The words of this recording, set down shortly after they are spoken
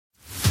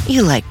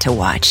You like to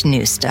watch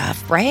new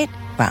stuff, right?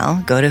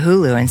 Well, go to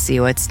Hulu and see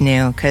what's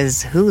new,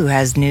 because Hulu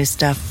has new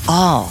stuff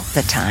all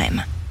the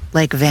time.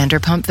 Like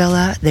Vanderpump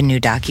Villa, the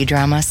new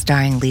docudrama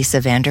starring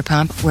Lisa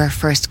Vanderpump, where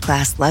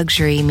first-class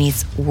luxury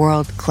meets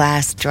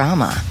world-class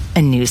drama.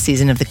 A new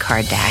season of The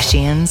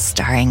Kardashians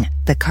starring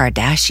The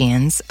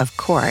Kardashians, of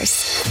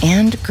course.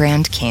 And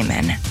Grand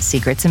Cayman,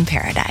 Secrets in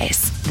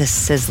Paradise, the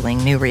sizzling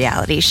new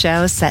reality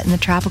show set in the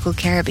tropical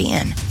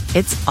Caribbean.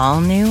 It's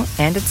all new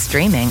and it's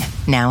streaming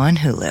now on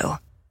Hulu.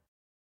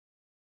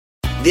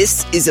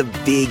 This is a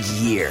big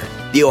year.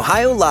 The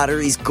Ohio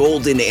Lottery's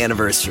golden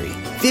anniversary.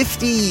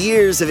 50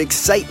 years of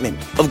excitement,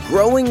 of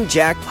growing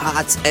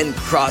jackpots and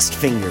crossed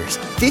fingers.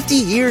 50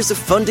 years of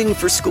funding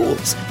for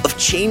schools, of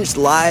changed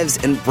lives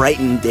and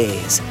brightened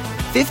days.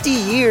 50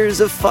 years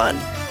of fun,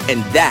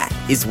 and that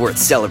is worth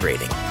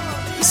celebrating.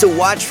 So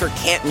watch for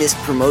can't-miss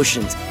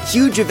promotions,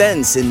 huge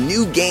events, and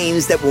new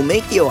games that will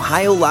make the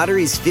Ohio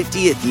Lottery's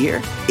 50th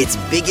year its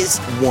biggest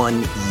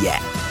one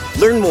yet.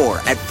 Learn more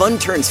at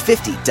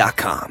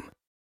funturns50.com.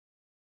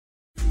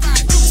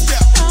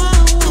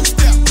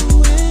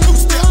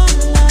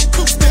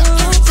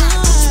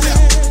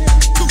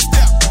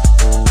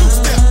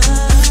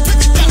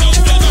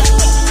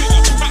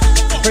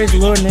 Praise the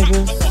Lord,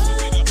 niggas.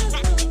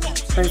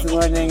 Praise the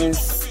Lord,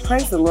 niggas.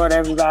 Praise the Lord,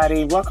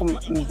 everybody. Welcome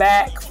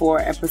back for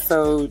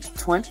episode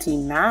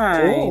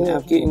 29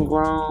 of Getting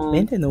Grown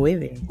with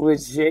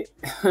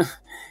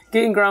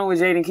Getting Grown with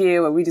Jade and Kid,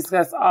 where we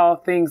discuss all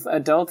things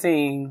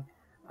adulting,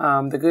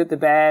 the good, the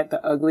bad,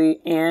 the ugly,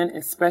 and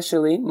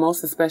especially,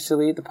 most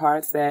especially, the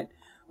parts that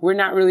we're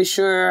not really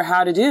sure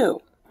how to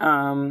do.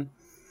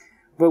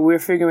 But we're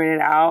figuring it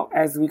out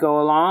as we go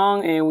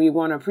along, and we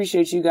want to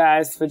appreciate you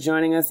guys for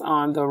joining us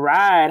on the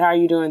ride. How are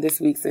you doing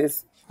this week,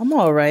 sis? I'm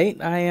all right.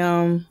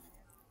 I'm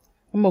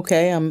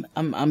okay.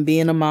 I'm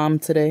being a mom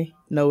today.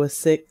 Noah's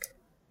sick.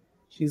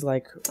 She's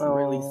like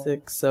really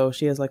sick, so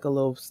she has like a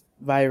little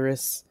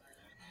virus.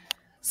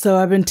 So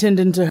I've been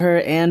tending to her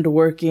and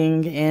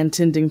working and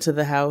tending to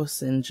the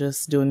house and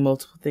just doing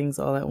multiple things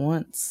all at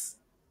once.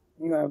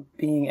 You are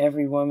being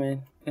every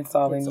woman. It's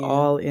all in you. It's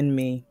all in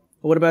me.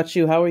 What about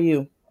you? How are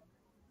you?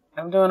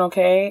 I'm doing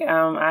okay.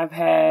 I've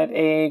had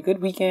a good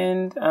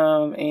weekend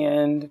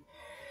and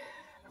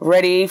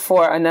ready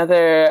for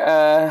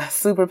another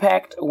super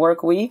packed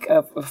work week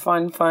of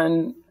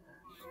fun,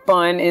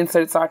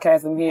 insert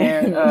sarcasm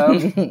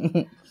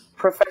here,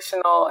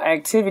 professional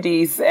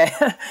activities.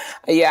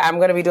 Yeah, I'm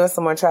going to be doing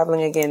some more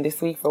traveling again this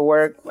week for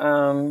work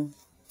and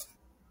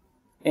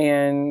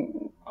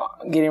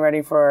getting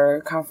ready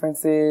for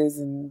conferences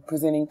and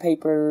presenting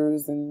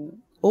papers and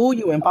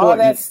you important. All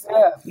that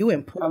stuff. You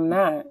important.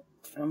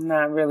 I'm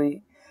not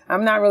really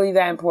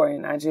that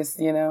important. I just,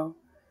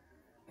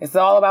 it's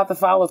all about the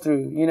follow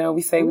through.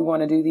 We say we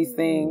want to do these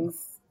things,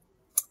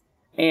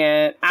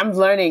 and I'm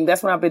learning.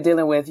 That's what I've been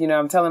dealing with.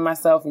 I'm telling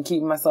myself and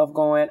keeping myself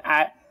going.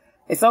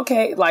 It's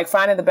okay. Like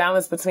finding the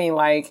balance between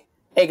like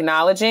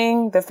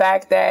acknowledging the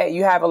fact that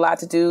you have a lot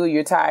to do.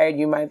 You're tired.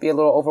 You might be a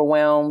little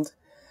overwhelmed,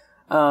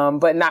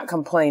 but not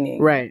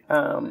complaining. Right.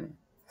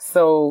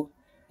 So,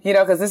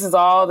 cause this is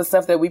all the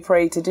stuff that we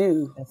prayed to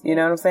do. You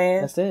know what I'm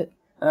saying? That's it.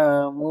 We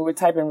were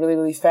typing really,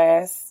 really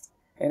fast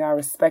in our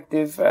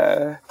respective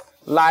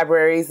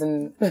libraries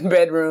and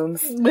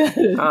bedrooms,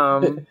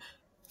 and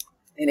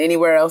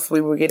anywhere else we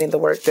were getting the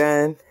work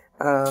done.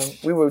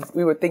 We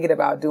were thinking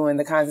about doing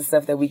the kinds of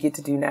stuff that we get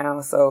to do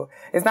now. So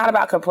it's not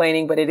about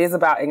complaining, but it is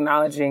about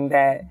acknowledging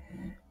that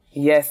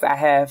yes, I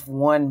have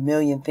 1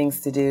 million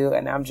things to do,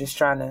 and I'm just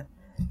trying to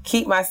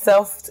keep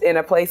myself in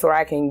a place where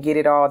I can get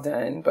it all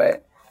done.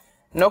 But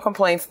no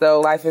complaints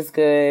though. Life is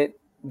good.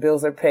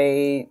 Bills are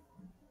paid.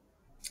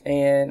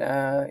 And,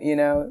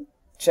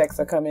 checks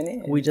are coming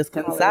in. We just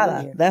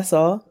cansada. That's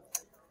all.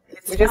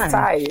 We're just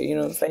tired. You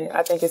know what I'm saying?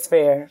 I think it's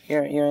fair.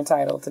 You're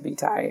entitled to be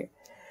tired.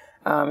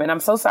 And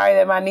I'm so sorry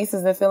that my niece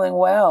isn't feeling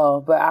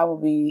well, but I will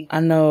be. I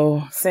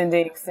know.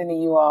 Sending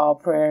you all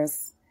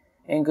prayers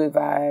and good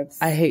vibes.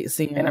 I hate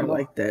seeing her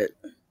like that.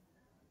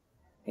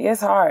 Yeah,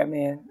 it's hard,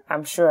 man.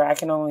 I'm sure. I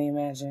can only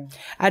imagine.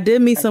 I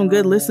did meet some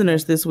good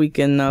listeners this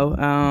weekend,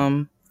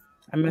 though.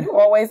 You're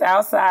always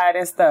outside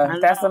and stuff.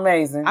 That's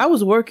amazing. I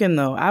was working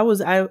though. I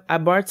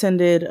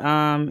bartended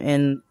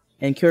and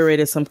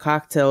curated some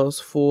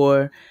cocktails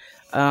for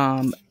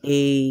a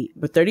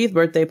 30th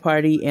birthday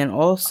party, and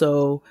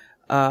also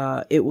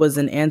it was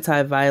an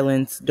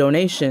anti-violence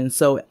donation.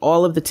 So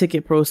all of the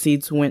ticket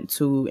proceeds went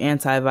to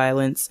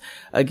anti-violence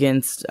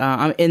against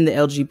in the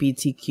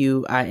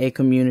LGBTQIA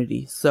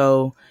community.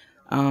 So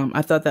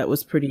I thought that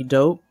was pretty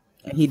dope.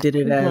 He did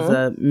it as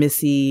a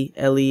Missy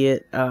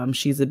Elliott,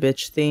 She's a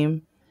Bitch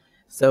theme.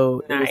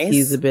 So nice.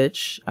 He's a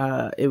Bitch.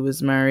 It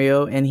was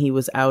Mario, and he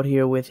was out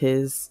here with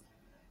his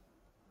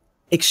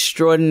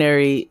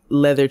extraordinary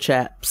leather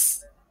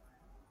chaps.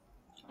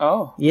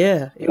 Oh.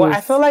 Yeah.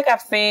 I feel like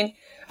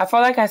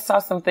I saw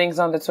some things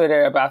on the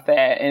Twitter about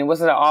that. And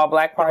was it an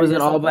all-black party? It was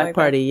an all-black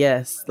party,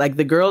 yes. Like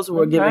the girls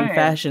were giving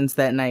fashions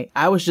that night.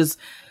 I was just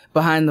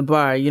behind the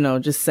bar,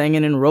 just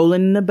singing and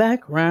rolling in the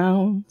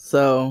background.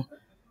 So...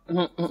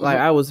 Like,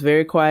 I was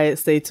very quiet,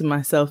 stayed to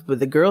myself, but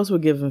the girls were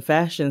giving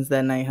fashions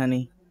that night,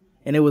 honey.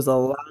 And it was a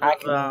lot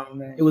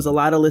it was a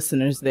lot of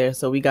listeners there,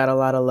 so we got a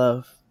lot of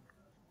love.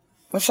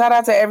 Well, shout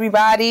out to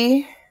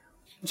everybody.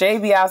 Jay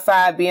be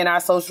outside being our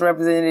social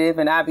representative,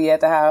 and I be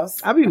at the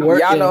house. I be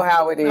working. Y'all know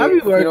how it is. I be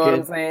working. You know what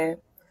I'm saying?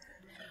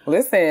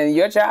 Listen,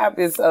 your job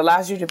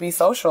allows you to be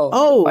social.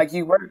 Oh, like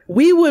you work.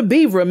 We would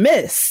be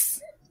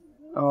remiss.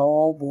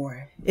 Oh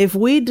boy. If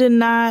we did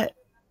not,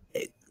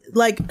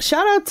 like,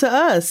 shout out to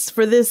us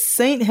for this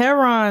Saint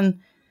Heron.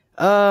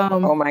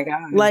 Oh my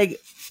God. Like,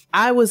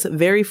 I was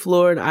very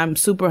floored. I'm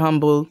super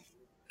humbled.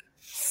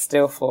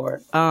 Still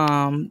floored.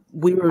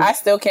 I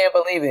still can't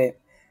believe it.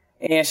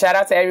 And shout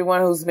out to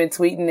everyone who's been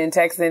tweeting and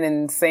texting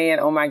and saying,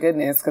 oh my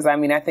goodness. Because I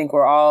mean, I think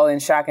we're all in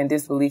shock and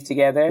disbelief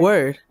together.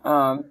 Word.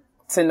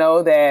 To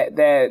know that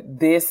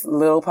this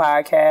little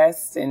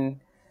podcast, and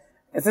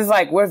it's just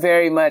like, we're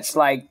very much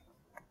like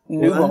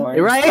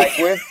newborns. Right.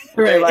 Like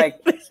we're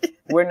like,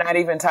 we're not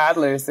even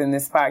toddlers in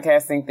this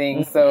podcasting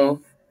thing. Mm-hmm.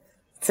 So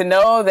to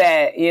know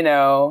that, you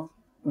know,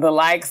 the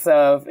likes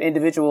of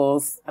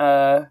individuals,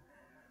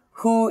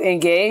 who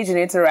engage and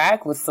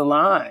interact with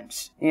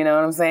Solange, you know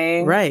what I'm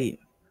saying? Right.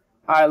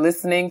 Are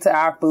listening to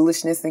our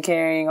foolishness and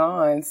carrying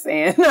on,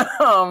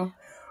 and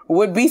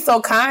would be so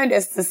kind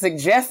as to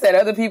suggest that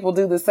other people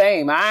do the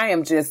same. I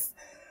am just,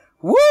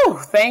 woo,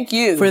 thank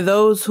you. For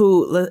those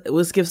who,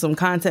 let's give some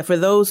context. For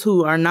those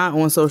who are not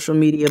on social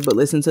media but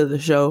listen to the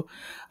show,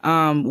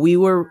 we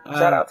were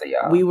shout out to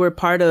y'all. We were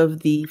part of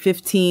the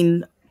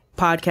 15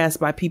 podcasts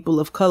by people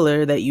of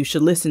color that you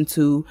should listen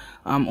to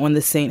on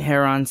the Saint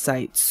Heron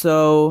site.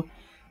 So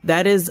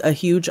that is a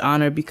huge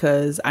honor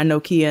because I know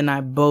Kia and I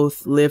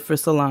both live for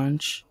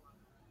Solange.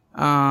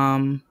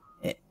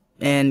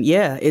 And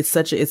yeah, it's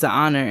an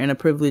honor and a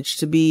privilege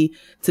to be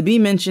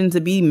mentioned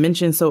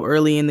so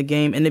early in the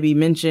game, and to be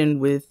mentioned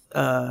with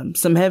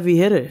some heavy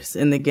hitters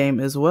in the game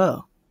as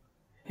well.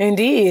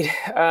 Indeed.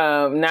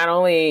 Not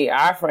only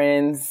our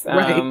friends,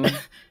 right.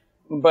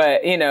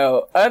 but you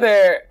know,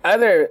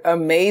 other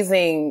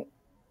amazing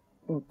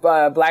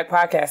Black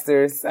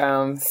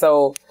podcasters.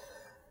 So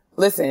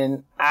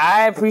listen,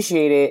 I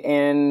appreciate it,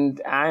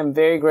 and I'm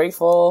very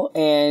grateful.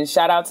 And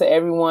shout out to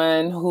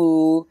everyone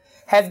who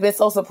has been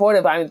so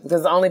supportive.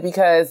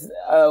 Because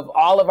of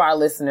all of our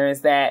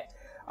listeners that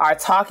are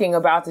talking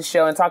about the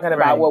show and talking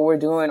about what we're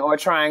doing or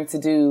trying to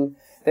do,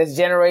 that's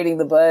generating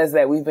the buzz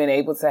that we've been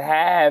able to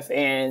have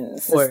and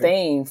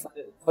sustain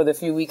for the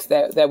few weeks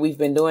that we've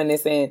been doing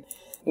this. And,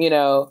 you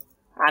know,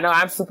 I know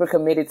I'm super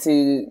committed to,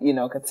 you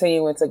know,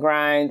 continuing to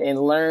grind and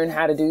learn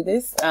how to do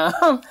this.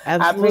 I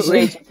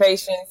appreciate your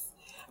patience.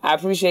 I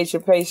appreciate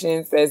your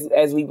patience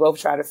as we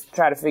both try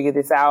to figure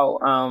this out.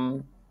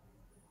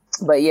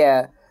 But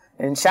yeah.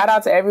 And shout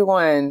out to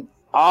everyone,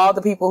 all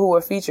the people who were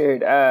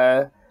featured.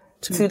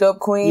 Two Dope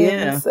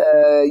Queens.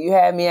 Yeah. You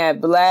had me at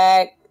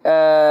Black,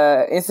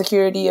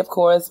 Insecurity, of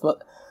course,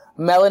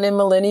 Melanin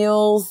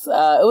Millennials.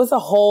 It was a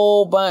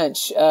whole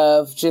bunch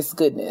of just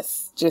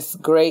goodness, just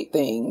great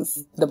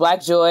things. The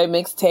Black Joy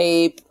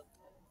mixtape,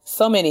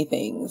 so many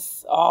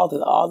things, all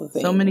the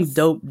things. So many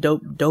dope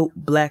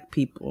Black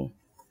people.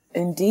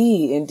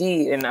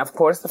 Indeed. And of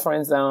course the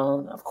Friend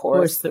Zone, of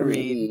course the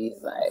Read.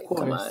 Like,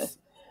 come on.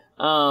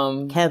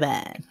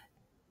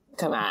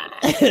 Come on.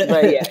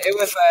 But yeah,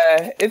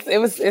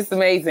 it's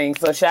amazing.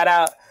 So shout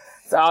out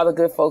to all the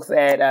good folks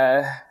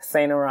at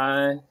Saint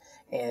Laurent,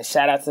 and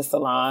shout out to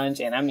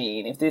Solange. And I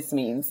mean, if this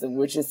means that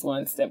we're just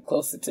one step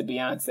closer to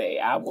Beyonce,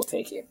 I will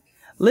take it.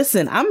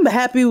 Listen, I'm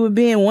happy with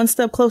being one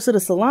step closer to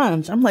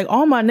Solange. I'm like,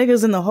 all my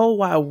niggas in the whole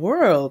wide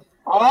world.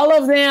 All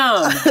of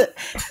them.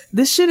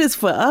 This shit is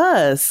for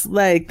us.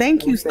 Like,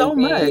 thank you so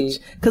much.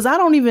 Because I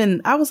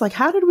was like,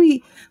 how did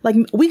we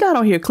got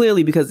on here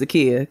clearly because of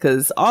Kia,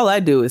 because all I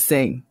do is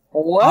sing.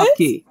 What?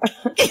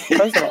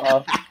 First of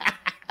all,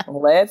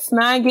 let's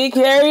not get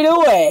carried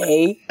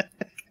away.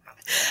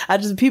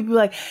 People be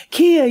like,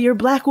 Kia, your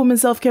Black woman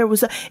self-care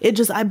was,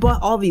 I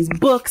bought all these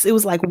books. It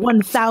was like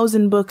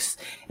 1,000 books,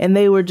 and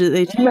they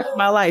changed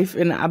my life.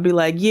 And I'd be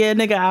like, yeah,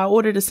 nigga, I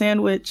ordered a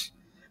sandwich.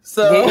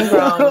 So getting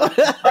grown,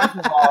 first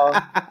of all,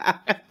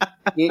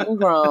 getting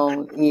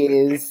grown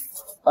is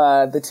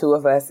the two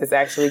of us. It's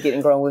actually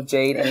getting grown with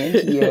Jade and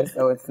Kia.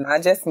 So it's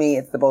not just me,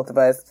 it's the both of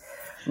us.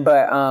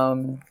 But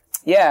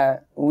yeah,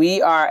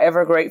 we are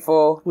ever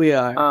grateful. We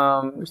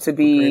are to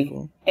be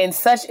grateful in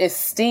such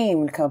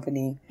esteemed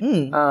company.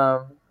 You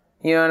know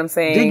what I'm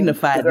saying?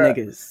 Dignified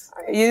niggas.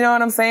 You know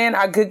what I'm saying?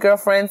 Our good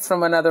girlfriends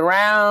from another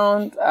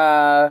round,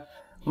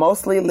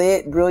 mostly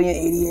lit, brilliant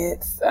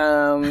idiots.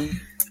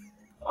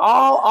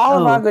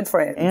 All of our good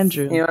friends.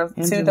 Andrew. You know,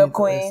 Two Dope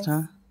Queens.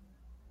 Huh?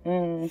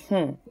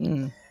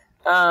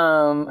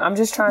 I'm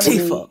just trying to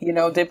be, you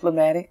know,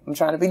 diplomatic. I'm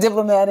trying to be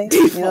diplomatic.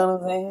 You know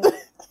what I'm saying? I'm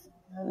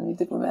trying to be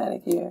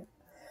diplomatic here.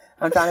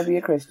 I'm trying to be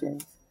a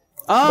Christian.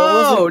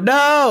 Oh,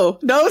 no.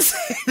 Don't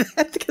say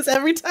that, because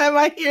every time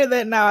I hear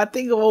that now, I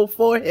think of old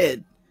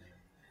forehead.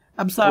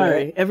 I'm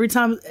sorry. Every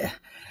time.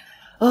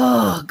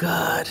 Oh,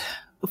 God.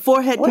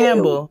 Forehead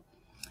Campbell.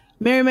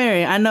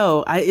 Mary, I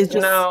know. It's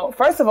just no.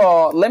 First of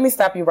all, let me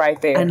stop you right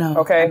there. I know.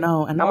 Okay, I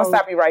know. I'm gonna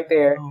stop you right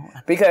there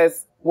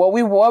because what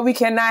we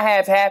cannot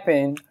have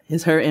happen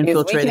is her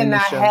infiltrating the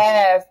show. We cannot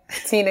have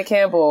Tina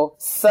Campbell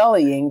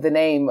sullying the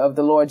name of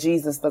the Lord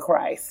Jesus the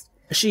Christ.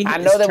 I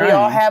know that we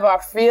all have our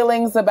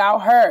feelings about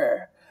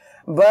her,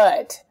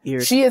 but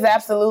she is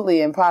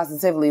absolutely and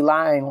positively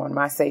lying on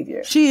my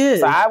Savior. She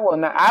is. So I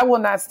will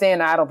not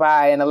stand idle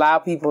by and allow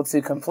people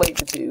to conflate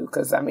the two.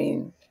 Because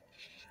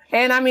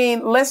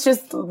let's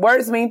just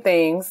words mean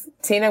things.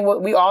 Tina,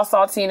 we all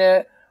saw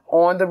Tina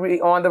on the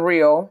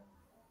reel,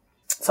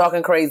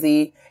 talking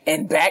crazy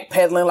and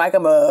backpedaling like a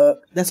mug.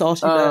 That's all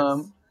she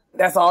does.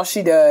 That's all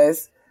she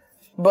does.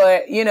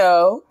 But,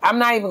 I'm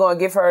not even going to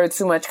give her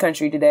too much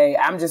country today.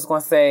 I'm just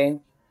going to say,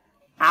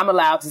 I'm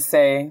allowed to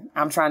say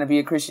I'm trying to be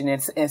a Christian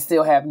and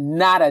still have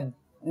not a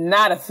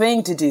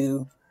thing to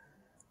do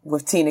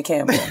with Tina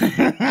Campbell.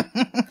 I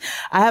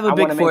have a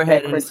big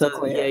forehead. And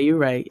so, yeah, you're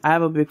right. I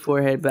have a big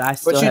forehead, but I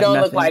still have But you don't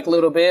nothing. look like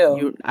Little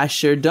Bill. I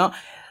sure don't.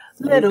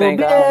 Little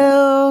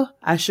Bill.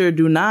 I sure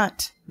do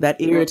not. That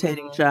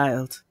irritating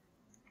child.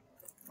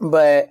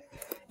 But,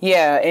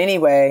 yeah,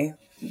 anyway,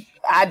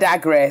 I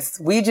digress.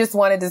 We just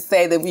wanted to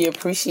say that we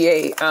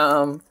appreciate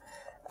Saint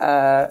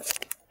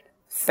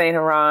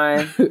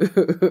Haran.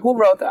 Who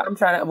wrote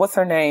what's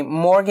her name?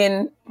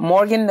 Morgan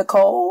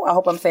Nicole. I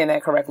hope I'm saying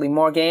that correctly.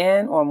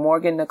 Morgan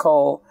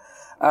Nicole,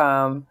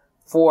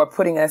 for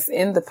putting us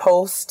in the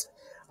post,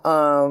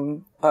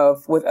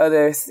 with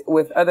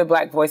other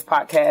Black Voice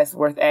podcasts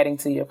worth adding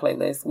to your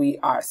playlist. We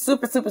are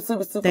super, super,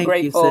 super, super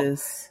grateful. Thank you,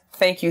 sis.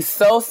 Thank you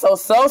so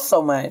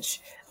much.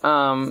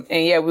 And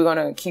yeah, we're going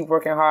to keep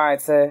working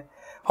hard to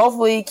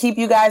hopefully keep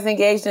you guys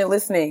engaged and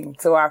listening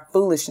to our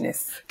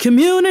foolishness.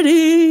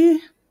 Community.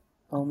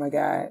 Oh my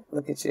God,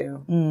 look at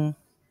you.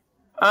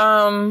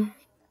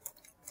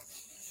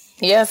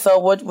 Yeah, so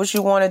what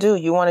you want to do?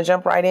 You want to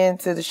jump right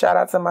into the shout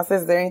out to my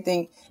sis? Is there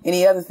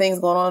any other things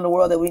going on in the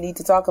world that we need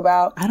to talk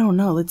about? I don't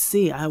know. Let's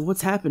see.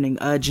 What's happening?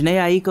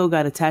 Janae Aiko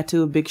got a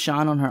tattoo of Big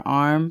Sean on her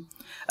arm.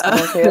 I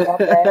don't care about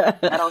that.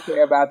 I don't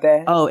care about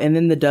that. Oh, and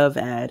then the Dove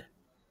ad.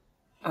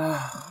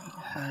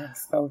 Oh, I'm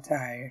so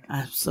tired.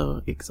 I'm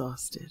so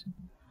exhausted.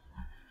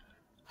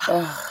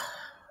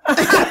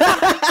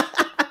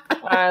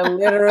 I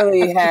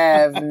literally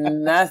have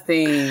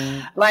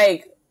nothing.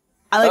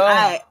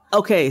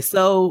 Okay,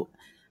 so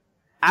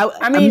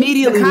I mean,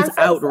 immediately was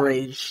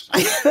outraged.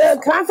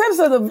 The concepts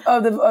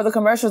of the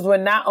commercials or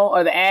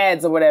the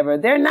ads or whatever,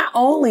 they're not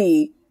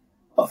only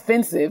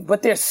offensive,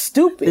 but they're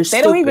stupid.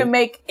 They don't even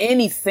make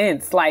any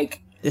sense.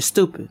 They're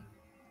stupid.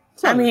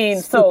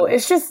 So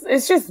it's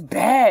just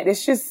bad.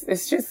 It's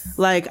just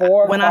like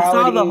when I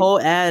saw the whole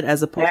ad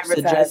as opposed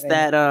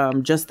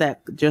to just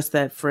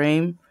that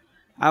frame,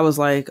 I was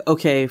like,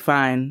 okay,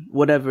 fine,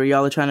 whatever.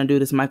 Y'all are trying to do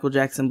this Michael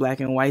Jackson black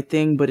and white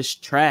thing, but it's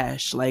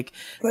trash. I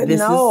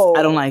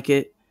don't like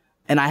it.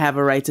 And I have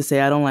a right to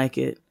say I don't like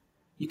it.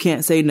 You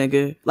can't say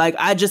nigga.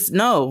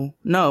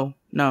 No.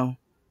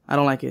 I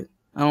don't like it.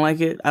 I don't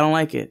like it. I don't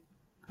like it.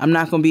 I'm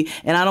not going to be,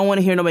 and I don't want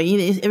to hear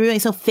nobody,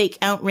 everybody's so fake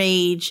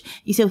outrage.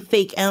 You so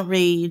fake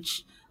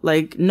outrage.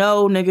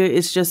 No,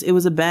 nigga, it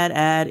was a bad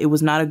ad. It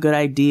was not a good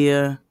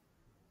idea.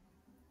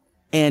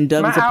 And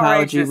Dove's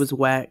apology was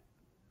whack.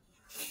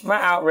 My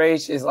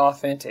outrage is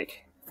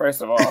authentic,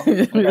 first of all.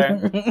 Okay?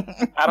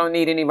 I don't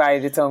need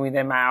anybody to tell me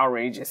that my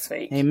outrage is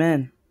fake.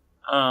 Amen.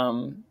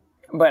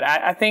 But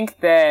I think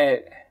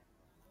that,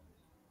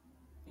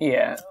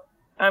 yeah,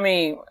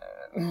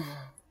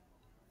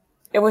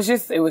 it was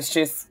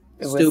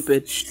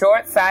stupid,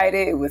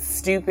 short-sighted. It was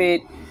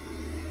stupid.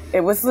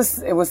 It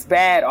was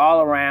bad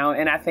all around.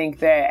 And I think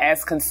that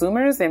as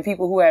consumers and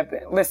people who have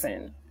been,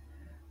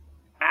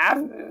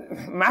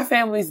 my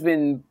family's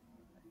been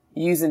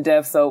using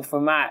Dove soap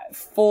for my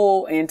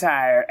full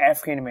entire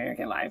African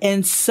American life,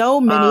 and so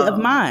many of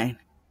mine.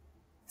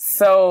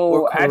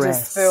 So I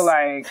just feel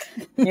like,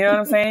 you know what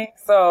I'm saying?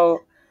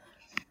 So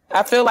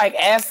I feel like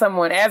as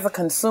a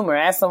consumer,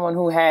 as someone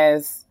who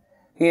has,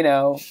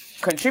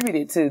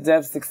 contributed to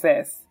Dove's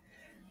success,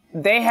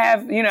 I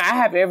have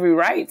every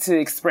right to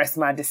express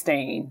my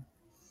disdain.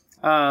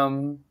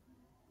 And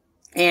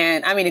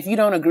if you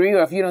don't agree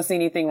or if you don't see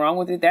anything wrong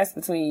with it, that's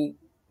between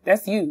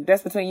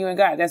you and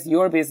God. That's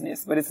your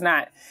business, but it's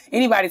not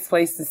anybody's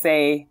place to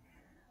say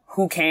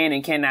who can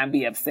and cannot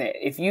be upset.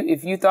 If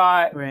you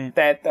thought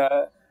that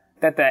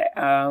the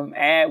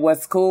ad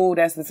was cool,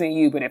 that's between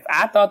you. But if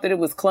I thought that it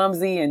was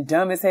clumsy and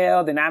dumb as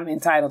hell, then I'm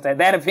entitled to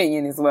that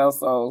opinion as well.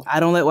 So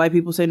I don't let white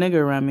people say nigger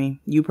around me.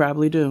 You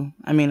probably do.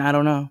 I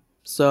don't know.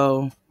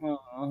 So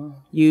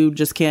you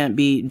just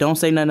don't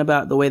say nothing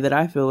about the way that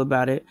I feel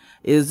about it.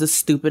 It is a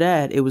stupid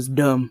ad. It was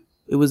dumb.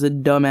 It was a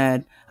dumb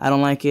ad. I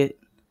don't like it.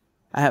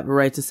 I have a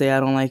right to say I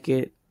don't like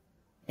it.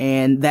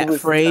 And that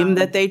frame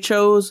that they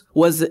chose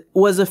was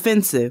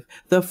offensive.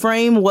 The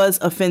frame was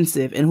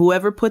offensive. And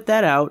whoever put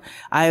that out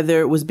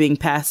either was being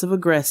passive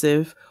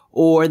aggressive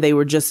or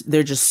they're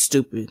just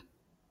stupid.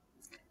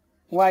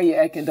 Why are you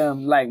acting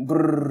dumb?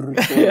 Brrr.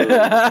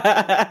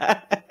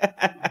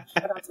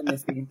 Shout out to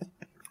Missy.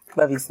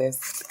 Love you,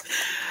 sis.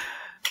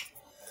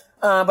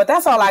 But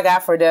that's all I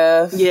got for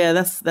Dove. Yeah,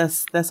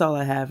 that's all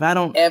I have. I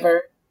don't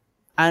ever.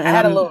 I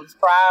had a little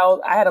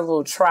trial. I had a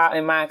little trial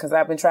in mind because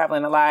I've been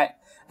traveling a lot.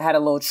 I had a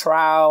little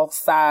trial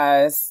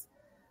size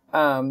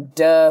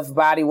Dove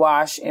body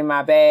wash in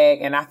my bag,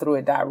 and I threw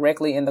it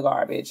directly in the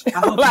garbage.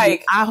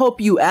 I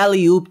hope you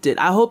alley-ooped it.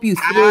 I hope you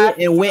threw it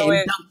and went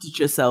and dumped it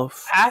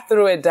yourself. I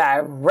threw it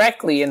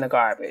directly in the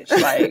garbage.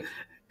 Like,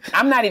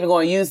 I'm not even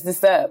going to use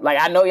this up. Like,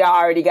 I know y'all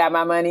already got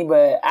my money,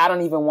 but I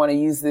don't even want to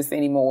use this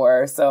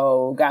anymore.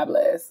 So God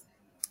bless.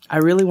 I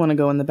really want to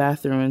go in the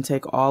bathroom and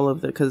take all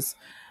of because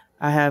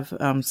I have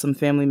some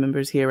family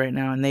members here right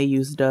now, and they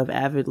use Dove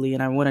avidly,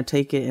 and I want to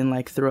take it and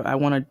like I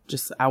want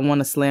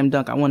to slam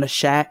dunk. I want to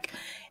Shaq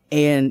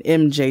and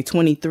MJ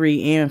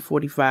 23 and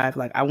 45.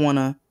 Like, I want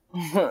to.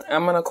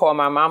 I'm going to call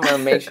my mama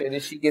and make sure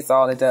that she gets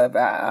all the Dove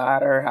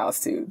out of her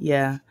house too.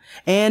 Yeah.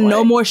 And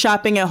no more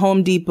shopping at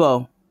Home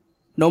Depot.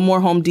 No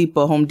more Home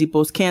Depot. Home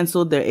Depot's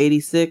canceled. They're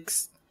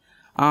 86.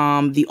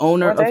 The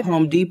owner of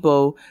Home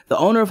Depot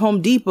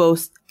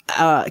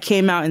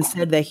came out and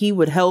said that he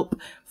would help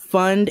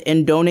fund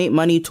and donate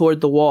money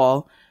toward the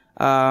wall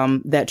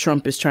that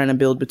Trump is trying to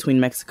build between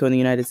Mexico and the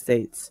United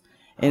States.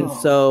 And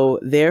so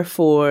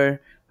therefore,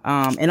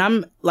 and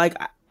I'm like,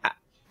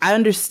 I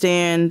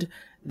understand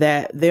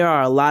that there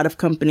are a lot of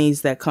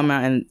companies that come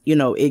out and, you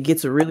know, it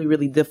gets really,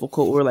 really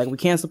difficult. We're like, we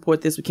can't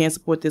support this. We can't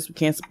support this. We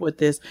can't support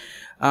this.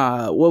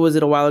 What was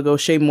it a while ago?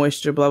 Shea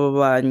Moisture, blah, blah,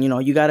 blah. And, you know,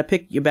 you got to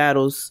pick your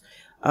battles.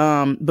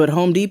 But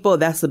Home Depot,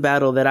 that's the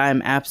battle that I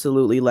am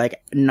absolutely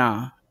like,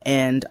 nah.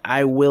 And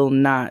I will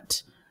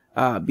not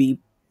be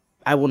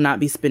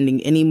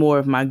spending any more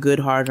of my good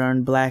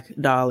hard-earned black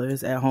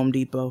dollars at Home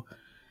Depot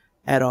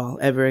at all,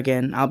 ever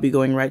again. I'll be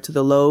going right to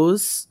the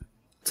Lowe's,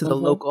 to the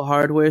local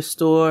hardware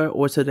store,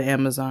 or to the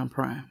Amazon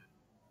Prime.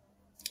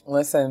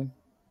 Listen,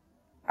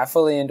 I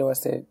fully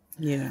endorse it.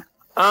 Yeah.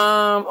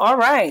 All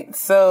right.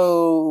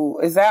 So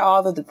is that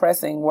all the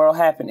depressing world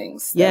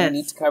happenings that we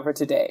need to cover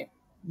today?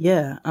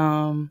 Yeah.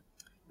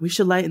 We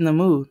should lighten the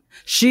mood.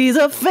 She's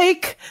a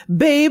fake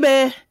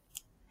baby.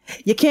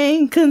 You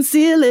can't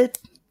conceal it.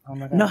 Oh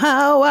my God. Know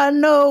how I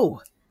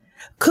know?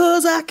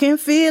 'Cause I can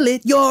feel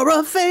it. You're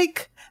a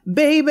fake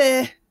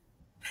baby.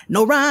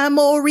 No rhyme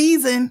or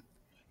reason.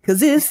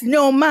 'Cause it's in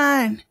your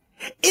mind.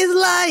 It's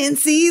lying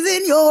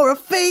season. You're a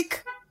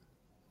fake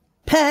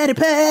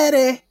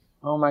Patty.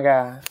 Oh my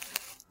God.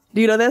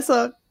 Do you know that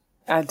song?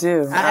 I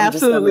do.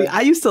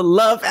 I used to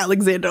love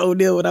Alexander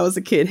O'Neal when I was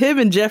a kid. Him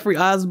and Jeffrey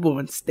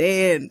Osborne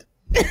stand.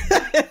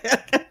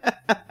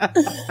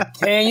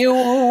 Can you?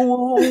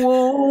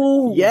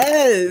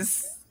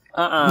 Yes.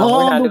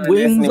 On the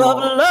wings of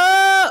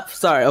love.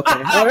 Sorry.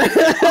 Okay.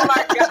 Oh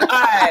my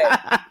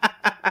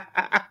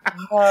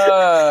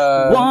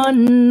God.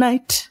 One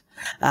night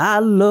I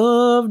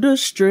loved a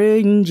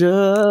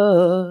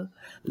stranger.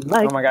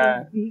 Like oh my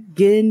God. The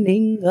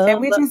beginning of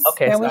can we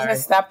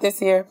just stop this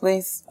here,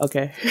 please?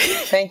 Okay.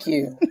 Thank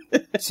you.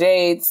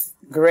 Jade's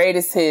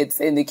greatest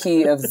hits in the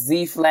key of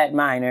Z flat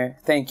minor.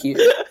 Thank you.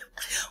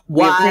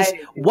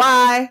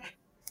 Why?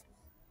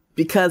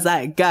 Because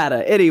I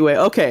gotta. Anyway,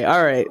 okay,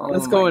 all right.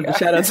 Let's go and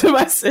shout out to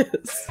my sis.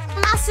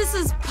 My sis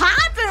is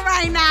popping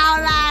right now,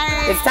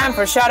 like. It's time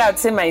for shout out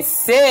to my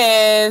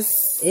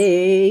sis.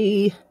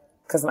 Hey.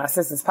 Because my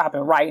sis is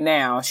popping right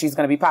now. She's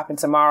going to be popping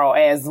tomorrow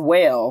as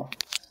well.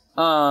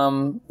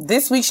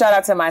 This week, shout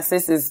out to my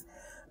sis is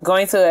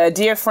going to a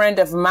dear friend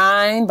of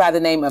mine by the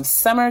name of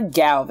Summer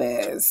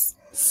Galvez.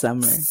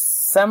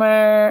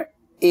 Summer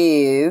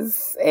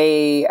is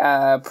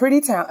a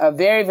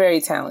very, very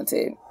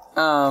talented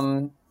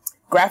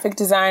graphic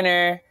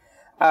designer,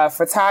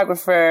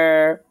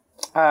 photographer,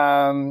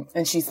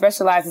 and she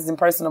specializes in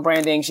personal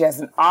branding. She has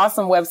an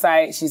awesome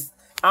website. She's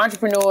an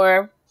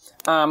entrepreneur.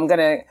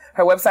 Her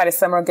website is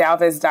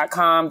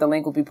summergalvez.com. The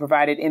link will be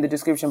provided in the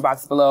description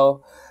box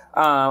below.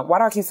 Why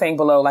do I keep saying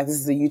below like this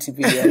is a YouTube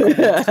video?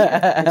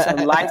 Get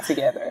your life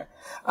together.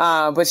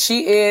 But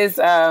she is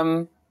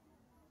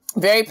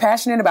very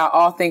passionate about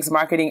all things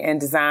marketing and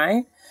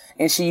design.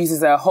 And she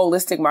uses a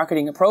holistic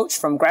marketing approach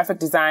from graphic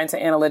design to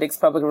analytics,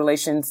 public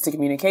relations to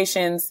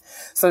communications.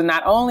 So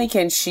not only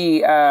can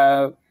she, get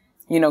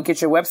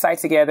your website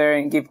together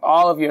and get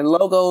all of your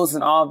logos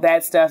and all of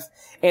that stuff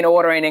in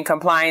order and in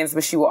compliance,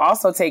 but she will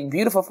also take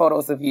beautiful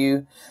photos of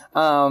you.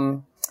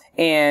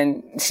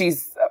 And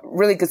she's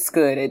really good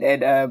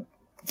at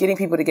getting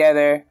people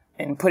together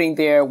and putting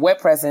their web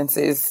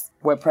presences.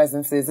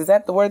 Is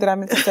that the word that I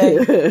meant to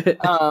say?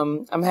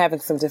 I'm having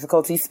some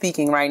difficulty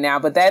speaking right now,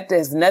 but that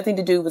has nothing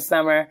to do with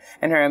Summer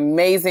and her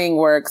amazing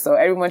work. So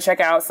everyone check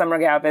out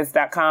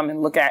summergalvez.com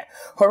and look at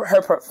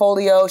her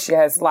portfolio. She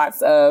has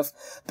lots of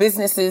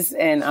businesses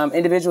and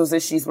individuals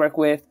that she's worked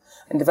with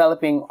and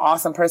developing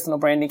awesome personal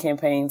branding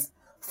campaigns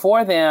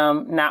for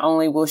them. Not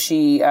only will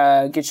she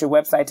get your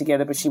website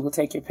together, but she will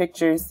take your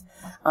pictures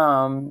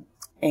and,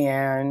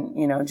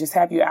 just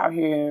have you out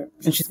here.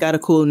 And she's got a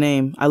cool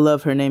name. I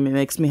love her name. It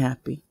makes me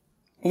happy.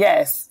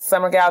 Yes.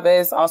 Summer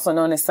Galvez, also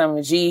known as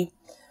Summer G.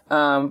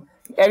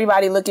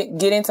 Everybody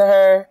get into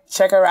her,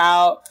 check her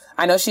out.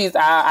 I know she's,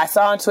 I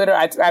saw on Twitter,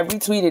 I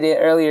retweeted it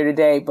earlier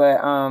today,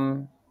 but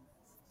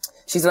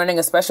she's running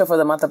a special for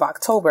the month of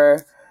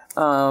October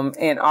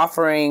and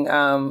offering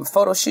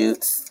photo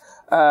shoots.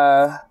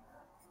 You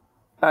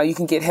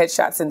can get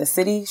headshots in the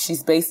city.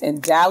 She's based in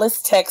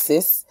Dallas,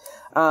 Texas.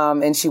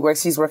 And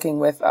she's working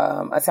with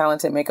a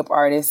talented makeup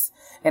artist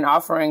and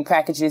offering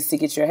packages to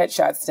get your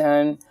headshots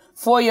done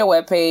for your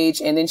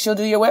webpage. And then she'll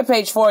do your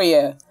webpage for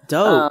you.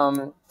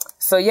 Dope.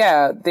 So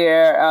yeah,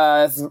 there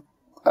are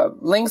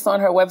links on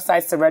her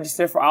websites to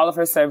register for all of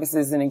her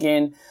services. And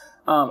again,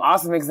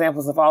 awesome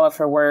examples of all of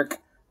her work.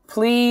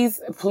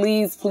 Please,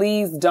 please,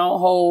 please don't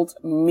hold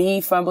me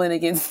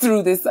fumbling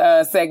through this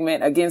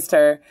segment against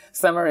her.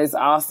 Summer is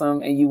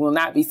awesome, and you will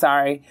not be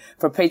sorry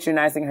for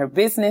patronizing her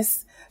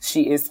business.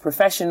 She is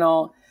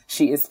professional.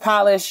 She is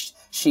polished.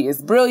 She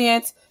is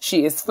brilliant.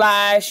 She is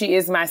fly. She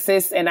is my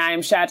sis, and I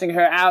am shouting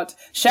her out.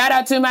 Shout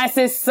out to my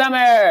sis,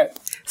 Summer.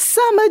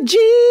 Summer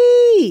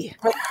G,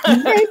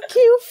 make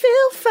you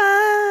feel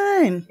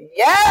fine.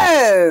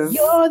 Yes.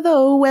 You're the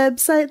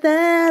website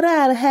that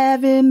I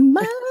have in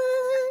mind.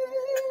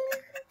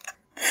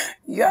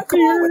 Yeah, come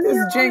on with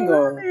this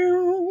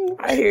jingle.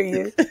 I hear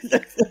you.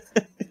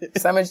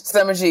 Summer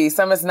G.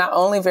 Summer's not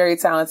only very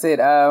talented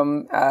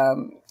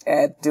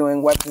at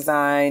doing web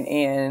design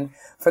and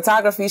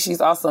photography,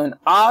 she's also an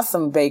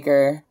awesome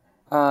baker.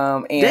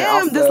 And damn,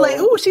 also, this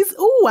lady,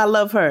 I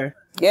love her.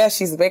 Yeah,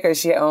 she's a baker.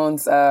 She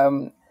owns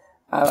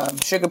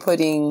sugar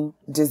pudding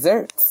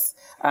desserts.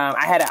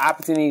 I had an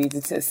opportunity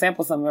to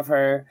sample some of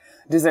her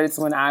desserts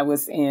when I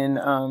was in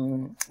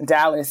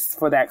Dallas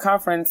for that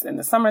conference in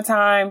the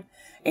summertime.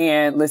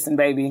 And listen,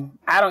 baby,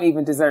 I don't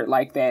even dessert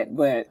like that,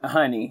 but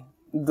honey,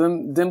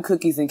 them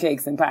cookies and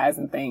cakes and pies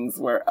and things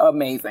were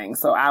amazing.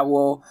 So I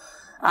will,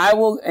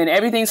 and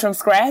everything's from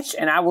scratch,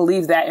 and I will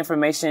leave that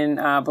information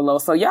below.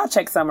 So y'all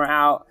check Summer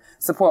out,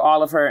 support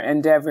all of her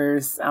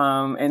endeavors,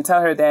 and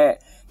tell her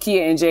that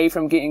Kia and Jay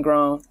from Getting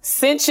Grown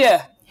sent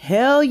ya.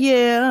 Hell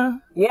yeah.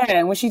 Yeah,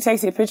 and when she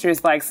takes your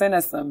pictures, send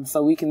us some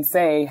so we can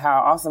say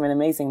how awesome and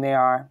amazing they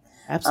are.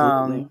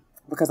 Absolutely.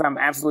 Because I'm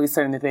absolutely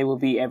certain that they will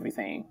be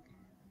everything.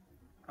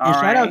 And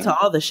shout out to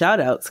all the shout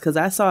outs, because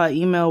I saw an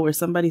email where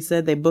somebody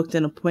said they booked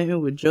an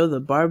appointment with Joe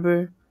the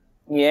barber.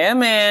 Yeah,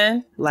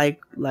 man.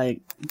 Like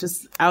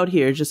just out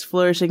here, just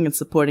flourishing and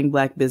supporting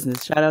Black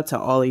business. Shout out to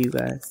all of you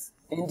guys.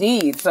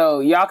 Indeed. So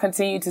y'all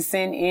continue to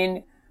send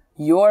in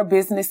your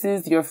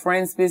businesses, your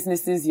friends'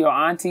 businesses, your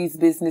auntie's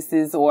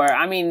businesses, or,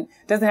 it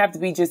doesn't have to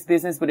be just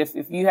business, but if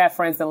you have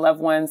friends and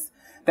loved ones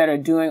that are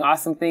doing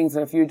awesome things,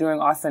 or if you're doing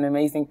awesome,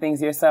 amazing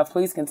things yourself,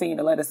 please continue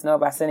to let us know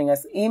by sending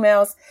us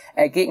emails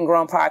at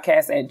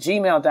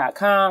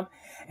gettinggrownpodcast@gmail.com.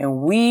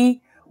 And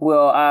we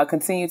will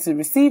continue to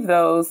receive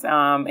those.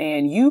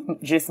 And you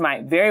just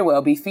might very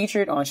well be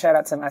featured on Shout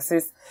Out to My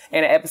Sis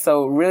in an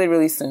episode really,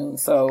 really soon.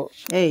 So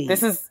hey,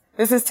 this is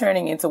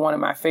turning into one of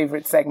my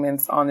favorite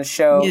segments on the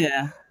show.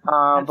 Yeah.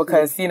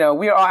 Because,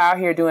 we're all out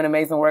here doing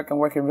amazing work and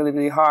working really,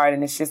 really hard.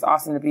 And it's just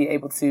awesome to be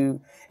able to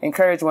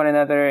encourage one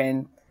another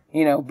and,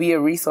 be a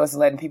resource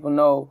and letting people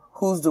know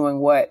who's doing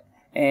what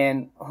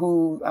and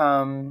who,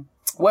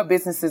 what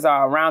businesses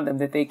are around them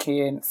that they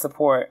can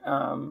support.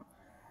 And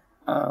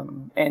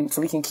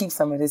so we can keep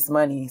some of this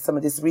money, some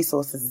of these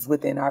resources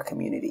within our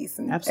communities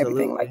and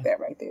everything like that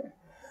right there.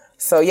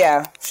 So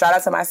yeah, shout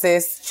out to my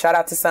sis, shout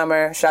out to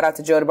Summer, shout out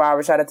to Joe the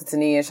Barber, shout out to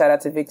Tania, shout out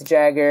to Victor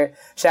Jagger,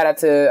 shout out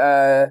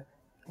to,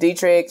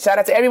 Dietrich, shout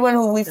out to everyone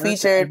who we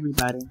featured,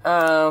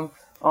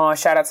 on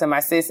Shout Out to My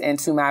Sis and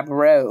to my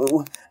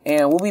bro.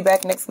 And we'll be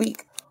back next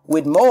week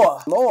with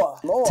more.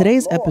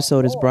 Today's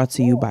episode is brought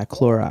to you by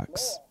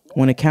Clorox.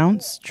 When it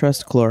counts,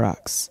 trust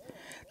Clorox.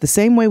 The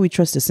same way we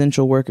trust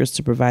essential workers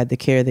to provide the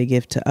care they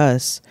give to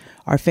us,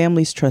 our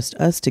families trust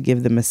us to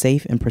give them a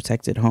safe and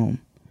protected home.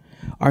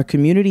 Our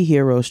community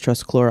heroes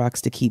trust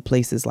Clorox to keep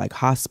places like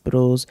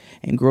hospitals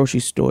and grocery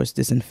stores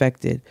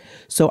disinfected.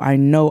 So I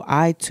know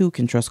I too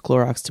can trust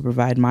Clorox to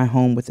provide my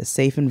home with a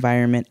safe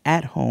environment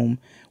at home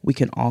we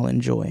can all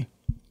enjoy.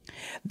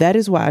 That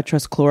is why I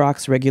trust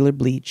Clorox regular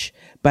bleach.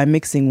 By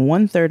mixing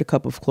 1/3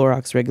 cup of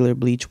Clorox regular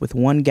bleach with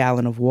 1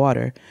 gallon of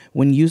water,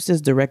 when used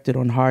as directed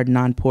on hard,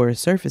 non-porous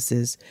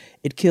surfaces,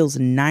 it kills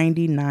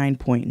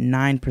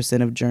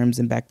 99.9% of germs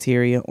and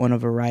bacteria on a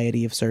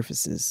variety of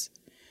surfaces.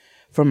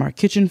 From our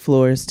kitchen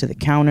floors to the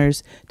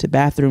counters to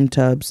bathroom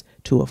tubs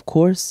to, of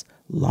course,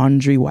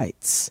 laundry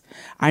whites.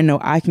 I know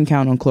I can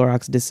count on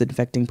Clorox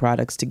disinfecting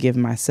products to give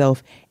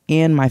myself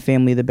and my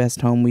family the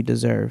best home we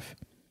deserve.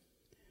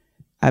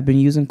 I've been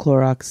using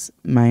Clorox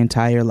my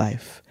entire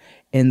life,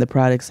 and the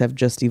products have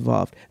just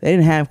evolved. They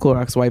didn't have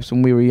Clorox wipes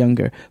when we were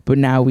younger, but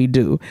now we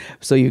do.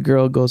 So your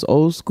girl goes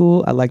old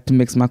school. I like to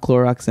mix my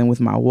Clorox in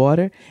with my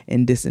water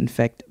and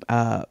disinfect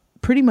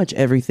pretty much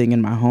everything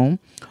in my home.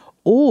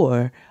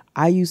 Or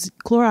I use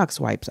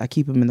Clorox wipes. I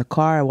keep them in the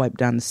car. I wipe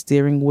down the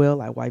steering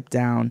wheel. I wipe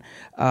down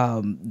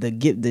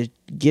the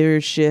gear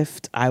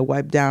shift.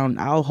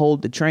 I'll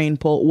hold the train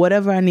pole.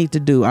 Whatever I need to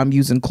do, I'm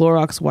using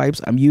Clorox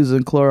wipes. I'm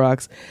using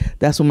Clorox.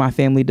 That's what my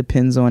family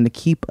depends on to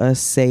keep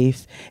us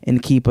safe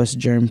and keep us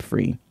germ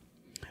free.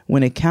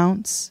 When it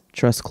counts,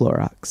 trust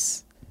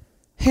Clorox.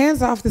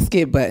 Hands off the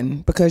skip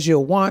button because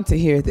you'll want to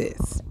hear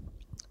this.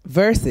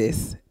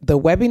 Versus, the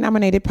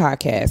Webby-nominated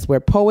podcast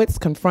where poets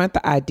confront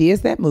the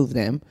ideas that move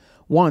them,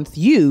 wants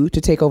you to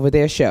take over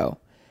their show,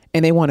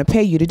 and they want to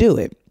pay you to do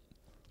it.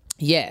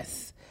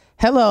 Yes.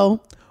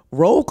 Hello.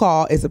 Roll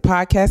Call is a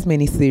podcast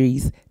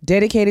miniseries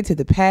dedicated to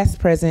the past,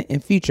 present,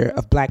 and future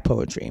of Black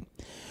poetry.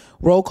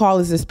 Roll Call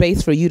is a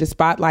space for you to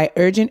spotlight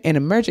urgent and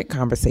emergent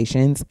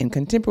conversations in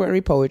contemporary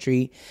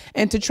poetry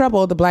and to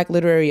trouble the Black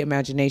literary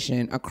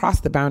imagination across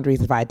the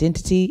boundaries of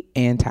identity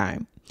and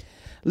time.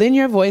 Lend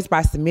your voice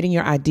by submitting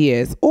your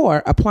ideas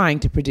or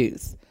applying to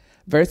produce.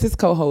 Versus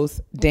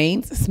co-host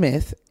Danes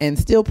Smith and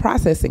still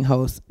processing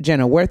host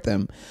Jenna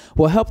Wortham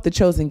will help the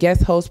chosen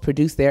guest host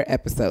produce their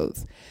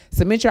episodes.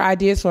 Submit your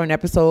ideas for an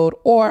episode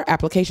or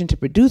application to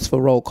produce for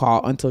Roll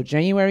Call until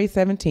January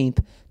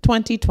 17th,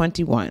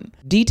 2021.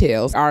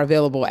 Details are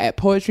available at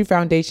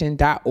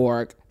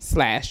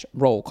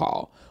poetryfoundation.org/roll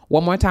call.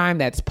 One more time,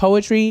 that's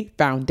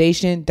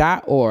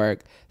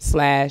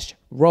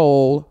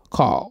poetryfoundation.org/roll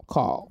call.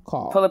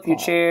 Pull up your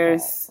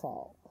chairs.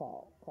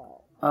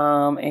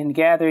 And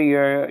gather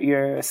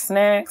your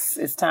snacks.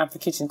 It's time for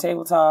kitchen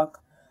table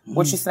talk.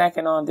 What you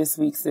snacking on this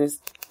week, sis?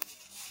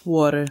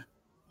 Water.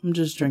 I'm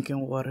just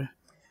drinking water.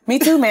 Me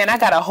too, man. I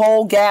got a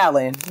whole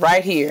gallon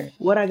right here.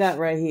 What I got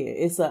right here?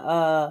 It's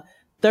a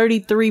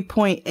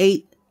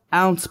 33.8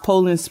 ounce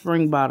Poland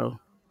Spring bottle.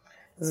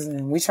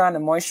 Listen, we trying to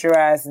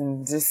moisturize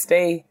and just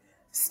stay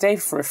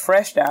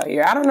refreshed out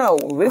here. I don't know.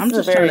 I'm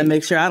just trying to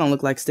make sure I don't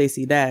look like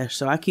Stacey Dash,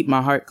 so I keep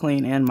my heart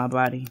clean and my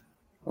body.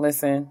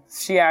 Listen,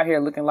 she out here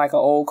looking like an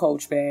old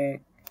Coach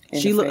bag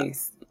in the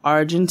face.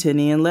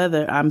 Argentinian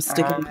leather. I'm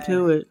sticking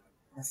to it.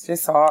 It's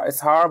just hard.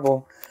 It's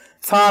horrible.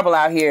 It's horrible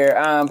out here.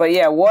 But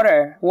yeah,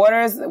 water.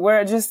 Let's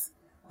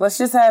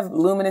just have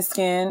luminous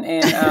skin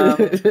and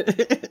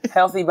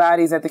healthy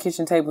bodies at the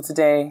kitchen table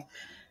today.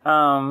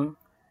 And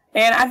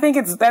I think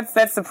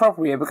that's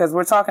appropriate because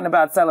we're talking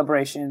about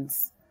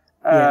celebrations.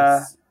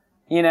 Yes.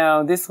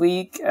 This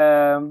week,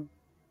 I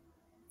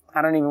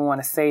don't even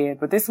want to say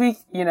it, but this week,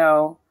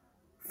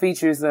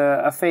 features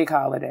a fake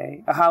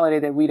holiday, a holiday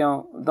that we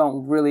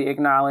don't really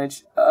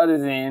acknowledge other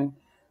than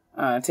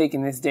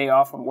taking this day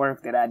off from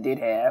work that I did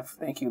have.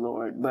 Thank you,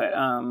 Lord. But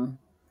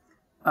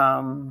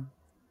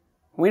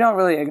we don't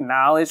really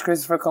acknowledge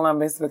Christopher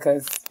Columbus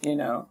because,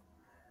 I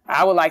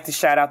would like to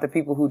shout out the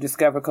people who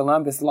discovered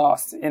Columbus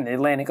lost in the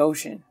Atlantic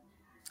Ocean.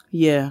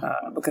 Yeah.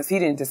 Because he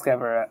didn't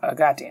discover a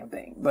goddamn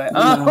thing. But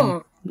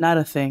no, not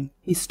a thing.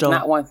 He stole.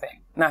 Not one thing.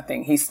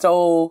 Nothing. He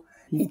stole.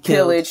 He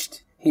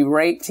pillaged. He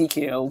raped, he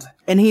killed.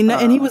 And he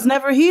was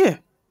never here.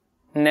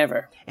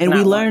 Never. And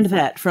we learned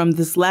that from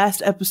this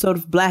last episode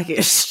of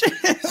Blackish.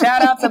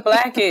 Shout out to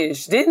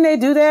Blackish. Didn't they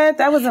do that?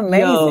 That was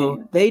amazing.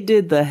 Yo, they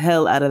did the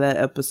hell out of that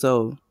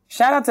episode.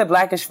 Shout out to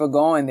Blackish for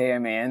going there,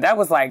 man. That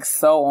was like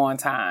so on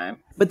time.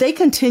 But they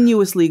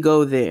continuously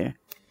go there.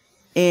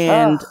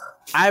 And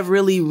I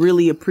really,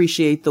 really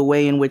appreciate the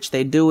way in which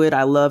they do it.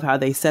 I love how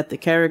they set the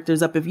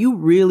characters up. If you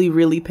really,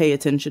 really pay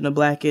attention to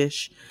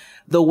Blackish,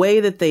 the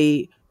way that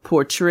they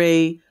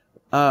portray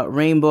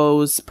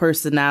Rainbow's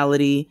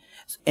personality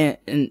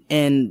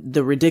and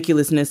the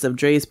ridiculousness of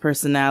Dre's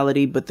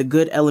personality, but the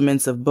good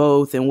elements of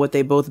both and what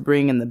they both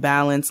bring and the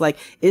balance. Like,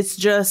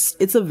 it's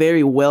a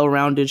very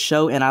well-rounded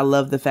show, and I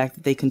love the fact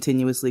that they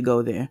continuously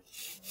go there.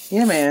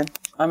 Yeah, man.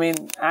 I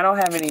mean, I don't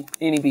have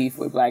any beef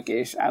with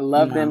Blackish. I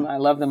love them. I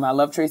love them. I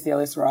love Tracee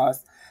Ellis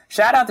Ross.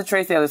 Shout out to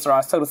Tracee Ellis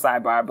Ross. Total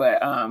sidebar, but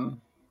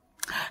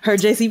her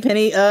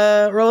JCPenney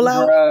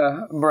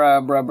rollout?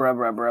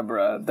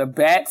 Bruh. The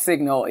bat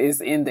signal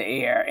is in the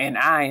air and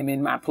I am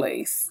in my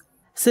place.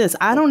 Sis,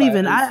 I don't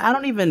even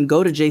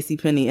go to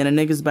JCPenney and a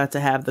nigga's about to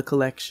have the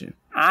collection.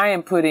 I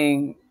am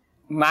putting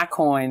my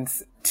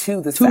coins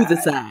to the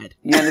side.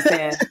 You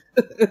understand?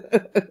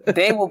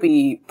 They will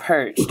be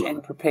perched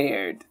and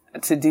prepared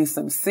to do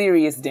some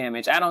serious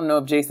damage. I don't know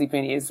if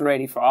JCPenney is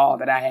ready for all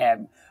that I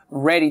have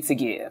ready to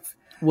give.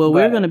 Well,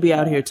 we're going to be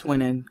out here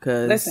twinning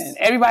because... Listen,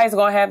 everybody's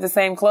going to have the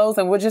same clothes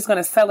and we're just going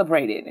to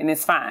celebrate it and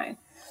it's fine.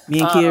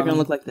 Me and Kia are going to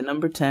look like the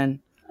number 10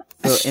 in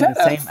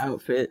the same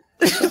outfit.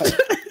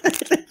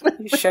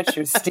 You shut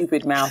your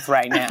stupid mouth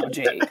right now,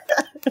 Jade.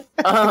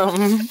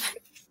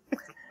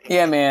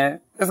 Yeah, man.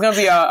 There's going to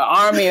be an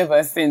army of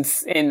us in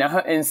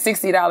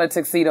 $60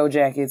 tuxedo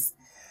jackets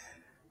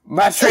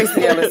by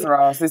Tracee Ellis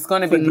Ross. It's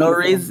going to be for no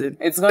reason.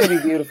 It's going to be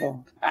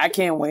beautiful. I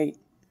can't wait.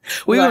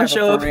 We're gonna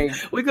show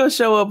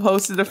up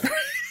hosting a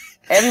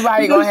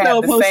everybody gonna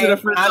have the same.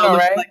 I know,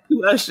 right? Like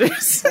 2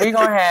 ushers. We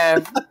gonna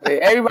have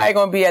everybody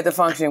gonna be at the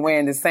function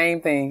wearing the same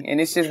thing, and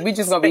we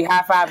just gonna be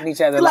high fiving each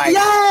other like,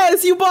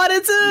 yes, you bought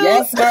it too.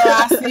 Yes, girl,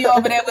 I see you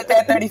over there with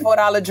that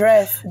 $34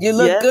 dress. You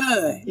look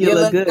good. You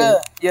look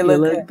good. You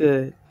look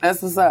good.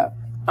 That's what's up.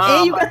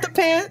 And you got the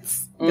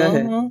pants. Go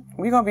ahead.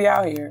 We're going to be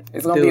out here.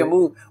 It's going to be a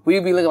move.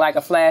 We'll be looking like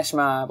a flash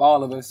mob,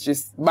 all of us,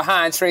 just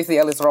behind Tracee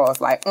Ellis Ross,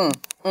 like, Well,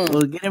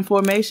 get in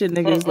formation,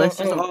 niggas. Let's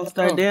just all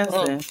start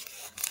dancing.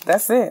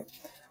 That's it.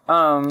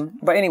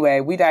 But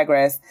anyway, we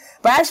digress.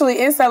 But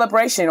actually, in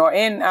celebration or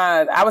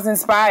I was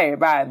inspired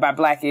by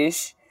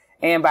Blackish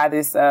and by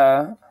this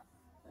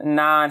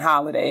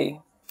non-holiday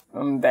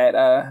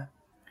that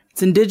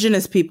it's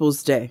Indigenous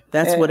Peoples Day.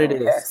 That's what it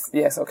is.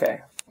 Yes.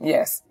 Okay.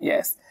 Yes.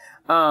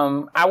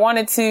 I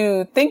wanted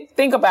to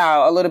think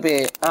about a little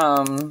bit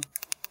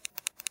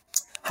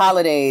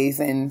holidays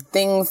and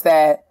things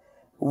that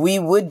we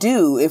would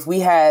do if we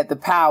had the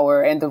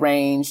power and the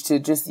range to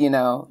just,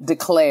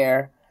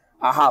 declare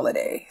a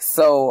holiday.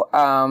 So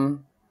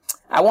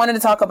I wanted to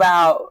talk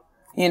about,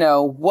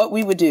 what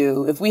we would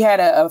do if we had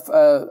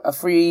a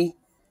free,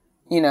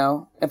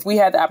 if we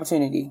had the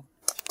opportunity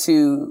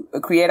to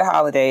create a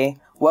holiday.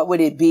 What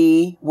would it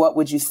be? What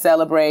would you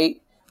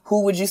celebrate?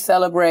 Who would you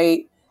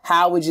celebrate?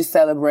 How would you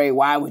celebrate?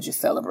 Why would you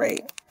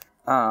celebrate?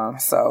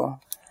 So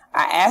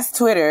I asked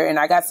Twitter and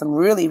I got some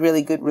really,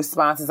 really good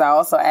responses. I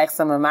also asked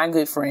some of my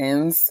good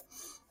friends,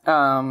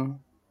 and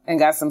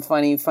got some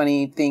funny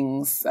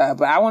things.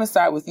 But I want to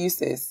start with you,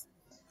 sis.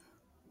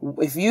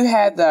 If you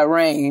had the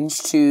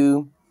range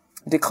to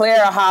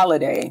declare a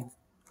holiday,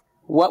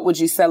 what would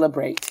you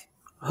celebrate?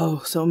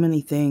 Oh, so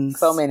many things.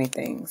 So many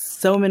things.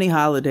 So many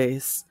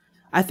holidays.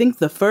 I think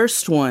the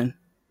first one,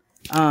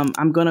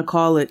 I'm going to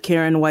call it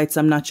Karen White's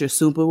I'm Not Your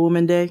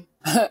Superwoman Day.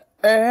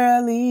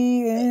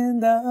 Early in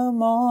the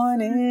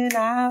morning,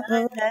 I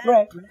put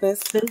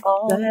breakfast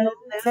on the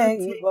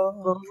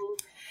table.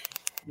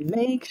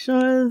 Make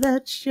sure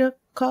that your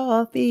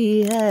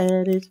coffee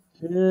had its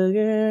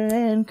sugar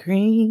and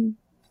cream.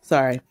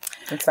 Sorry.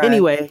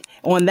 Anyway,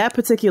 on that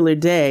particular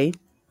day,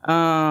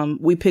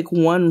 we pick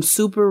one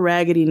super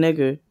raggedy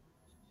nigger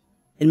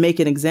and make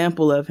an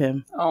example of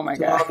him. Oh my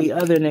God. All the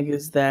other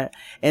niggas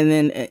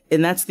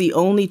and that's the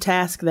only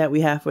task that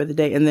we have for the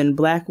day. And then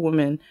black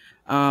women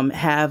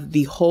have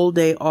the whole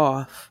day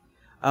off.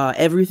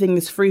 Everything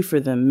is free for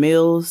them.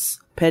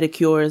 Meals,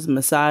 pedicures,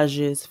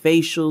 massages,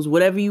 facials,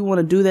 whatever you want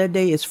to do that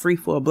day is free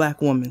for a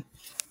black woman.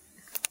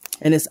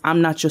 And it's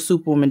I'm Not Your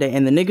Superwoman Day.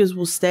 And the niggas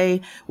will stay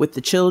with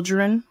the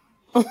children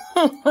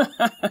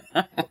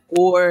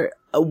or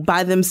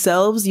by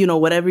themselves,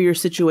 whatever your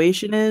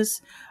situation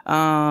is.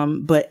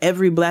 But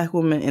every black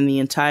woman in the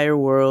entire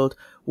world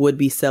would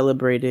be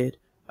celebrated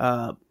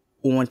on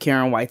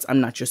Karen White's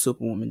I'm Not Your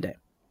Superwoman Day.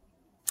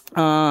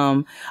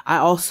 I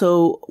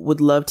also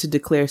would love to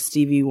declare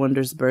Stevie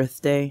Wonder's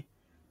birthday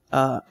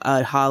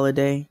a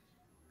holiday.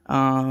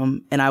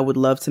 And I would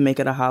love to make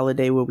it a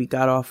holiday where we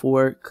got off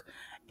work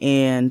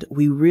and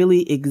we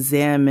really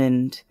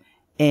examined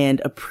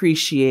and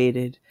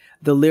appreciated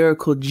the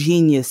lyrical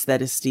genius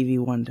that is Stevie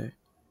Wonder.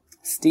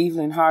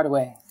 Stephen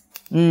Hardaway.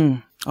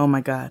 Oh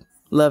my God.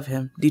 Love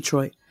him.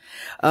 Detroit.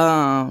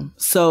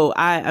 So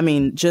I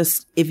mean,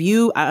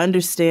 I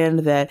understand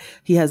that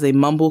he has a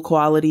mumble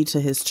quality to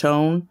his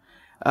tone.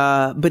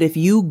 But if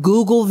you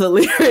Google the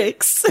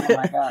lyrics, oh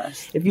my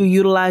gosh. If you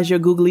utilize your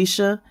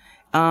Googleisha,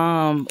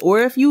 or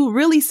if you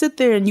really sit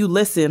there and you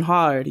listen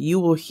hard, you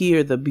will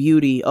hear the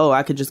beauty. Oh,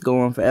 I could just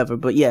go on forever.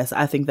 But yes,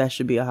 I think that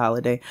should be a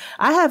holiday.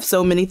 I have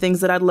so many things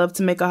that I'd love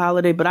to make a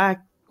holiday, but I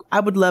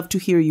would love to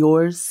hear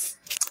yours.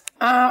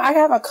 I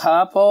have a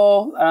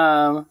couple.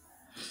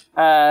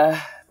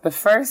 The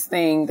first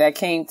thing that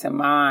came to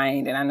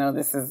mind, and I know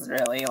this is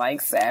really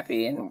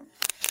sappy,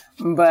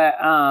 but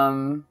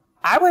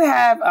I would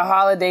have a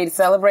holiday to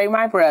celebrate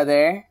my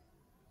brother.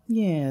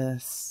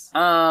 Yes.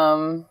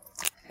 And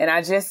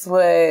I just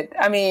would,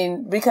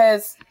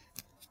 because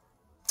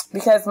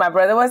my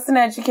brother was an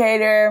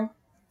educator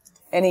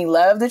and he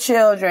loved the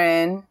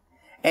children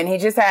and he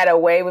just had a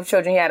way with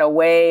children. He had a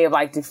way of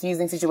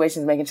diffusing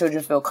situations, making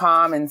children feel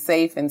calm and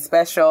safe and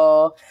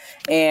special.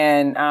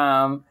 And,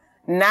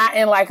 not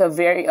in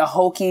a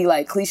hokey,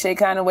 cliche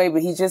kind of way,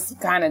 but he just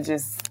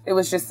it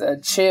was just a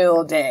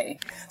chill day.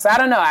 So I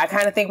don't know. I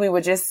kind of think we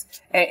would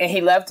and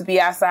he loved to be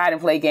outside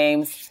and play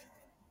games.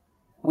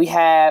 We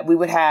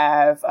would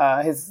have,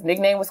 his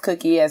nickname was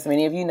Cookie, as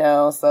many of you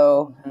know.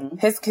 So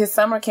his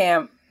summer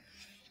camp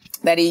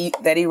that he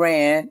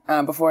ran,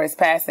 before his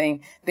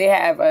passing, they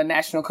have a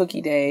National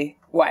Cookie Day,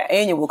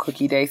 annual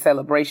Cookie Day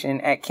celebration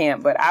at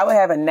camp. But I would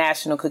have a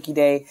National Cookie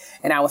Day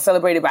and I would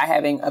celebrate it by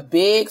having a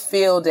big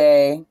field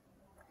day.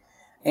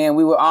 And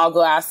we would all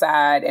go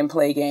outside and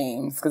play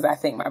games because I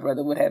think my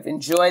brother would have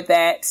enjoyed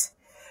that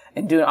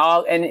and doing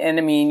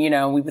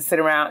we would sit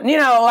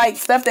around,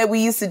 stuff that we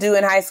used to do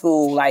in high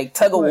school, like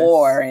tug of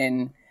war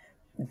and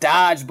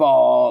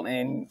dodgeball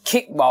and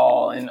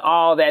kickball and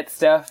all that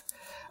stuff,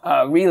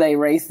 relay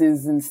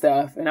races and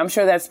stuff. And I'm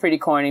sure that's pretty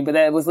corny, but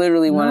that was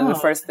literally one of the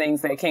first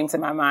things that came to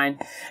my mind.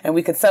 And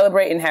we could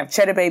celebrate and have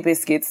Cheddar Bay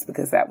biscuits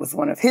because that was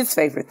one of his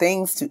favorite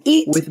things to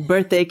eat. With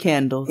birthday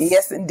candles.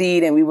 Yes,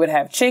 indeed. And we would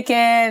have chicken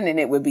and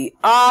it would be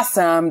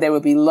awesome. There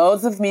would be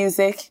loads of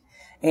music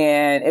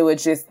and it would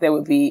just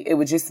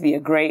be a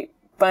great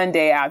fun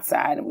day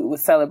outside and we would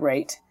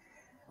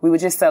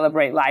just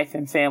celebrate life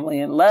and family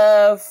and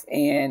love.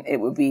 And it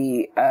would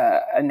be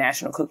a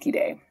National Cookie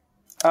Day.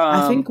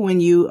 I think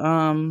when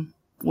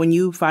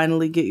you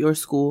finally get your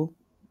school.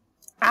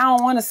 I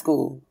don't want a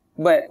school,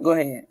 but go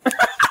ahead.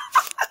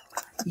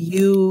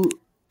 you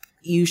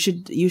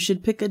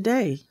should pick a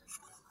day.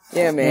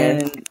 Yeah,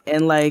 man.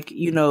 And like,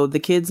 the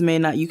kids may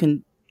not, you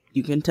can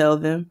tell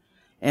them,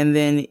 and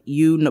then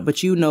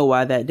but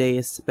why that day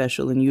is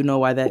special, and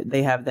why that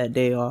they have that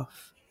day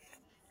off.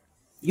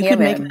 You can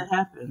make that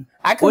happen.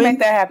 I could make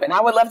that happen.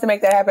 I would love to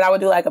make that happen. I would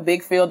do like a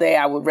big field day.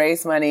 I would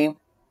raise money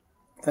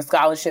for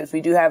scholarships.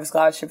 We do have a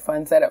scholarship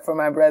fund set up for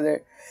my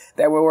brother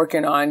that we're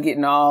working on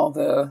getting all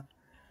the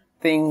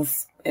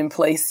things in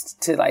place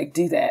to like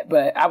do that.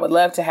 But I would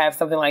love to have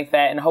something like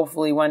that. And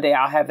hopefully one day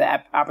I'll have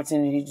the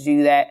opportunity to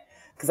do that,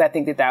 because I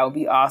think that would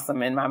be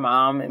awesome. And my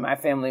mom and my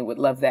family would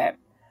love that.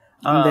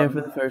 I'm there for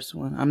the first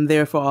one. I'm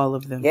there for all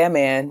of them. Yeah,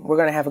 man. We're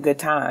going to have a good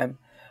time.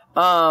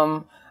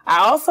 I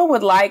also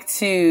would like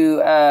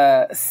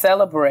to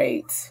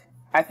celebrate.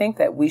 I think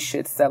that we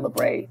should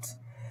celebrate.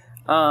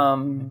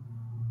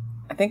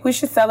 I think we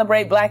should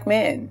celebrate Black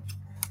men.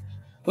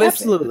 Listen,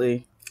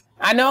 absolutely.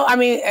 I know. I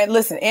mean, and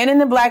listen, and in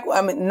the Black,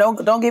 I mean, no,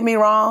 don't get me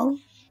wrong.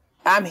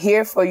 I'm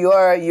here for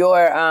your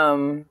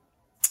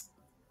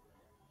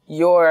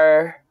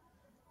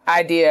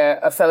idea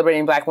of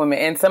celebrating Black women.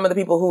 And some of the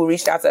people who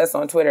reached out to us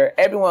on Twitter,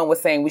 everyone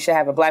was saying we should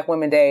have a Black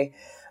Women Day.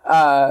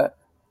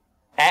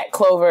 At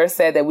Clover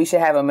said that we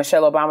should have a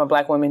Michelle Obama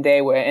Black Women Day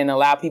and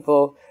allow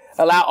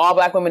all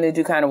Black women to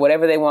do kind of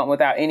whatever they want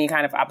without any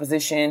kind of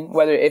opposition,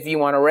 whether if you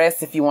want to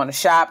rest, if you want to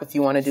shop, if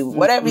you want to do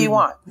whatever you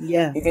want.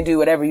 Yeah. You can do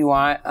whatever you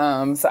want.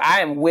 So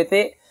I am with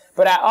it.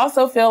 But I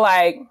also feel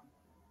like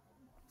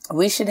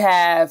we should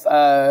have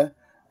a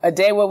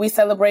day where we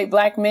celebrate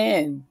Black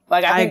men.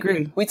 Like I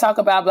agree. We talk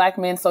about Black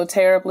men so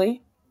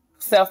terribly,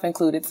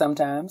 self-included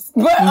sometimes.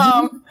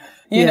 But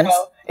you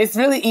know, it's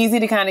really easy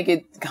to kind of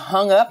get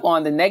hung up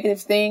on the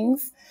negative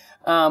things.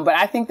 But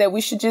I think that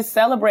we should just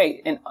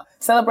celebrate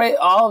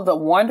all of the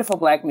wonderful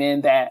Black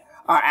men that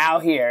are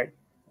out here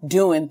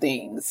doing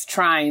things,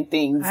 trying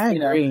things,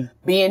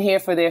 being here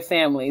for their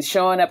families,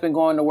 showing up and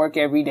going to work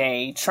every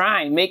day,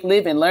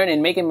 living,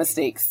 learning, making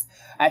mistakes.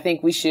 I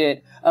think we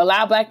should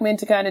allow Black men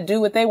to kind of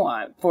do what they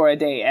want for a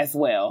day as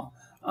well.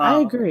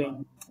 I agree.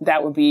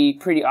 That would be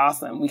pretty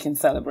awesome. We can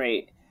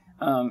celebrate.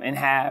 And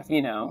have,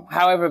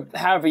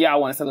 however y'all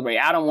want to celebrate.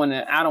 I don't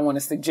want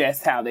to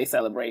suggest how they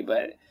celebrate,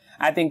 but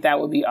I think that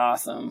would be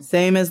awesome.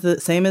 Same as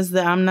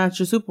the I'm Not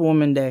Your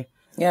Superwoman Day.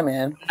 Yeah,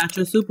 man. I'm Not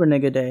Your Super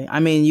Nigga Day. I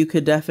mean, you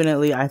could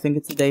definitely, I think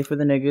it's a day for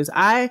the niggas.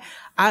 I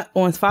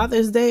on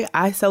Father's Day,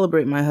 I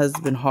celebrate my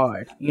husband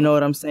hard. You know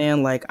what I'm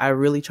saying? Like, I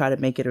really try to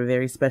make it a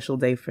very special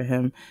day for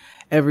him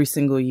every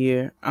single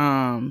year.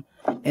 And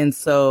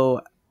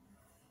so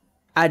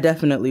I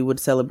definitely would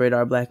celebrate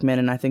our Black men,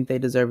 and I think they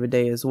deserve a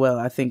day as well.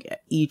 I think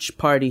each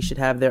party should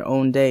have their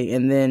own day,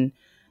 and then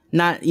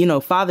not,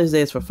 Father's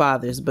Day is for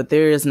fathers, but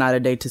there is not a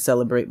day to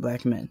celebrate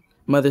Black men.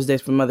 Mother's Day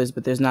is for mothers,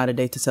 but there's not a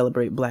day to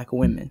celebrate Black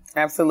women.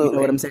 Absolutely. You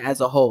know what I'm saying? As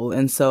a whole.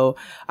 And so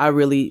I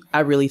really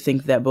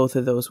think that both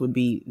of those would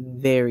be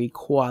very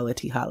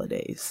quality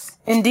holidays.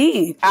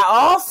 Indeed. I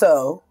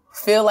also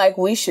feel like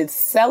we should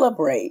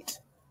celebrate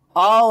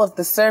all of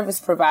the service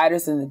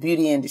providers in the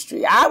beauty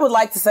industry. I would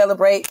like to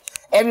celebrate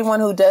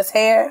everyone who does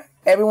hair,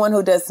 everyone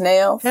who does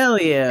nails.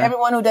 Hell yeah.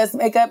 Everyone who does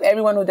makeup,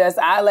 everyone who does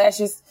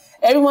eyelashes,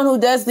 everyone who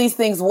does these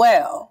things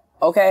well.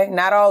 Okay.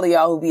 Not all of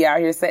y'all who be out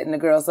here setting the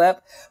girls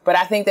up, but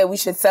I think that we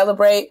should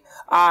celebrate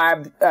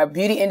our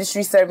beauty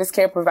industry service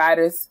care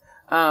providers.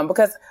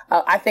 Because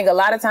I think a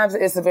lot of times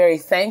it's a very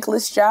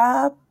thankless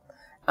job.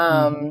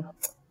 And,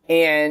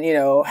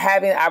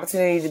 having the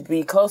opportunity to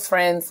be close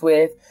friends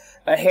with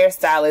a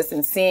hairstylist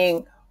and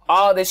seeing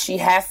all that she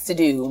has to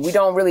do. We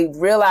don't really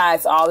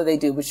realize all that they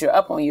do, but you're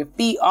up on your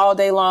feet all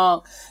day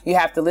long. You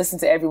have to listen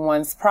to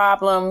everyone's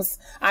problems.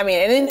 I mean,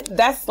 and then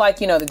that's like,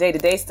 the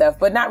day-to-day stuff,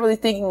 but not really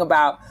thinking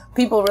about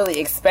people really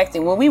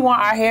expecting. When we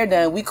want our hair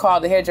done, we call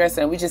the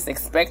hairdresser and we just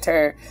expect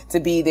her to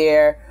be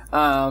there,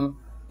 no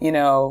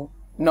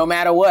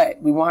matter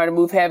what. We want her to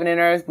move heaven and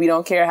earth. We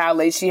don't care how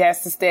late she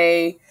has to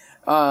stay.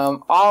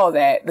 All of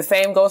that. The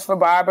same goes for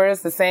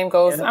barbers. The same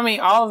goes,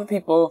 all of the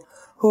people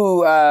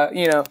who,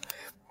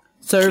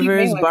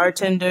 servers,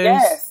 bartenders.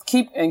 Yes.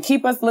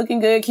 Keep us looking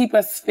good, keep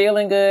us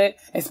feeling good,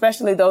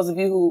 especially those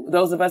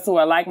of us who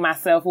are like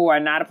myself, who are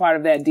not a part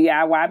of that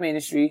DIY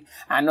ministry.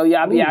 I know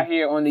y'all be out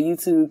here on the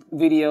YouTube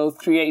videos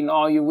creating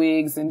all your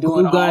wigs and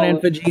doing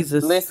for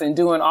Jesus. Listen,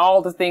 doing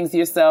all the things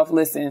yourself.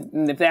 Listen,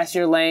 and if that's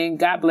your lane,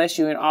 God bless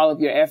you in all of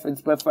your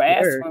efforts. But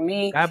as for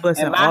me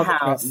and my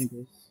house,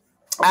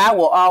 I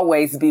will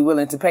always be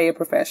willing to pay a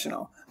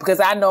professional because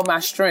I know my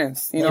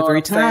strengths.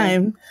 Every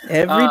time.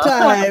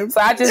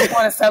 So I just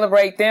want to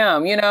celebrate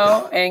them,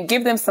 and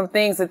give them some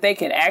things that they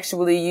can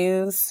actually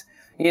use,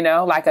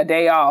 like a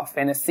day off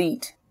and a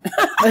seat.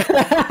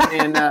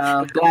 And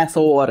a glass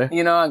of water.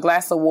 A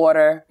glass of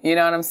water. You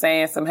know what I'm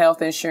saying? Some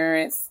health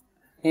insurance.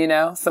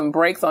 Some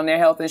breaks on their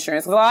health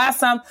insurance. Because a lot of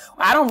times,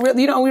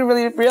 we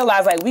really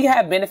realize like we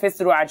have benefits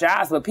through our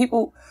jobs, but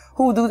people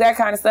who do that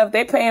kind of stuff,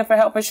 they paying for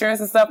health insurance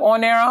and stuff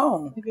on their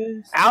own,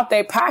 out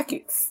their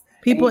pockets.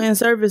 People in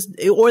service,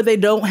 or they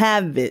don't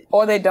have it.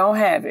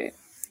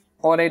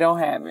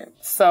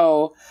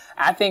 So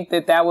I think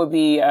that would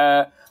be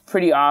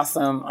pretty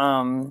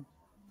awesome.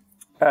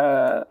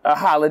 A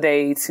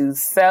holiday to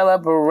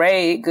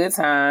celebrate good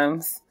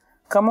times.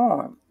 Come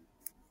on.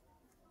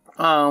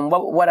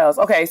 What else?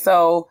 Okay,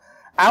 so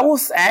I will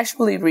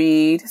actually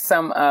read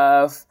some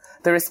of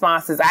the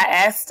responses. I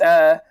asked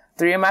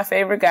three of my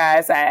favorite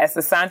guys. I asked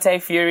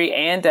Asante, Fury,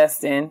 and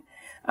Dustin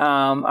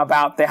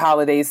about the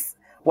holidays,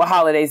 what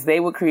holidays they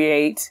would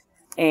create,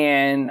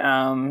 and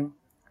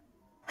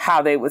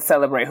how they would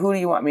celebrate. Who do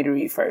you want me to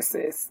read first,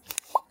 sis?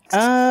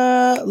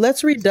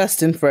 Let's read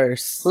Dustin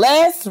first.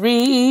 Let's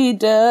read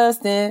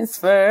Dustin's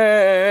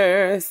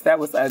first. That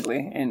was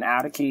ugly and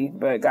out of key,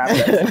 but God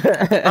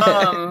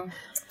bless.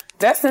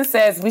 Dustin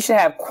says we should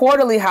have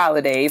quarterly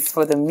holidays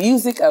for the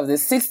music of the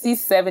 60s,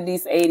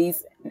 70s,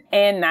 80s,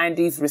 and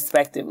 90s,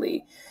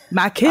 respectively.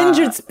 My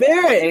kindred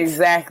spirit.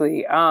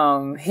 Exactly.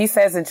 He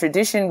says a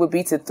tradition would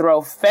be to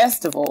throw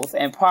festivals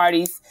and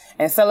parties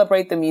and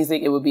celebrate the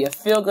music. It would be a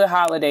feel-good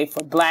holiday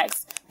for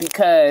Blacks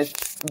because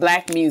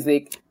Black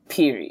music,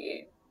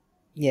 period.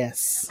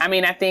 Yes. I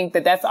mean, I think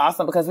that that's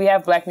awesome because we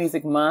have Black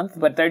Music Month,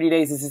 but 30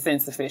 days is just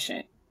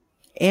insufficient.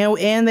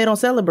 And they don't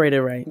celebrate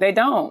it right. They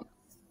don't.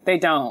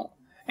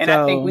 And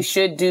I think we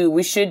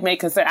should make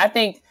concern. I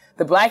think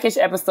the Blackish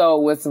episode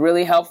was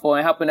really helpful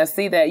in helping us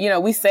see that,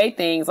 we say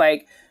things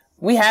like,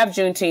 we have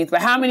Juneteenth, but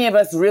how many of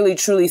us really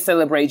truly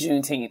celebrate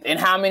Juneteenth? And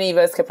how many of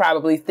us could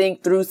probably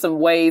think through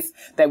some ways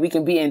that we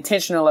can be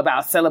intentional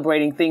about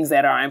celebrating things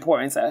that are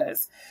important to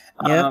us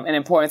and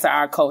important to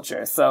our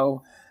culture?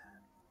 So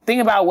think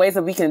about ways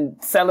that we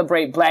can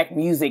celebrate Black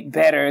music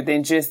better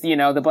than just,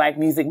 the Black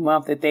Music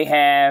Month that they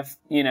have,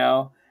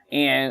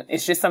 and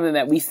it's just something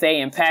that we say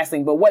in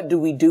passing, but what do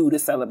we do to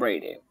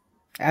celebrate it?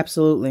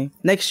 Absolutely.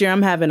 Next year,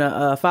 I'm having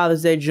a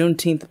Father's Day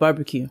Juneteenth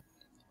barbecue.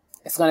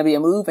 It's going to be a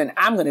move, and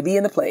I'm going to be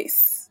in the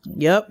place.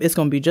 Yep. It's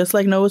going to be just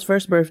like Noah's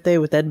first birthday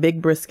with that big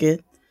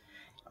brisket.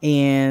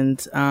 And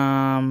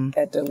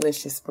that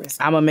delicious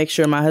brisket. I'm going to make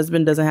sure my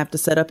husband doesn't have to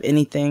set up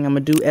anything. I'm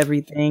going to do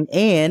everything.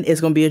 And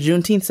it's going to be a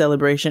Juneteenth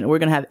celebration. We're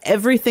going to have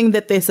everything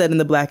that they said in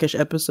the Blackish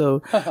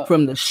episode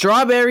from the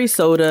strawberry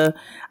soda.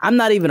 I'm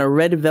not even a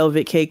red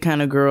velvet cake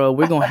kind of girl.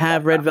 We're going to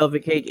have red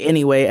velvet cake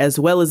anyway, as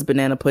well as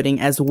banana pudding,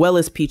 as well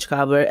as peach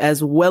cobbler,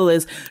 as well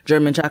as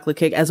German chocolate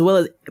cake, as well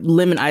as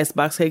lemon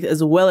icebox cake,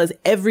 as well as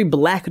every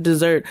Black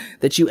dessert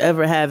that you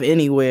ever have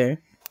anywhere.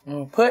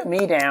 Put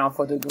me down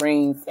for the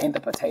greens and the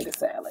potato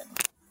salad.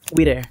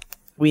 We there.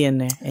 We in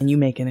there. And you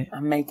making it.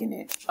 I'm making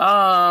it.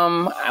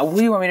 Who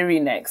do you want me to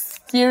read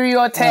next? Fury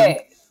or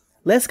Tay?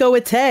 Let's go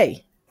with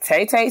Tay.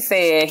 Tay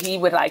said he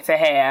would like to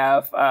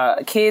have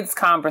a kids'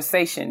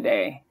 conversation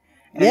day.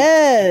 And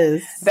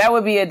yes. That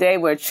would be a day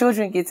where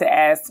children get to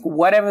ask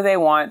whatever they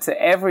want to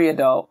every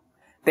adult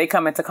they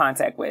come into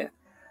contact with.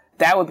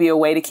 That would be a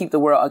way to keep the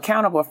world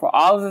accountable for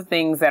all of the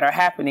things that are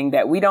happening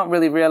that we don't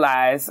really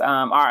realize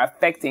are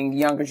affecting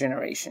younger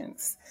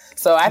generations.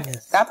 So I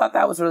thought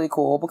that was really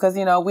cool because,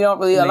 we don't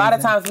really, amazing. A lot of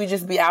times we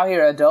just be out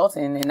here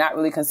adulting and not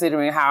really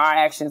considering how our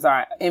actions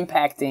are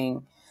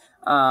impacting,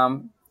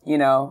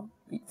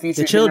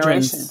 future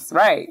generations.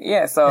 Right.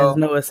 Yeah. So as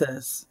Noah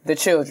says, the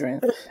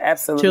children.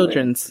 Absolutely.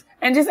 Children's.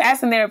 And just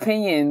asking their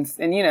opinions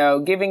and,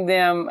 giving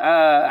them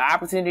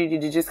opportunity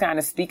to just kind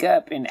of speak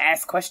up and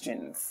ask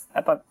questions.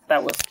 I thought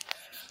that was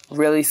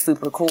really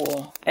super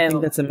cool. And I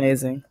think that's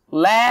amazing.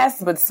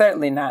 Last but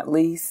certainly not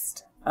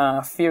least,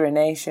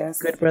 Furinacious.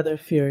 Good brother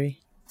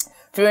Fury.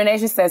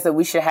 Furinacious says that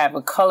we should have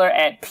a Color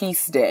at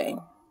Peace Day,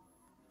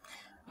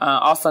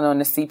 also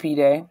known as CP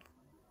Day,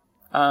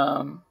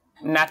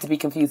 not to be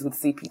confused with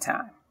CP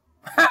time.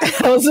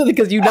 Because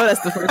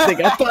that's the first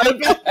thing I thought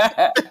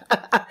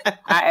about.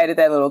 I added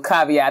that little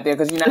caveat there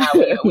because how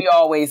we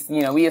always,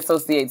 we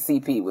associate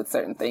CP with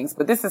certain things.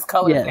 But this is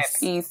Colors at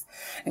Peace.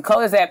 And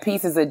Colors at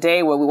Peace is a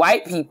day where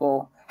white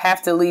people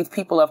have to leave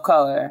people of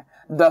color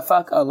the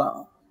fuck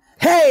alone.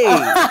 Hey!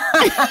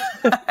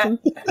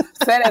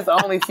 Said as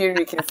only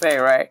Fury can say,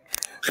 right?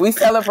 We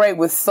celebrate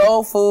with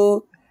soul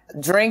food,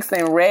 drinks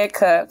in red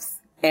cups,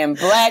 and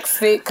Black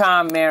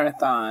sitcom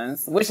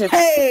marathons, which is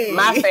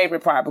my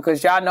favorite part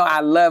because y'all know I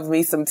love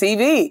me some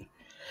TV.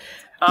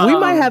 We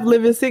might have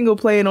Living Single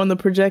playing on the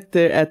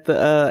projector at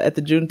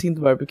the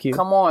Juneteenth barbecue.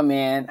 Come on,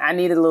 man. I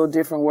need a little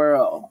different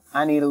world.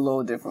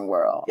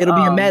 It'll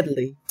be a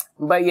medley.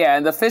 But yeah,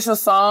 the official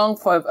song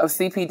of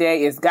CP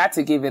Day is Got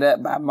to Give It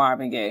Up by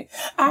Marvin Gaye.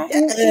 I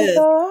used to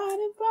go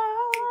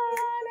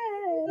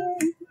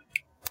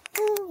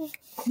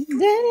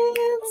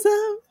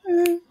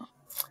party.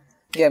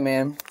 Yeah,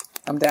 man.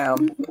 I'm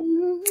down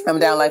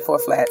like 4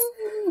 flats.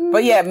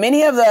 But yeah,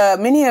 many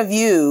of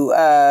you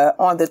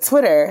on the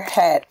Twitter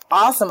had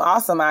awesome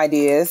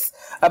ideas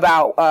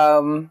about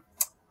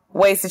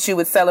ways that you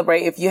would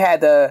celebrate if you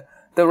had the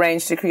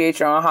range to create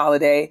your own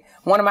holiday.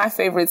 One of my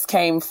favorites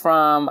came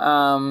from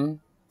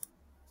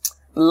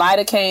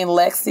Lidocaine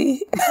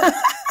Lexi.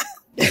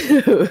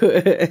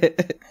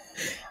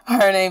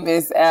 Her name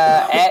is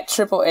at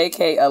triple AK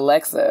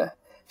Alexa.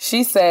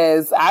 She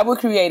says, I would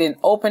create an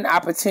open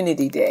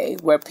opportunity day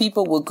where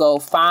people would go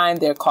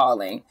find their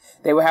calling.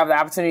 They would have the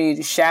opportunity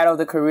to shadow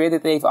the career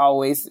that they've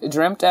always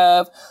dreamt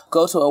of,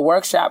 go to a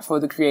workshop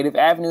for the creative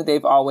avenue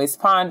they've always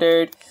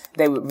pondered.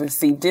 They would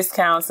receive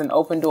discounts and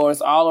open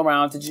doors all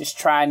around to just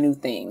try new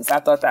things. I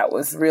thought that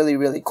was really,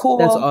 really cool.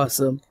 That's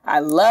awesome. I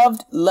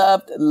loved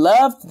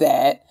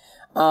that.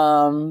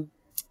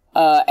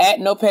 At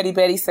No Petty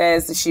Betty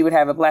says that she would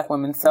have a Black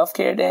Women's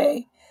Self-Care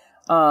Day.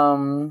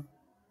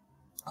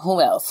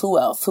 Who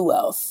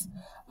else?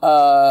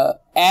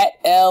 At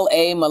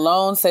L.A.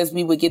 Malone says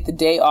we would get the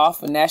day off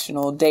for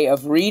National Day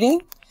of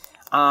Reading.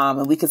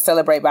 And we could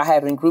celebrate by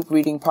having group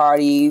reading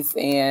parties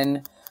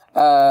and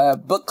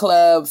book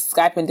clubs,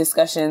 Skyping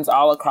discussions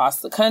all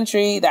across the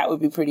country. That would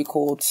be pretty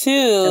cool too.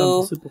 That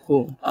would be super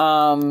cool.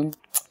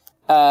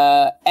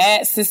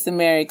 At Sister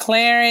Mary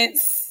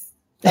Clarence.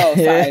 Oh,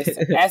 sorry.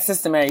 At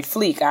Sister Mary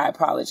Fleek. I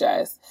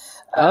apologize.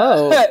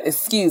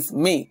 Excuse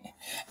me.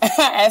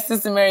 As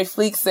Sister Mary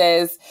Fleek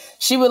says,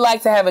 she would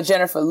like to have a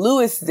Jennifer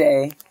Lewis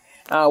Day,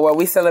 where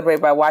we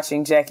celebrate by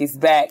watching Jackie's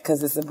Back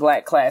because it's a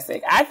Black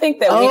classic. I think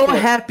that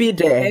happy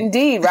day.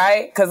 Indeed,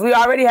 right? Because we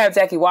already have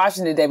Jackie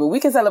Washington Day, but we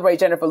can celebrate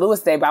Jennifer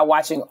Lewis Day by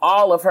watching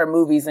all of her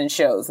movies and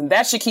shows. And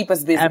that should keep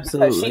us busy.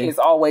 Absolutely. Because she is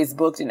always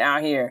booked and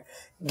out here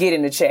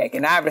getting the check.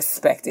 And I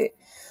respect it.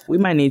 We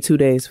might need 2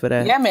 days for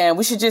that. Yeah, man.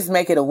 We should just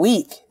make it a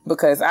week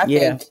because I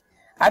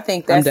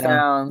think that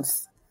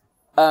sounds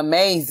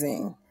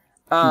amazing.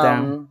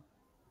 Down.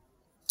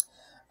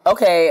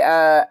 Okay,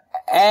 at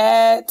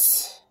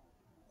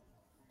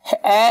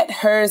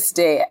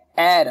Thursday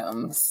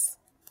Adams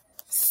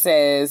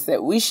says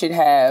that we should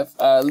have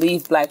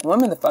Leave Black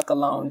Women the Fuck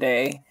Alone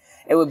Day.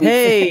 It would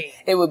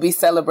be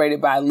celebrated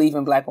by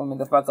leaving Black women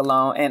the fuck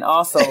alone, and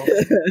also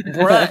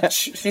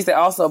brunch. She said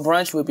also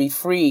brunch would be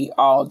free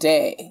all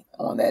day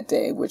on that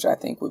day, which I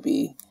think would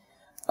be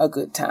a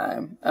good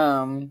time.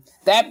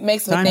 That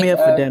makes me sign think me up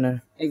for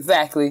dinner.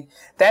 Exactly.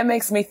 That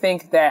makes me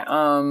think that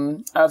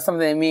of something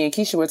that me and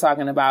Keisha were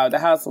talking about at the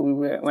house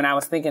when I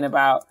was thinking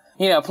about,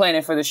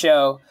 planning for the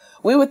show.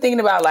 We were thinking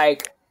about I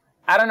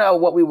don't know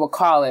what we would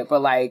call it,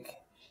 but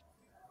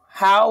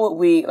how would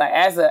we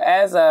as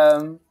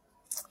an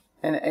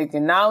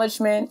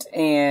acknowledgement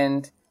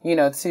and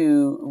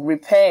to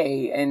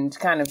repay and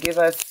kind of give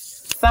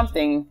us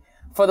something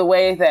for the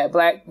way that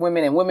Black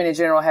women and women in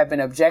general have been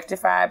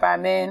objectified by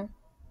men.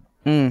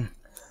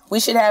 We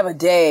should have a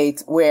day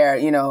where,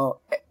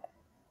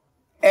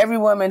 every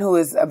woman who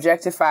is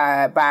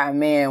objectified by a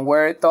man,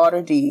 word, thought,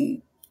 or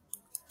deed,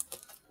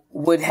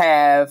 would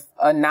have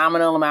a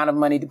nominal amount of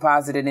money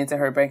deposited into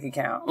her bank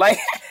account.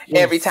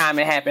 Every time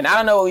it happened. I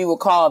don't know what we would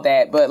call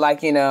that, but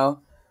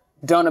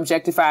don't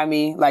objectify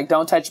me.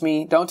 Don't touch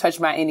me. Don't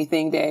touch my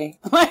anything day.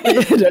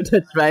 Don't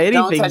touch my anything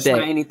Don't touch day.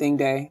 my anything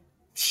day.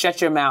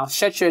 Shut your mouth.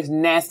 Shut your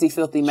nasty,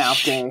 filthy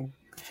mouth day.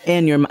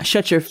 And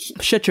shut your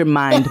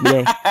mind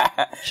day.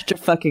 Shut your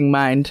fucking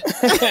mind.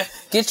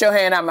 Get your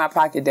hand out my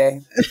pocket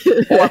day.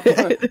 Or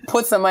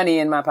put some money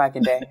in my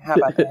pocket day. How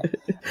about that?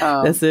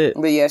 That's it.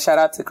 But yeah, shout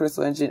out to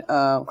Keisha and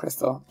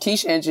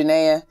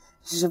Janaea,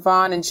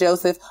 Siobhan and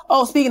Joseph.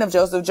 Oh, speaking of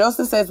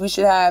Joseph says we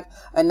should have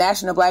a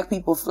National Black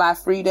People Fly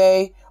Free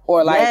Day,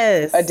 or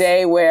a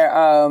day where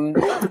all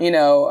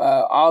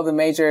the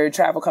major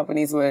travel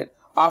companies would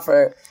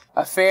offer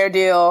a fair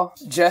deal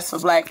just for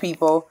Black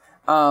people.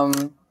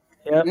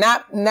 Yep.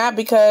 Not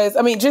because,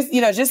 just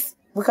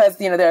because,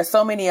 there are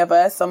so many of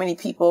us, so many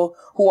people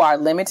who are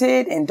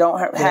limited and don't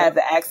have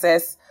the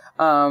access,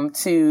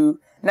 to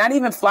not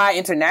even fly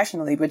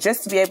internationally, but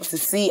just to be able to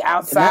see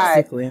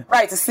outside,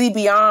 right? To see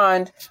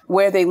beyond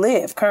where they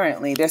live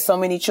currently. There's so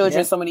many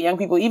children, so many young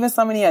people, even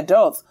so many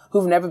adults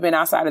who've never been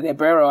outside of their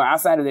borough,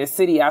 outside of their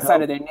city,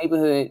 outside of their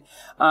neighborhood.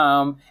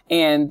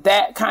 And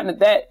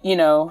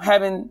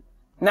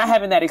not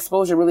having that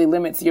exposure really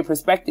limits your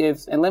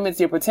perspectives and limits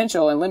your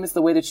potential and limits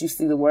the way that you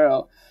see the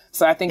world.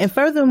 So I think, and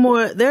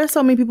furthermore, there are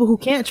so many people who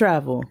can't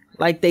travel.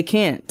 They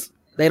can't.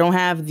 They don't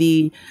have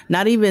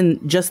not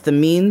even just the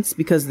means,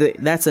 because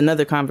that's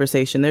another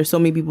conversation. There's so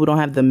many people who don't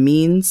have the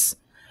means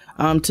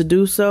to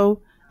do so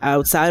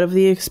outside of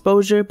the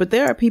exposure. But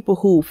there are people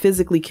who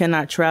physically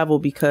cannot travel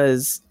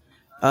because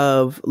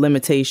of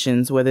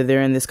limitations, whether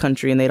they're in this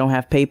country and they don't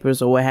have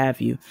papers or what have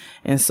you.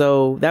 And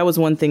so that was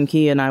one thing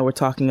Kia and I were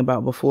talking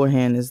about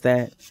beforehand, is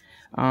that,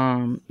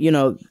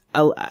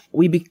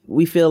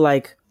 we feel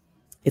like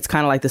it's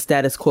kind of like the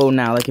status quo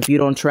now. If you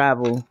don't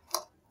travel,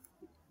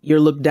 you're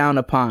looked down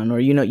upon, or,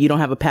 you don't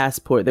have a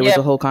passport. There was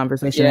a whole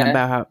conversation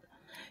about how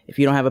if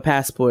you don't have a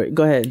passport,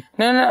 go ahead.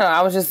 No.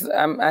 I was just,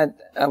 I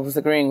was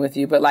agreeing with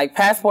you, but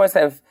passports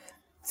have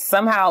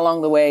somehow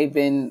along the way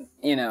been,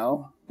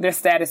 their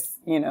status,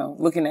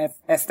 looking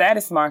at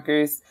status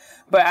markers.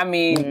 But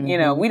we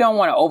don't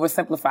want to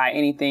oversimplify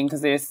anything,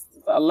 because there's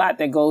a lot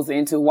that goes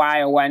into why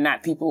or why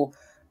not people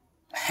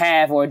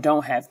have or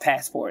don't have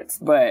passports.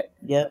 But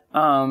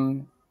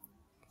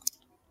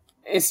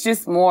it's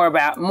just more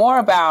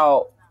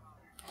about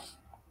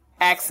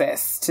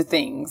access to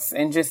things,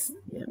 and just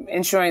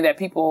ensuring that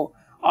people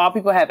all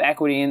people have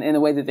equity in the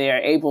way that they are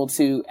able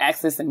to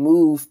access and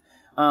move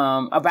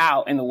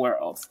about in the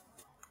world.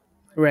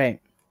 Right.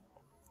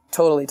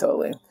 Totally.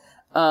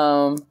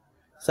 So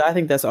I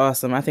think that's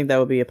awesome. I think that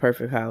would be a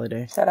perfect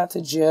holiday. Shout out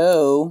to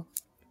Joe.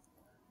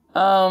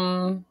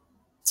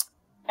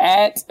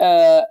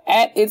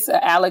 It's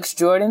Alex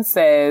Jordan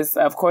says,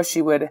 of course,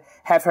 she would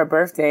have her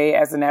birthday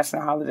as a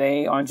national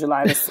holiday on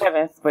July the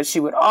 7th, but she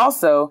would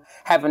also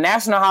have a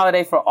national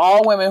holiday for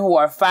all women who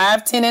are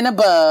 5'10" and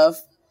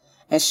above,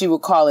 and she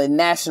would call it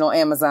National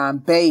Amazon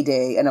Bay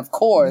Day. And of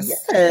course,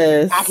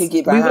 yes, I could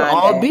get behind that. We would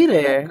all be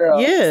there.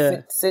 Girl,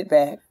 yeah. Sit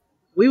back.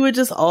 We would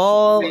just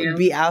all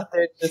be out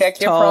there just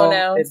check your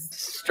pronouns.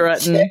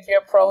 Strutting. Check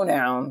your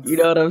pronouns. You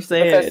know what I'm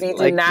saying?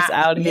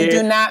 Because you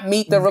do not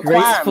meet the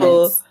requirements.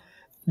 Graceful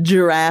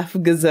giraffe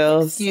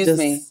gazelles. Excuse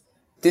me.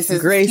 This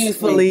is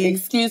gracefully.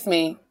 Excuse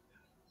me.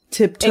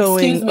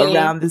 Tiptoeing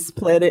around this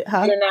planet.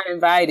 Huh? You're not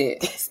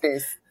invited,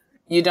 sis.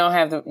 You don't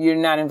have you're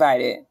not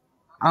invited.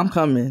 I'm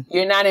coming.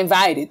 You're not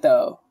invited,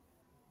 though.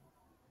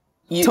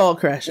 Tall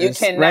crashers. You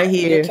cannot. Right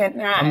here. You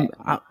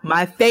cannot.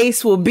 My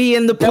face will be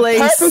in the place.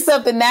 The purpose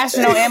of the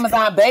National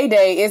Amazon Bay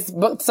Day is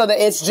so that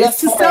it's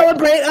just to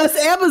celebrate us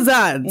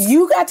Amazons.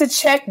 You got to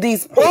check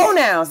these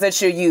pronouns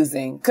that you're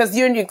using because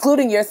you're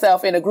including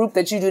yourself in a group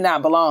that you do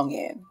not belong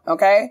in.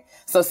 Okay?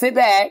 So sit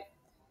back.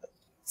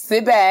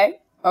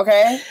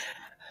 Okay?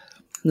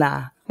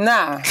 Nah.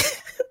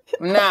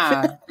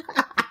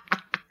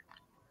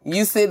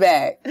 You sit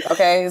back,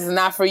 okay? It's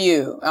not for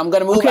you. I'm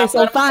gonna move. Okay,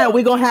 so fine.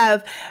 We're gonna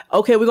have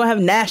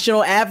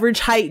National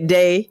Average Height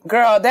Day.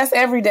 Girl, that's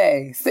every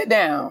day. Sit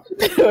down.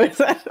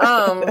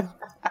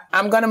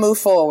 I'm gonna move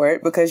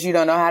forward because you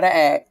don't know how to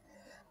act.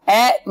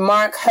 At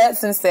Mark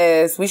Hudson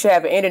says we should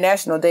have an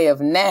International Day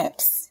of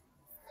Naps.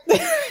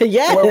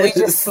 Yes. Where we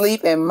just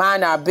sleep and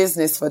mind our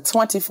business for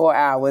 24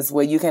 hours,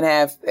 where you can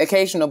have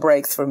occasional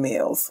breaks for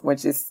meals,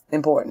 which is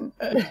important.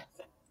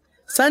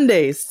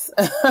 Sundays.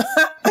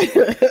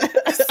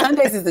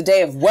 Sundays is the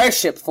day of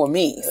worship for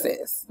me,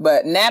 sis.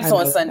 But naps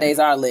on Sundays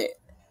are lit.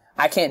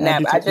 I can't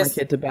nap. I just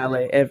my kid to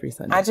ballet every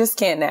Sunday. I just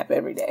can't nap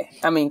every day.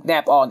 I mean,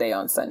 nap all day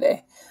on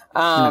Sunday.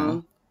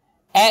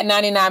 At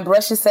 99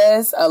 Brushes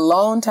says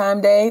alone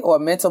time day or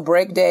mental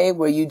break day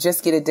where you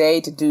just get a day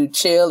to do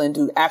chill and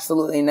do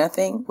absolutely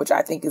nothing, which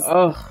I think is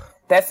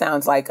that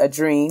sounds like a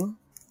dream.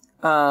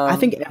 I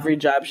think every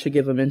job should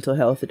give a mental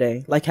health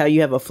day. Like how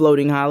you have a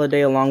floating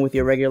holiday along with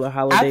your regular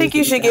holidays. I think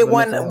you should get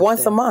one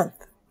once a month.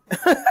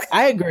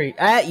 I agree.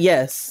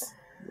 Yes.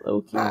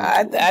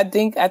 I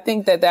think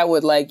that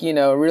would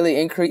really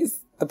increase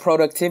the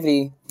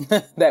productivity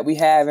that we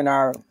have in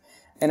our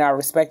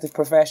respective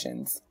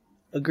professions.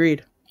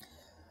 Agreed.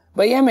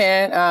 But yeah,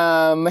 man,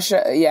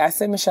 I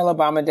said Michelle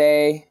Obama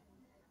Day,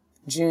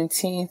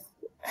 Juneteenth,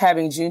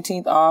 having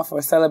Juneteenth off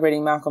or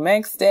celebrating Malcolm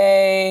X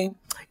Day.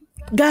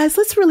 Guys,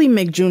 let's really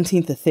make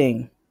Juneteenth a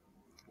thing.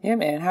 Yeah,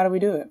 man. How do we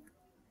do it?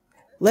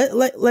 Let's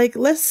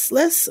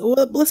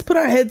put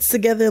our heads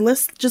together and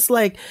let's just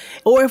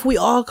or if we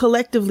all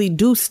collectively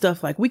do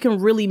stuff, we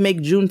can really make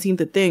Juneteenth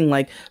a thing.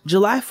 Like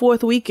July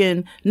 4th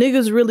weekend,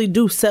 niggas really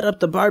do set up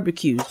the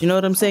barbecues. You know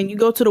what I'm saying? You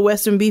go to the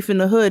Western Beef in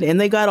the Hood and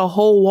they got a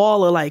whole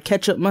wall of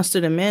ketchup,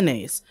 mustard, and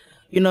mayonnaise.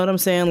 You know what I'm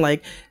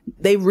saying?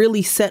 They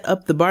really set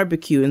up the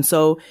barbecue. And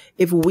so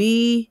if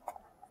we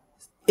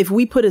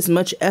put as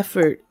much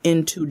effort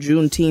into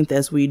Juneteenth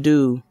as we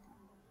do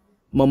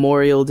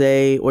Memorial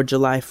Day or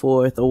July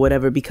 4th or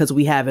whatever, because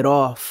we have it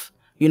off,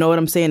 you know what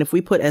I'm saying? If we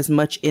put as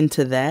much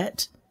into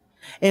that,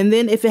 and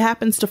then if it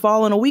happens to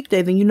fall on a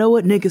weekday, then you know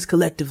what? Niggas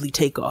collectively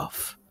take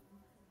off.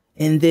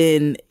 And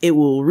then it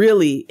will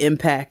really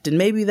impact, and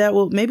maybe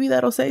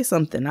that'll say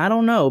something. I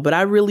don't know, but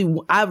I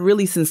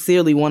really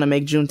sincerely want to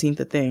make Juneteenth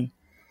a thing.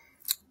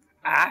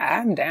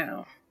 I'm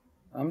down.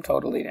 I'm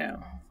totally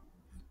down.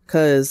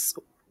 'Cause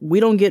we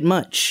don't get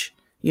much,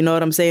 you know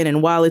what I'm saying?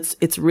 And while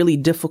it's really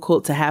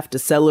difficult to have to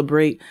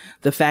celebrate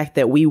the fact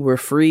that we were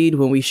freed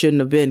when we shouldn't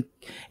have been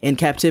in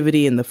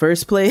captivity in the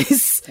first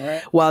place,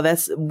 right.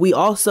 We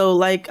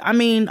also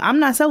I'm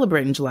not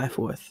celebrating July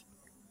 4th.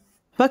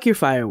 Fuck your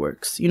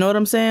fireworks. You know what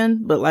I'm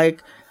saying?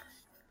 But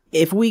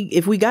if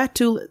we got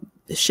to,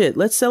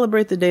 let's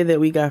celebrate the day that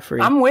we got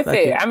free. I'm with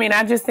it. I mean,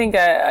 I just think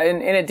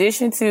in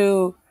addition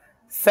to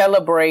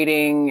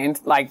celebrating and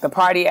the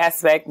party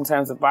aspect in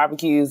terms of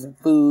barbecues and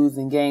foods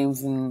and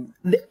games and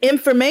the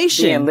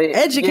information,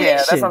 education. Yeah,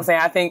 that's what I'm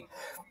saying. I think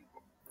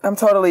I'm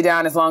totally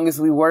down as long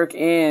as we work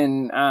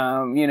in,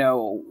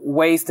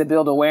 ways to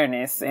build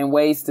awareness and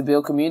ways to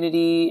build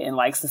community and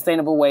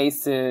sustainable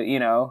ways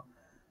to,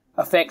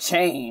 affect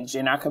change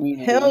in our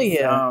community. Hell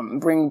yeah.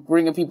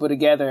 Bringing people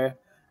together,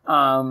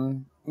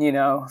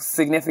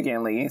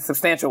 significantly,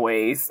 substantial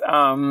ways.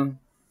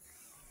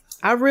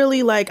 I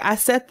really I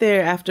sat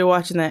there after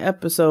watching that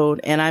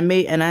episode and I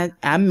made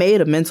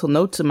a mental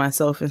note to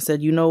myself and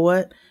said, you know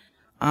what?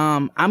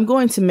 I'm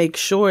going to make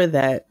sure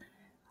that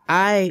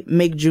I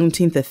make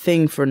Juneteenth a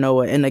thing for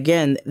Noah. And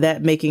again,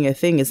 that making a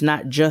thing is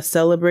not just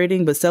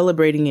celebrating, but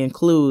celebrating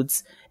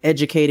includes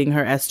educating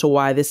her as to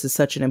why this is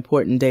such an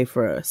important day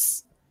for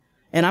us.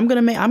 And I'm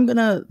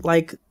gonna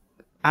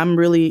I'm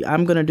going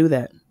to do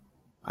that.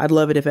 I'd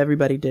love it if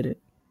everybody did it.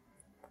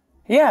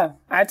 Yeah,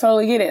 I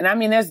totally get it. And I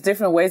mean, there's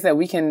different ways that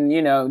we can,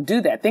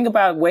 do that. Think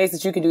about ways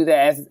that you can do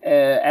that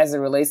as it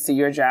relates to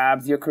your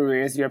jobs, your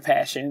careers, your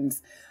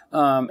passions,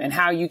 and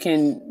how you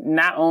can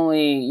not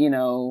only,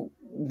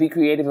 be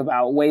creative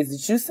about ways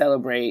that you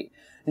celebrate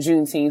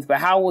Juneteenth, but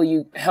how will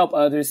you help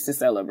others to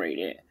celebrate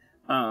it?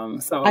 I'm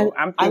thinking,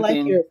 I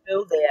like your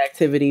field day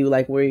activity,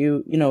 like where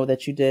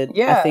that you did.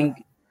 Yeah. I think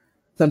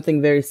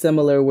something very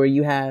similar where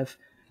you have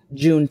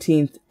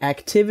Juneteenth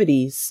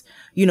activities.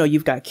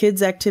 You've got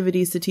kids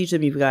activities to teach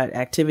them. You've got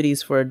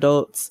activities for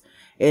adults,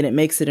 and it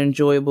makes it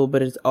enjoyable,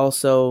 but it's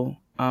also,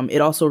 it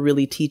also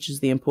really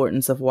teaches the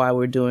importance of why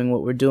we're doing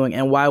what we're doing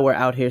and why we're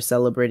out here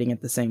celebrating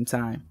at the same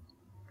time.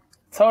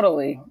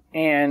 Totally.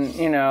 And,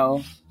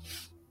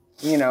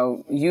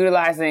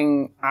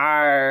 utilizing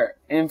our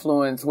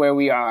influence where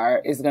we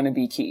are is going to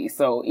be key.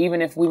 So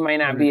even if we may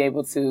not be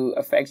able to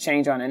affect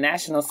change on a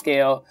national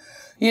scale,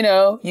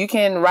 you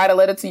can write a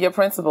letter to your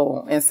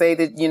principal and say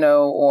that,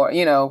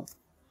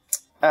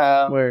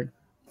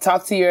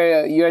 talk to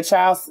your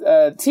child's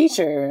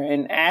teacher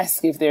and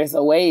ask if there's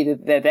a way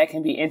that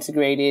can be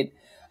integrated.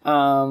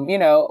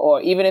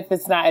 Or even if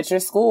it's not at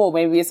your school,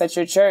 maybe it's at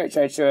your church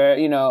or at your,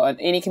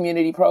 any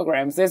community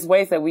programs. There's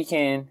ways that we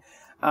can,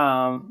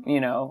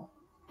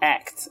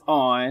 act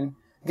on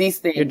these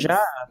things. Your job.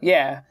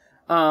 Yeah.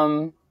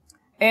 Or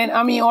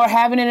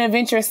having an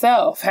event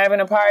yourself,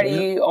 having a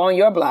party on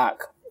your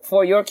block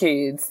for your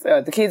kids,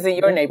 the kids in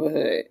your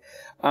neighborhood.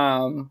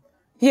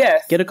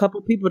 Yes. Get a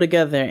couple people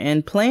together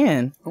and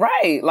plan.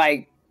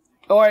 Right.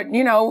 Or,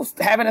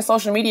 having a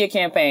social media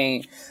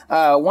campaign.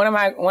 One of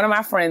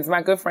my friends,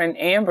 my good friend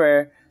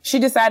Amber, she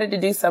decided to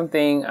do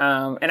something,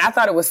 and I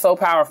thought it was so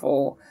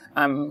powerful.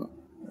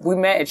 We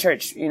met at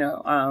church,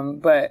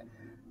 but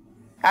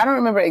I don't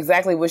remember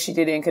exactly what she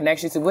did in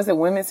connection to, was it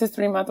Women's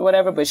History Month or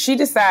whatever? But she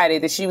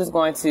decided that she was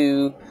going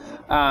to,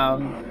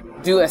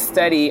 do a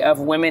study of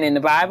women in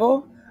the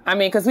Bible. I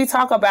mean, cause we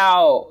talk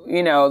about,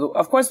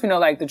 of course we know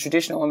like the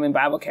traditional women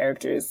Bible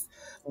characters,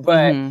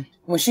 but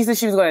when she said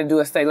she was going to do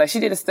a study, like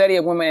she did a study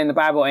of women in the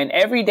Bible, and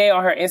every day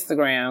on her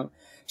Instagram,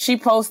 she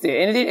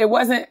posted, and it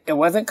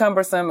wasn't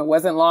cumbersome. It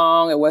wasn't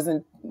long. It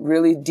wasn't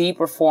really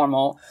deep or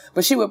formal,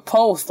 but she would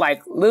post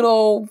like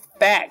little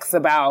facts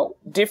about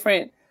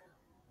different,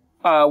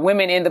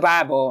 women in the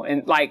Bible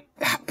and like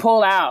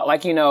pull out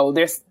like,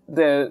 there's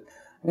the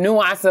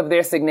nuance of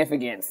their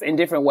significance in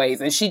different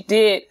ways. And she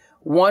did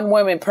one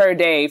woman per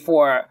day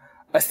for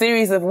a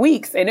series of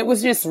weeks. And it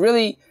was just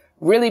really,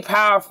 really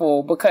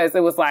powerful because it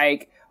was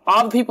like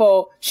all the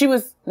people, she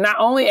was not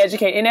only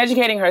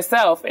educating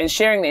herself and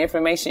sharing the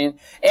information,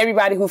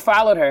 everybody who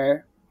followed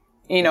her,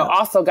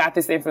 also got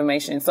this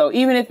information. So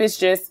even if it's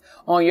just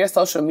on your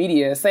social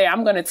media, say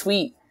I'm going to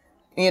tweet,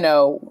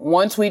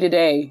 one tweet a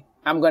day,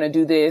 I'm going to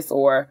do this,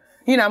 or,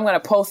 I'm going to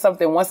post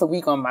something once a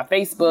week on my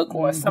Facebook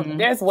or something.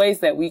 There's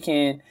ways that we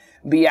can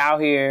be out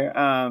here,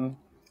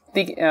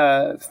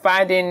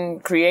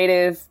 finding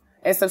creative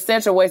and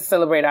substantial ways to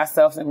celebrate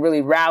ourselves and really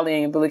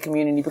rallying and building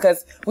community,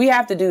 because we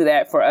have to do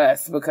that for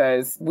us,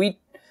 because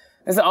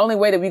it's the only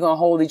way that we're going to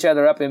hold each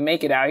other up and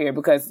make it out here,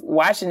 because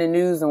watching the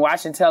news and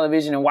watching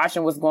television and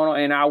watching what's going on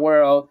in our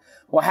world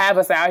will have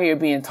us out here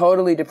being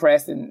totally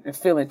depressed and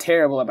feeling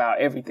terrible about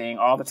everything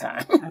all the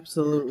time.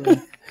 Absolutely.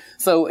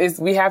 So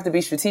we have to be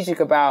strategic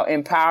about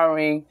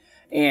empowering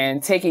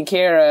and taking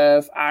care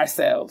of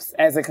ourselves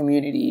as a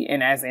community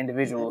and as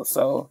individuals.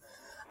 So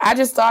I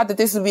just thought that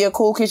this would be a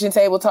cool kitchen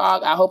table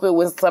talk. I hope it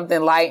was something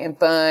light and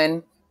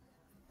fun,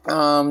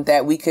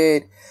 that we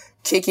could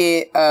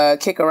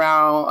kick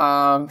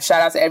around.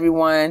 Shout out to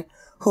everyone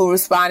who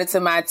responded to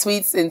my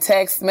tweets and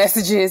text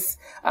messages,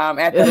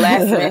 at the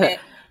last minute.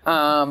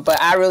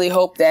 But I really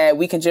hope that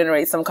we can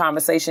generate some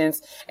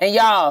conversations. And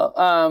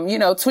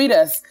y'all, tweet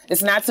us.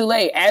 It's not too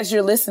late. As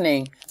you're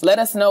listening, let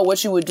us know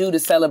what you would do to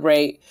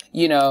celebrate,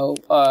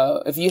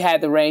 if you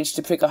had the range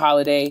to pick a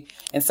holiday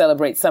and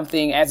celebrate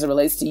something as it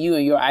relates to you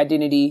and your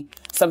identity,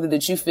 something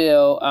that you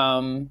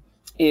feel,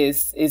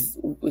 is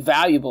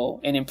valuable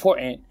and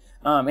important,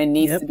 and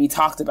needs to be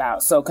talked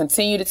about. So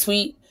continue to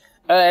tweet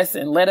us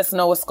and let us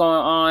know what's going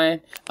on.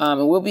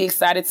 And we'll be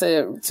excited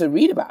to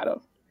read about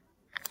them.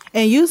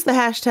 And use the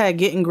hashtag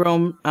Getting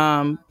Grown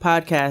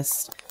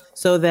podcast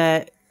so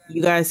that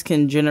you guys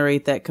can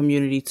generate that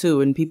community too,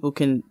 and people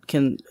can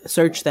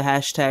search the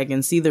hashtag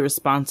and see the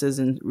responses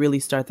and really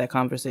start that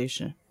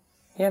conversation.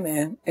 Yeah,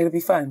 man. It'll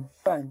be fun.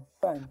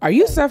 Are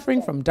you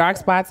suffering from dark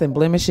spots and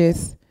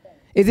blemishes?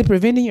 Is it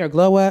preventing your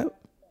glow up?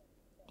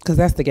 Because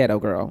that's the ghetto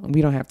girl, and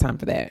we don't have time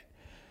for that.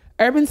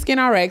 Urban Skin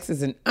RX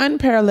is an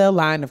unparalleled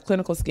line of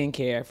clinical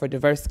skincare for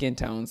diverse skin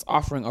tones,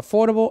 offering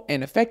affordable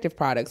and effective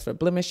products for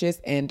blemishes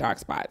and dark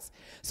spots.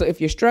 So if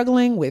you're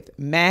struggling with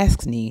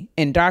maskne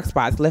and dark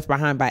spots left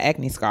behind by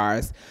acne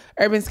scars,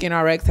 Urban Skin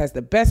RX has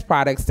the best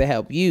products to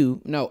help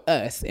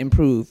us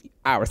improve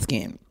our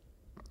skin.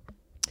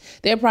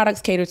 Their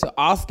products cater to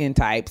all skin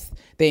types.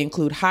 They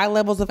include high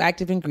levels of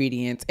active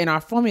ingredients and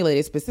are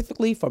formulated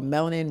specifically for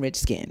melanin-rich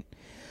skin.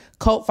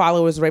 Cult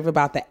followers rave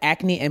about the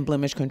Acne and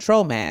Blemish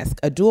Control Mask,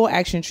 a dual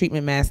action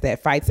treatment mask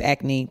that fights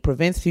acne,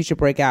 prevents future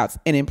breakouts,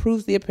 and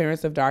improves the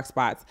appearance of dark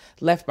spots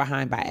left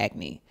behind by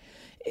acne.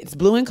 It's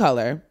blue in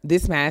color.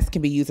 This mask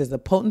can be used as a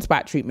potent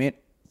spot treatment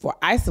for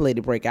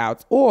isolated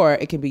breakouts, or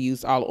it can be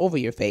used all over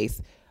your face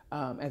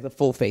as a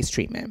full face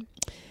treatment.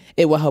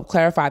 It will help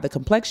clarify the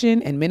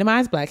complexion and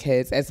minimize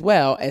blackheads, as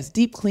well as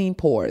deep clean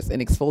pores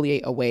and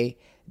exfoliate away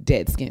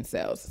dead skin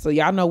cells. So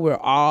y'all know we're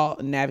all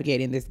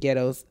navigating the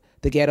ghettos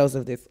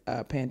of this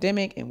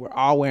pandemic, and we're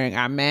all wearing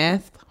our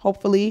masks,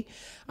 hopefully.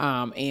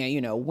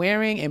 And,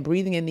 wearing and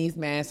breathing in these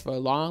masks for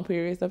long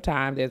periods of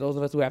time, there's those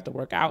of us who have to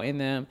work out in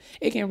them,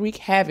 it can wreak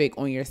havoc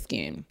on your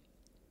skin.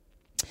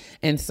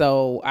 And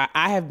so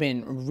I have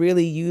been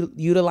really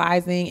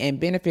utilizing and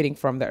benefiting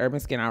from the Urban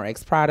Skin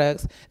RX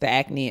products, the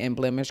Acne and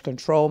Blemish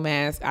Control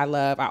Mask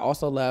I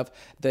also love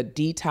the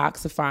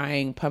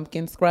detoxifying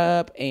pumpkin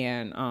scrub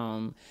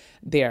and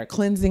their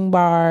cleansing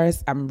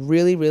bars. I'm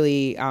really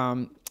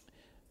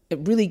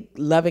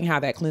loving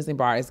how that cleansing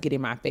bar is getting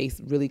my face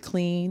really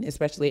clean,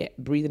 especially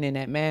breathing in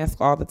that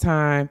mask all the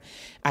time.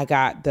 I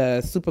got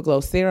the Super Glow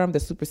Serum, the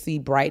Super C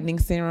Brightening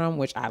Serum,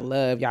 which I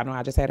love. Y'all know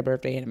I just had a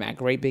birthday and I'm at a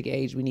great big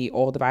age. We need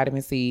all the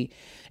vitamin C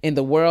in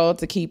the world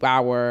to keep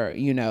our,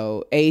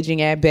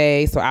 aging at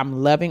bay. So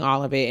I'm loving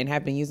all of it and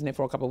have been using it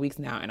for a couple of weeks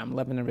now, and I'm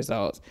loving the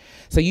results.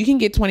 So you can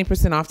get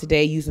 20% off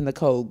today using the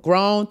code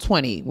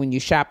GROWN20 when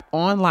you shop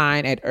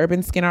online at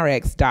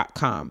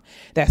urbanskinrx.com.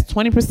 That's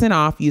 20%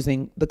 off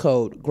using the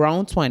code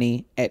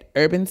GROWN20 at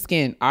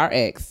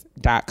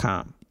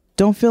urbanskinrx.com.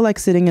 Don't feel like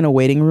sitting in a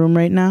waiting room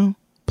right now?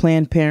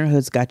 Planned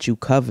Parenthood's got you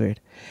covered.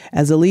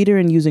 As a leader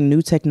in using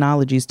new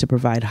technologies to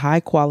provide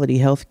high-quality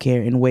health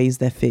care in ways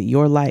that fit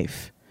your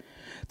life.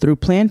 Through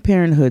Planned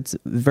Parenthood's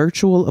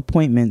virtual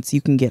appointments,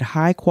 you can get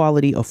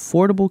high-quality,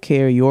 affordable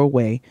care your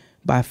way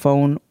by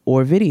phone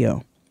or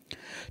video.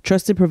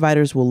 Trusted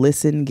providers will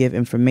listen, give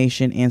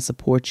information, and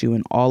support you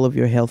in all of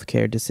your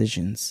healthcare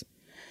decisions.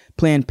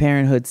 Planned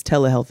Parenthood's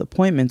telehealth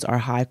appointments are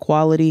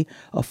high-quality,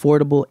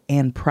 affordable,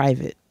 and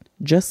private,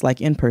 just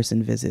like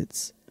in-person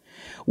visits.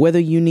 Whether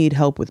you need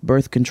help with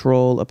birth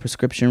control, a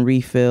prescription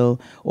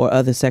refill, or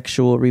other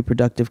sexual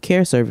reproductive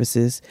care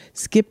services,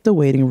 skip the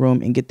waiting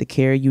room and get the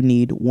care you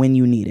need when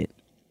you need it.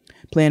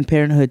 Planned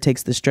Parenthood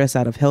takes the stress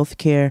out of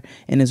healthcare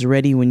and is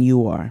ready when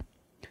you are.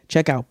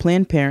 Check out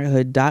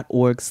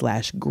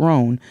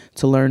PlannedParenthood.org/grown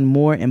to learn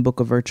more and book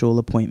a virtual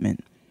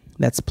appointment.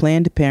 That's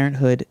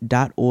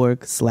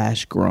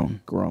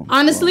PlannedParenthood.org/grown.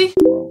 Honestly?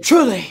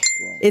 Truly.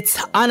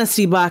 It's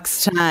Honesty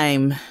Box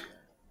time.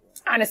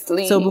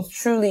 Honestly,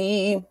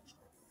 truly.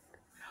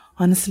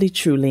 I miss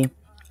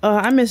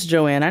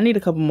Joanne. I need a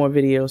couple more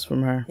videos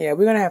from her. Yeah,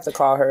 we're going to have to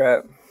call her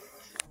up.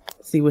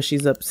 See what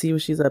she's up to.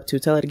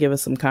 Tell her to give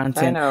us some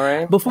content. I know,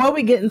 right? Before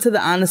we get into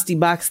the Honesty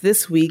Box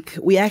this week,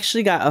 we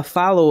actually got a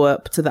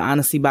follow-up to the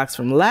Honesty Box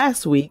from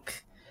last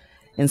week.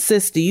 And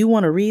sis, do you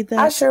want to read that?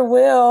 I sure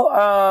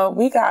will.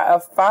 We got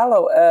a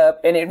follow-up,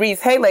 and it reads,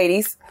 "Hey,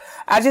 ladies.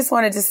 I just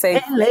wanted to say..."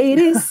 Hey,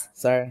 ladies.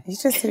 Sorry.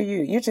 It's just who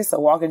you. You're just a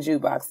walking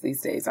jukebox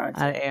these days, aren't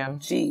you? I am.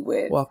 Gee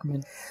whiz.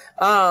 Welcome.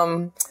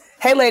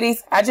 Hey,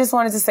 ladies. I just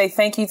wanted to say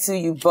thank you to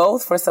you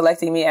both for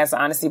selecting me as the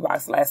Honesty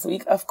Box last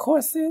week. Of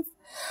course, sis. Yes.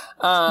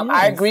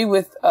 I agree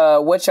with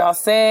what y'all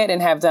said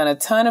and have done a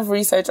ton of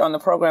research on the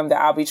program that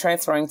I'll be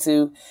transferring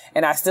to,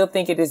 and I still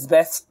think it is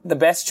the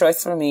best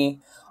choice for me.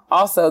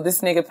 Also,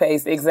 this nigga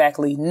pays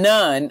exactly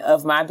none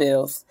of my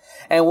bills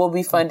and will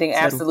be funding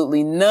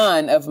absolutely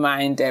none of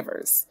my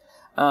endeavors.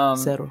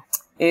 Settle.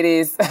 It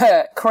is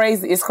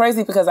crazy. It's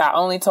crazy because I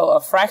only told you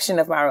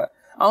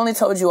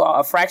all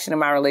a fraction of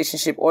my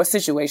relationship or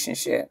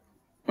situationship.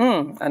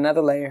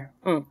 Another layer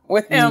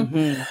with him.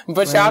 Mm-hmm.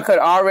 But y'all could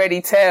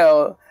already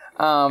tell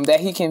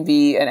that he can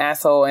be an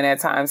asshole and at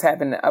times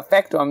have an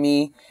effect on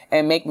me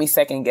and make me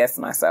second guess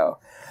myself.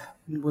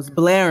 It was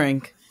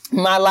blaring.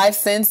 My life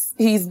since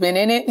he's been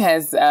in it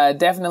has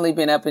definitely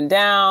been up and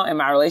down, and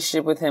my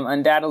relationship with him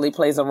undoubtedly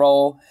plays a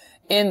role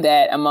in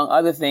that, among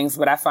other things,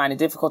 but I find it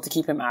difficult to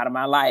keep him out of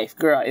my life.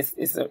 Girl,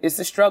 it's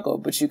a struggle,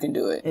 but you can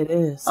do it. It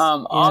is.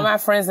 All my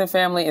friends and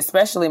family,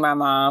 especially my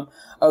mom,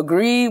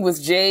 agree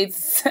with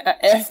Jade's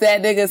F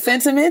that nigga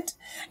sentiment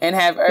and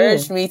have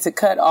urged me to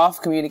cut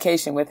off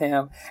communication with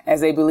him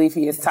as they believe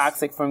he is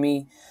toxic for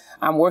me.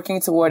 I'm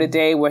working toward a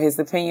day where his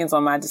opinions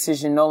on my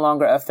decision no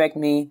longer affect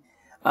me.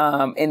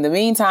 In the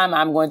meantime,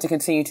 I'm going to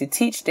continue to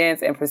teach,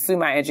 dance, and pursue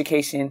my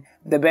education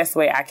the best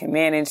way I can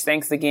manage.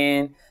 Thanks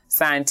again.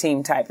 Signed,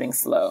 Team Typing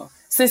Slow.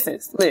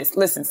 Sisters,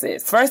 listen,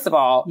 sis. First of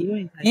all,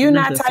 you're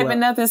not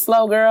typing nothing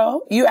slow,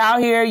 girl. You out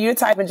here, you're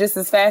typing just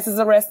as fast as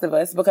the rest of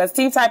us because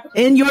Team Type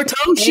in your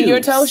toe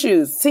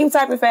shoes. Team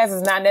Typing Fast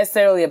is not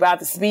necessarily about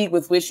the speed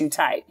with which you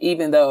type,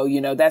 even though,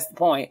 that's the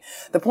point.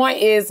 The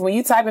point is when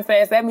you typing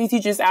fast, that means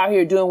you're just out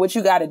here doing what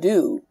you got to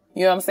do.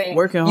 You know what I'm saying?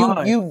 Working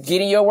hard. You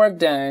getting your work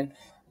done.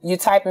 You're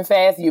typing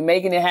fast, you're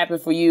making it happen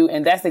for you,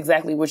 and that's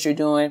exactly what you're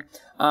doing.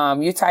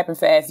 You're typing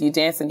fast, you're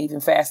dancing even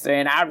faster,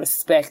 and I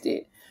respect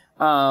it.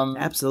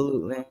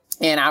 Absolutely.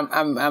 And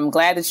I'm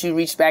glad that you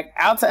reached back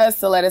out to us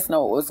to let us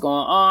know what was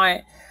going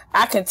on.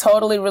 I can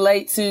totally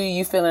relate to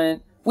you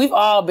feeling, we've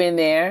all been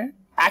there.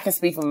 I can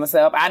speak for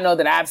myself. I know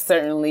that I've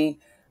certainly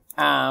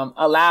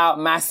allowed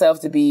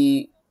myself to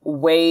be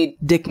weighed,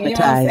 dickmatized. You know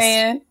what I'm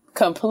saying?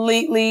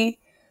 Completely.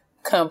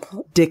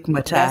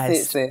 Dickmatized.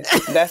 That's it,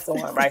 sis. That's the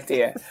one right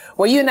there.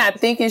 Where you're not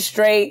thinking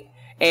straight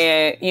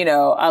and,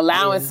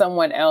 allowing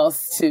someone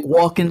else to...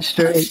 Walking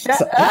straight.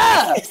 Shut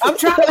up! I'm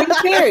trying to be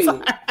serious.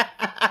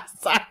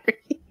 Sorry.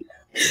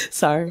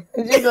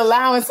 Just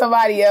allowing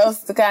somebody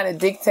else to kind of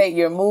dictate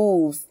your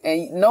moves,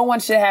 and no one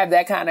should have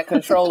that kind of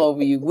control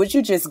over you. Would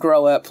you just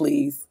grow up,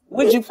 please?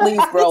 Would you please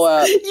grow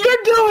up?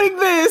 You're doing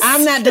this.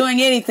 I'm not doing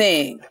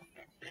anything.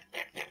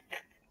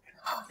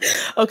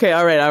 Okay,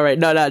 all right.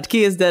 No,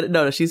 Kia's dead.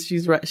 No,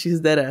 she's right. She's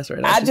dead ass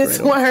right now. I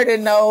just want her to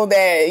know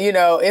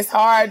that, it's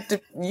hard to,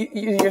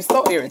 you're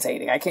so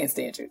irritating. I can't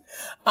stand you.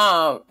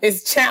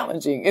 It's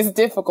challenging. It's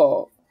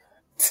difficult.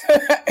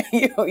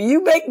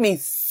 You make me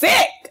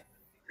sick.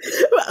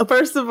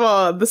 First of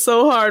all, the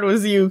so hard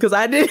was you, because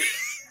I did.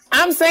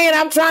 I'm saying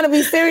I'm trying to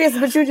be serious,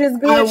 but you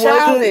just being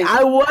childish.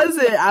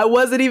 I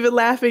wasn't even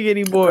laughing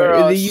anymore.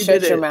 Girl, and then you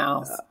shut your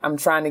mouth. I'm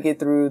trying to get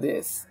through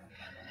this.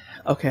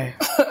 Okay.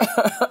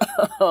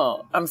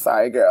 I'm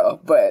sorry, girl,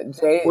 but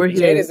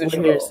Jade is a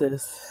troll. We're here,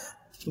 sis.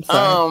 I'm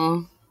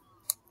sorry.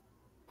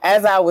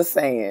 As I was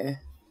saying,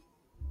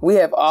 we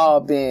have all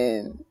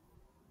been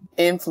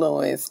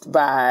influenced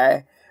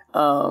by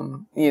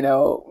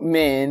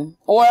men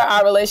or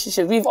our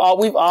relationships. We've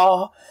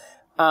all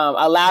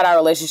allowed our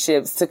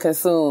relationships to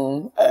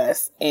consume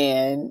us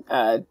and,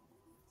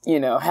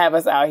 have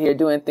us out here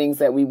doing things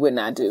that we would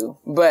not do.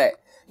 But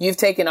you've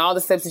taken all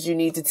the steps that you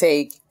need to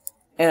take,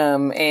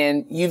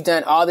 and you've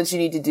done all that you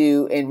need to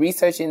do in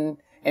researching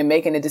and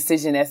making a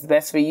decision that's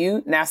best for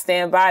you. Now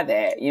stand by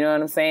that. You know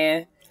what I'm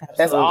saying? Absolutely.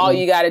 That's all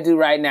you got to do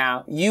right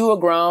now. You are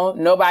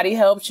grown. Nobody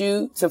helped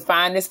you to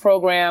find this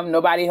program.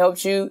 Nobody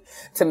helped you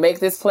to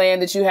make this plan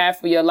that you have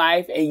for your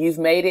life, and you've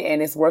made it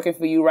and it's working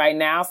for you right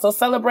now. So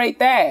celebrate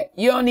that.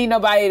 You don't need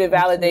nobody to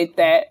validate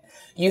that.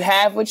 You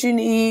have what you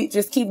need.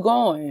 Just keep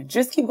going.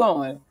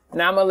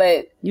 Now I'm going to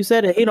let... You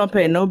said it. He don't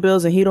pay no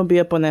bills and he don't be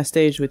up on that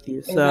stage with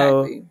you.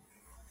 So... Exactly.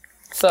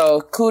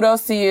 So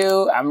kudos to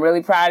you. I'm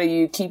really proud of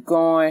you. Keep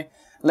going.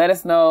 Let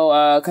us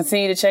know.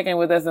 Continue to check in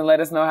with us and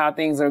let us know how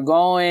things are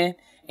going.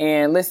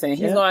 And listen,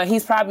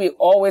 he's probably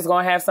always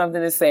going to have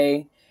something to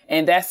say,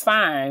 and that's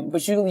fine.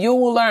 But you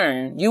will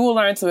learn. You will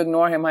learn to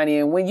ignore him, honey.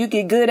 And when you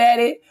get good at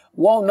it,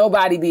 won't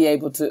nobody be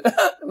able to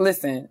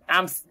listen.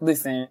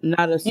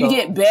 Not a soul. You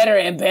get better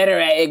and better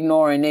at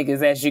ignoring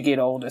niggas as you get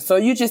older. So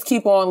you just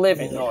keep on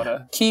living,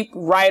 daughter. Keep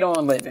right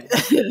on living.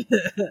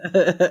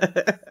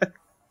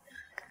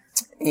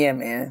 Yeah,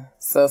 man.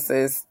 So,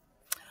 sis.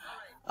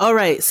 All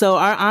right. So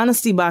our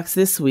honesty box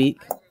this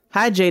week.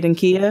 Hi, Jade and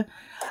Kia.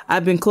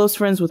 I've been close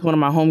friends with one of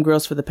my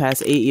homegirls for the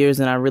past 8 years,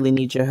 and I really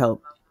need your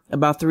help.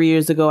 About 3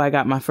 years ago, I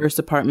got my first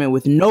apartment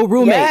with no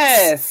roommates.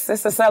 Yes,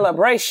 it's a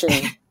celebration.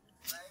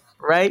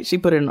 Right? She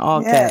put it in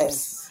all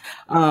caps.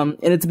 And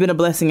it's been a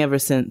blessing ever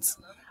since.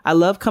 I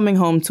love coming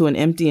home to an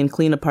empty and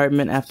clean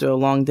apartment after a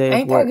long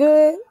day of work. Ain't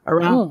that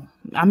good?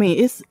 I mean,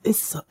 it's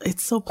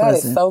so pleasant. That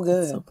is so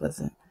good. It's so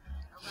pleasant.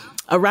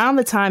 Around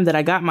the time that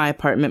I got my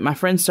apartment, my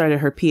friend started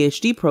her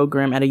PhD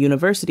program at a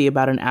university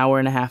about an hour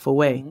and a half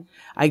away. Mm-hmm.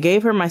 I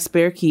gave her my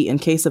spare key in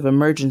case of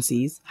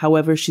emergencies.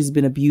 However, she's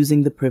been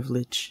abusing the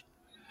privilege.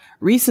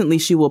 Recently,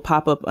 she will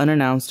pop up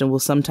unannounced and will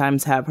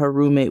sometimes have her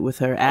roommate with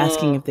her,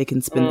 asking if they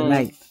can spend the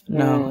night.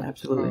 No,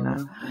 absolutely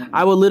not.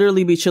 I will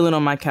literally be chilling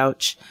on my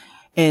couch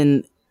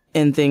and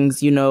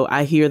things,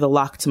 I hear the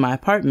lock to my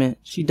apartment.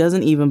 She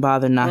doesn't even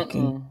bother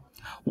knocking.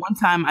 One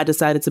time I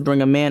decided to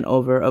bring a man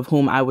over of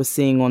whom I was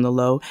seeing on the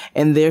low,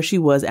 and there she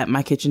was at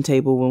my kitchen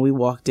table when we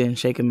walked in,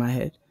 shaking my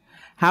head.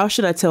 How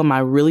should I tell my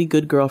really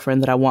good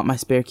girlfriend that I want my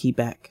spare key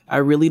back? I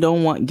really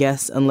don't want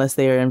guests unless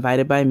they are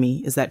invited by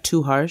me. Is that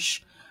too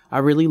harsh? I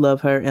really love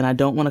her, and I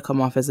don't want to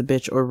come off as a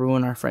bitch or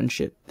ruin our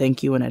friendship.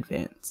 Thank you in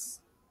advance.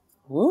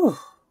 Woo.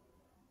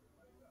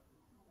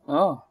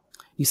 Oh.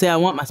 You say I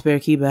want my spare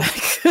key back.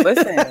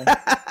 Listen,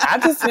 I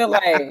just feel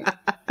like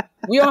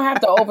we don't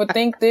have to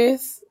overthink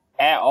this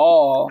at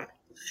all.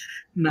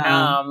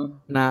 Nah.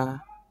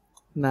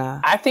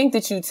 I think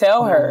that you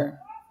tell her,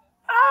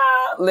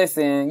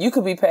 listen, you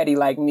could be petty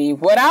like me.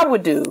 What I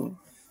would do,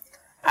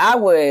 I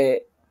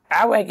would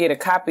get a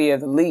copy of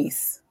the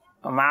lease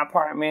of my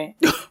apartment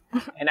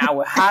and I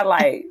would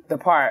highlight the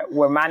part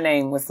where my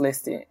name was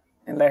listed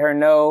and let her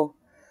know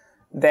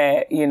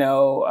that,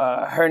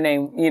 her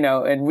name,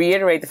 and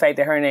reiterate the fact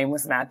that her name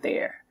was not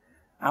there.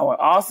 I would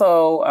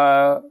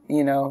also,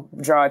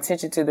 draw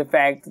attention to the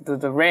fact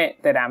that the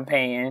rent that I'm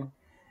paying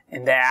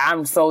and that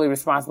I'm solely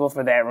responsible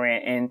for that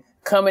rent, and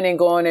coming and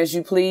going as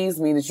you please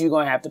means that you're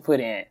going to have to put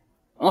in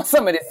on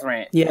some of this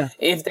rent. Yeah.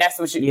 If that's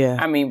what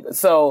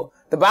so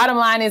the bottom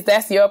line is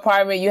that's your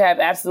apartment. You have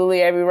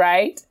absolutely every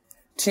right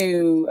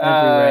to,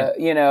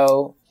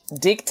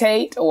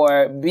 dictate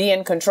or be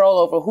in control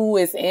over who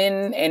is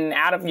in and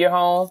out of your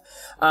home.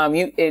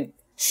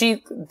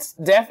 She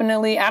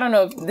definitely, I don't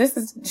know,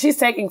 she's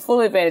taking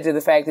full advantage of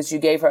the fact that you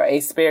gave her a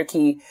spare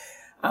key,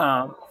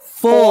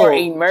 for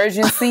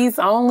emergencies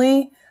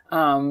only.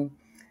 And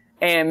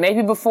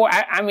maybe before,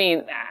 I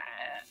mean,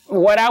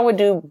 what I would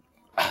do.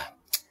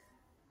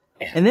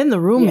 And then the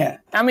roommate. Yeah.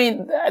 I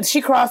mean,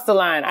 she crossed the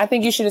line. I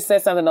think you should have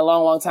said something a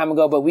long, long time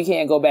ago, but we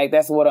can't go back.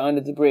 That's water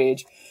under the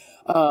bridge.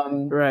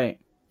 Right.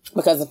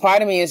 Because a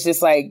part of me is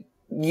just like,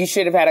 you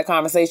should have had a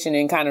conversation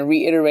and kind of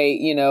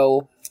reiterate, you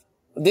know,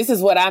 this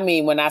is what I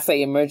mean when I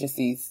say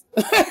emergencies.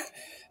 When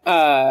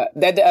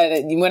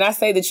I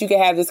say that you can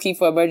have this key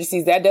for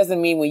emergencies, that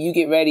doesn't mean when you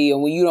get ready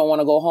or when you don't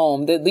want to go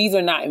home. These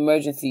are not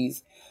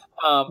emergencies.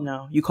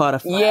 No, you caught a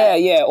fire.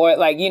 Yeah. Or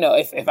like, you know,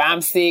 if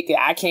I'm sick,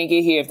 I can't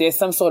get here. If there's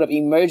some sort of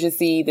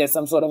emergency, there's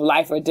some sort of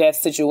life or death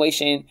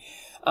situation,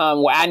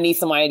 where I need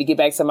somebody to get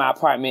back to my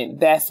apartment,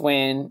 that's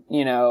when,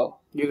 you know,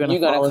 you're going to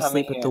fall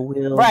asleep at the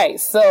wheel. Right.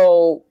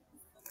 So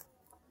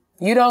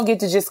you don't get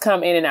to just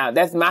come in and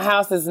out. My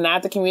house is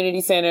not the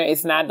community center.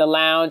 It's not the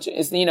lounge.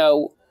 It's, you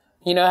know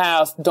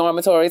how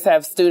dormitories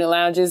have student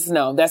lounges?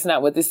 No, that's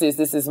not what this is.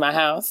 This is my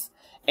house.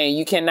 And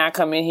you cannot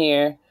come in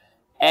here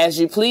as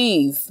you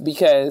please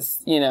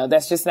because, you know,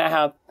 that's just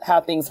not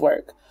how things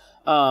work.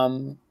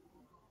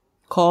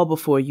 Call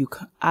before you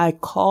I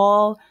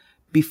call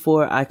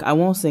before I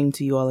won't sing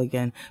to you all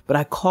again, but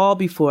I call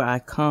before I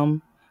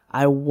come.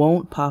 I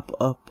won't pop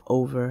up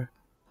over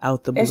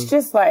out the blue. It's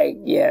just like,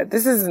 yeah,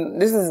 this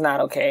is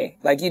not okay.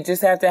 Like, you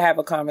just have to have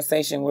a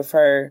conversation with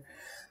her.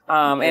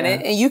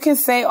 And you can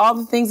say all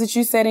the things that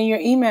you said in your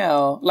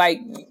email. Like,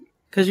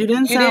 because you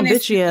didn't sound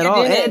bitchy at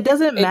all. It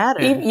doesn't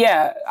matter.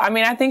 Yeah. I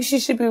mean, I think she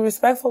should be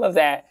respectful of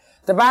that.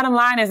 The bottom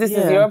line is this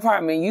is your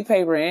apartment. You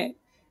pay rent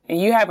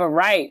and you have a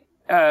right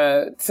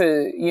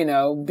to, you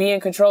know, be in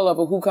control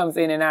over who comes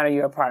in and out of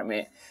your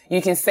apartment. You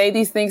can say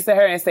these things to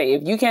her and say,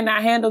 if you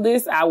cannot handle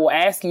this, I will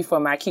ask you for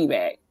my key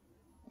back.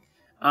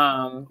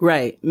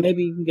 Right.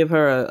 Maybe you can give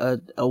her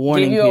a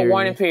warning period. Give you a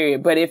warning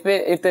period. But if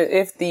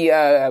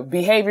the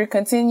behavior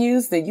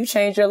continues, then you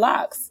change your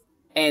locks.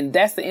 And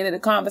that's the end of the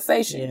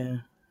conversation. Yeah.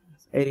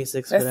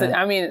 86 for that.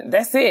 I mean,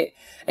 that's it.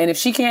 And if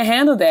she can't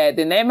handle that,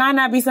 then that might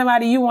not be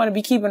somebody you want to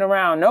be keeping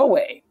around no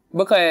way.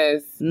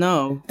 Because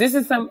this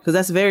is because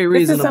that's very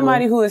reasonable. This is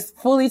somebody who is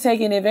fully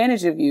taking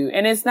advantage of you.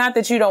 And it's not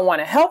that you don't want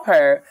to help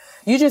her.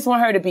 You just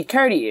want her to be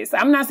courteous.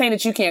 I'm not saying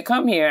that you can't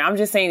come here. I'm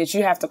just saying that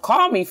you have to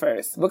call me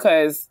first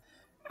because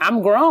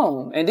I'm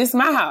grown and this is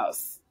my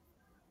house,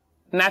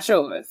 not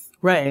yours.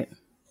 Right.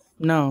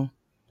 No.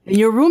 And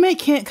your roommate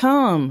can't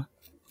come.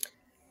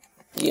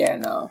 Yeah,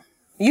 no.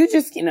 You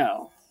just, you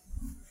know.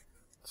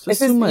 It's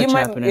too much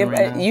happening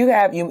right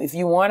now. If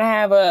you want to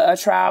have a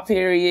trial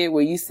period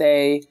where you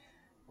say,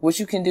 what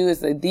you can do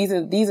is that these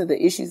are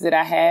the issues that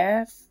I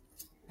have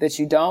that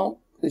you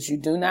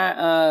do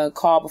not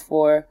call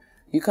before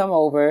you come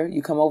over.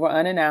 You come over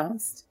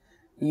unannounced.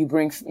 You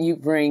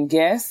bring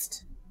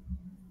guests.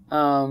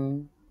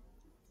 You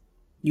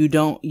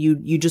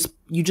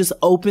just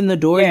open the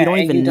door. You don't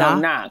even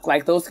knock.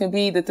 Like, those can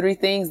be the three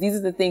things. These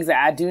are the things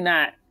that I do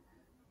not.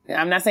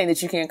 I'm not saying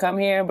that you can't come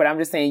here, but I'm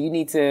just saying you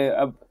need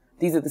to.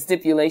 These are the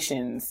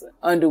stipulations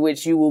under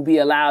which you will be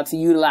allowed to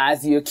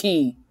utilize your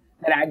key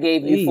that I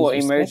gave you for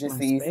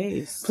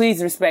emergencies.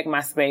 Please respect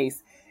my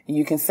space.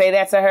 You can say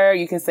that to her.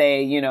 You can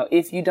say, you know,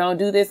 if you don't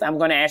do this, I'm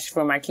going to ask you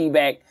for my key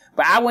back.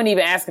 But I wouldn't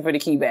even ask her for the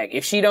key back.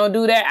 If she don't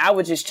do that, I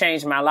would just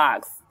change my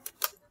locks.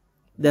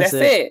 That's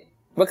it.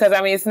 Because,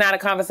 I mean, it's not a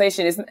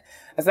conversation. It's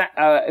not,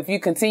 if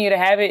you continue to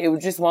have it, it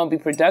just won't be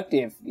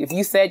productive. If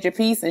you said your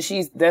piece and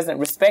she doesn't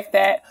respect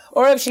that,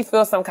 or if she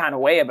feels some kind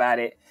of way about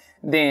it,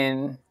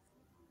 then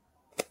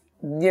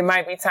it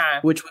might be time.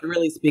 Which would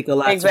really speak a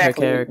lot to her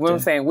character. What I'm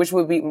saying, which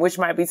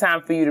might be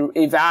time for you to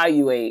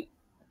evaluate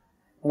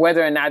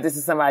whether or not this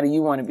is somebody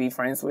you want to be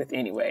friends with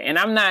anyway. And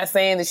I'm not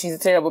saying that she's a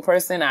terrible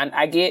person.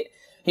 I get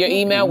your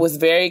email was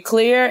very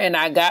clear, and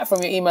I got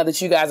from your email that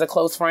you guys are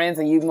close friends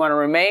and you want to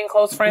remain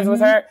close friends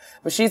with her.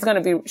 But she's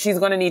going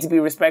to need to be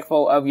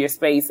respectful of your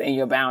space and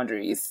your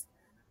boundaries.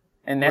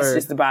 And that's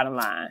just the bottom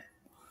line.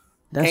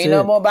 Ain't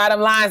no more bottom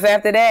lines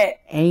after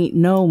that. Ain't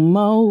no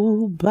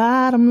more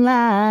bottom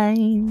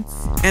lines.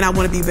 And I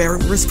want to be very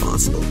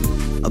responsible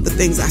of the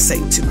things I say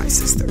to my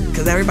sister.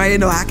 Because everybody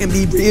know I can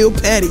be real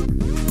petty.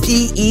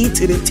 P-E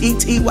to the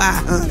T-T-Y,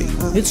 honey.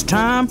 It's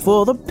time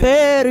for the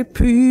petty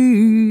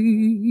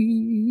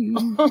P.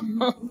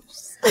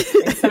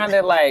 It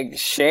sounded like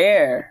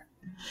Cher.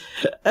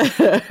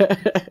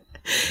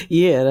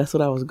 Yeah, that's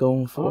what I was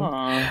going for.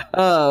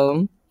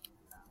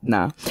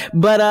 Nah.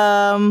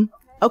 But,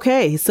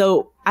 okay,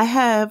 so I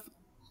have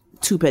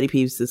 2 petty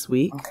peeves this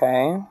week.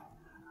 Okay.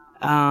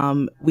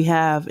 We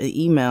have an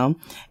email,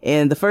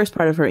 and the first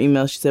part of her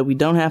email, she said we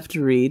don't have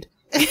to read,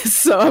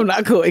 so I'm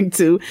not going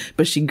to,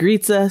 but she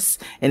greets us,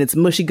 and it's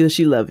mushy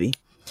gushy lovey.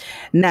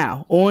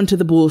 Now, on to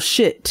the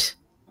bullshit.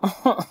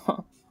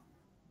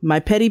 My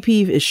petty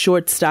peeve is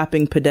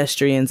short-stopping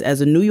pedestrians.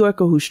 As a New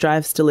Yorker who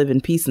strives to live in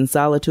peace and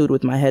solitude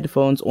with my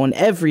headphones on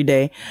every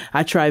day,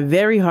 I try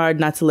very hard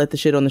not to let the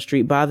shit on the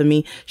street bother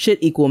me. Shit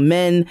equal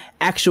men,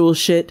 actual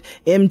shit,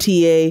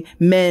 MTA,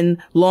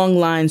 men, long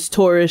lines,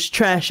 tourists,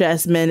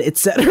 trash-ass men,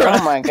 etc.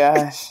 Oh my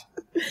gosh.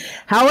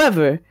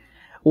 However,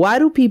 Why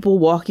do people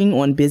walking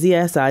on busy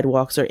ass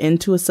sidewalks or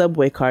into a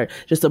subway cart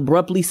just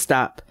abruptly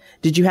stop?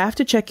 Did you have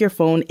to check your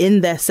phone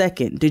in that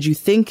second? Did you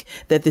think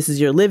that this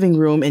is your living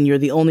room and you're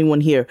the only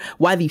one here?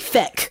 Why the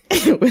feck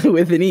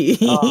with an E?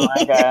 Oh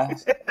my gosh.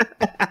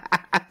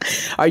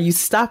 Are you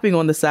stopping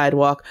on the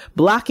sidewalk,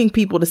 blocking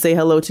people to say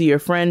hello to your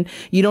friend?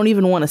 You don't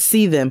even want to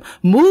see them.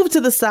 Move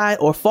to the side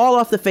or fall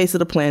off the face of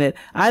the planet.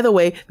 Either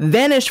way,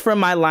 vanish from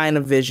my line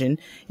of vision.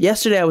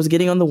 Yesterday, I was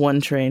getting on the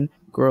 1 train.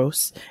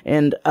 Gross.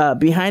 And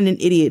behind an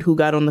idiot who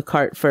got on the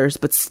cart first,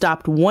 but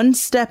stopped 1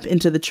 step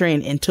into the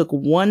train and took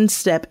 1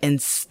 step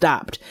and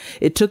stopped.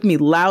 It took me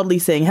loudly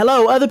saying,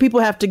 hello, other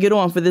people have to get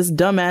on for this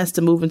dumbass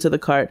to move into the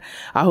cart.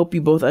 I hope you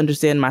both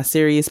understand my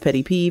serious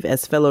petty peeve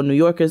as fellow New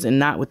Yorkers and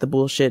not with the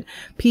bullshit.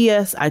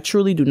 P.S. I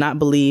truly do not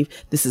believe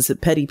this is a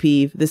petty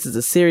peeve. This is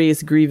a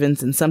serious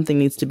grievance and something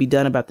needs to be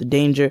done about the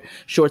danger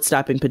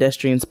short-stopping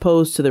pedestrians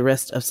pose to the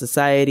rest of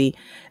society.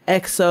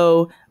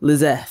 XO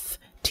Lizeth.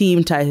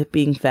 Team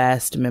Typing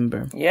Fast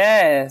member.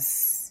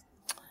 Yes.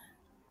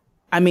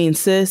 I mean,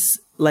 sis,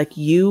 like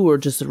you were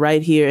just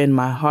right here in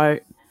my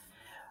heart.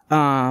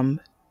 I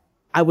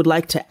would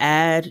like to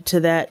add to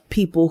that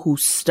people who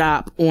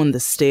stop on the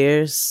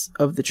stairs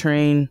of the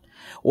train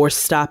or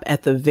stop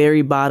at the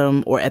very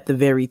bottom or at the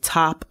very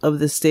top of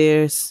the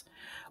stairs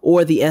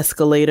or the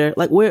escalator.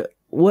 Like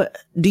what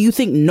do you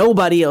think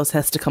nobody else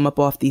has to come up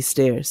off these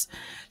stairs?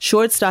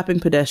 Short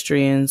stopping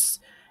pedestrians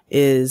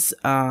is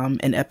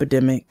an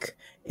epidemic.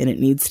 And it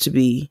needs to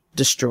be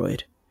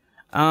destroyed.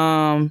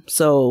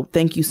 So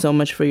thank you so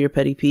much for your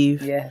petty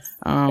peeve. Yes.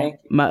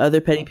 My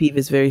other petty peeve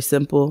is very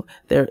simple.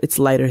 It's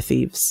lighter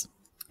thieves.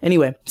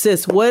 Anyway,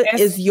 sis, what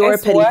is your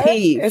petty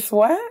peeve? It's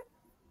what?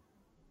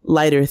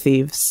 Lighter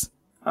thieves.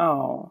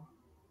 Oh.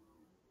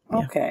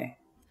 Okay.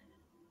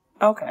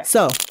 Yeah. Okay.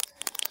 So,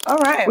 all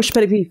right. What's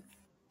your petty peeve?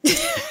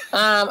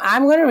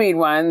 I'm going to read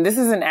one. This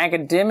is an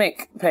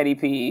academic petty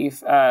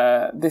peeve.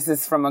 This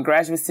is from a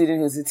graduate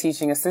student who's a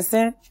teaching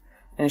assistant.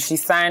 And she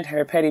signed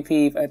her petty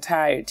peeve, a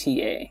tired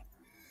TA.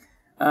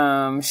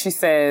 She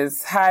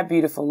says, hi,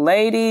 beautiful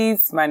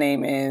ladies. My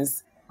name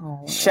is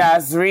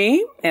Shazri,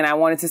 and I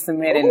wanted to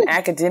submit an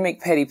academic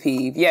petty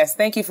peeve. Yes,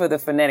 thank you for the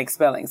phonetic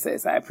spelling,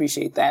 sis. I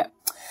appreciate that.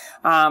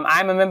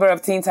 I'm a member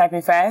of Teen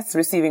Typing Fast,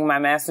 receiving my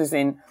master's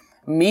in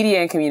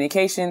media and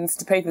communications.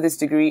 To pay for this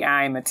degree,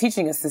 I am a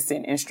teaching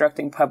assistant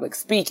instructing public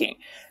speaking.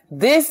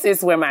 This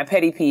is where my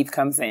petty peeve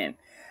comes in.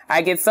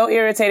 I get so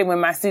irritated when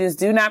my students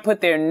do not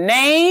put their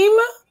name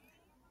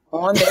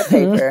on their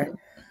paper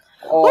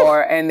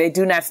and they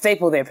do not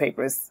staple their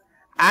papers.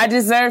 I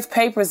deserve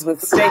papers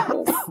with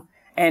staples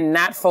and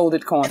not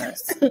folded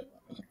corners.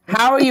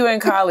 How are you in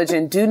college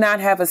and do not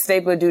have a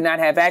stapler, do not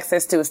have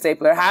access to a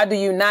stapler? How do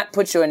you not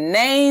put your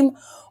name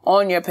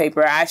on your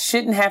paper? I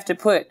shouldn't have to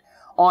put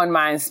on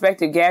my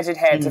Inspector Gadget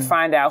hat to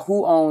find out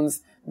who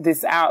owns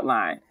this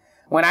outline.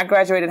 When I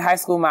graduated high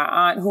school, my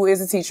aunt, who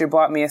is a teacher,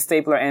 bought me a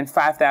stapler and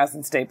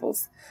 5,000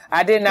 staples.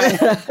 I did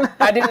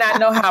not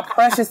know how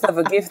precious of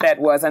a gift that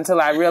was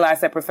until I realized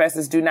that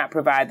professors do not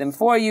provide them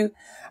for you.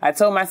 I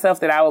told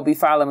myself that I will be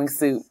following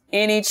suit.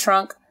 Any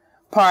trunk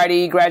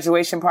party,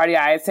 graduation party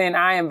I attend,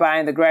 I am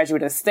buying the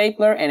graduate a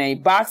stapler and a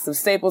box of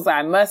staples.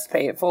 I must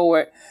pay it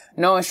forward.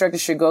 No instructor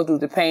should go through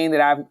the pain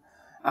that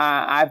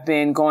I've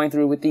been going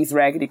through with these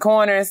raggedy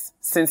corners.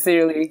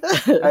 Sincerely,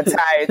 a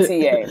tired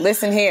TA.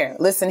 Listen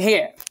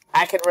here.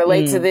 I can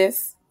relate to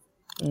this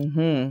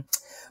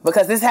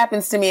because this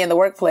happens to me in the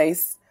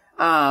workplace.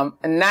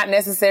 Not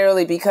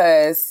necessarily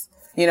because,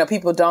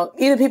 people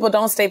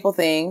don't staple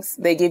things.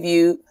 They give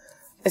you,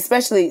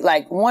 especially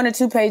like 1 or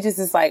 2 pages.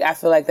 It's like, I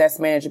feel like that's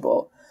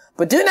manageable,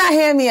 but do not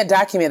hand me a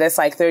document that's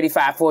like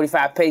 35,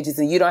 45 pages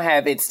and you don't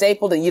have it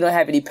stapled and you don't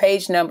have any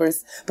page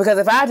numbers, because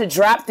if I had to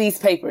drop these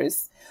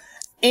papers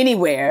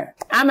anywhere,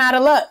 I'm out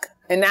of luck.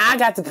 And now I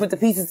got to put the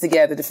pieces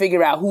together to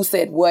figure out who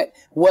said what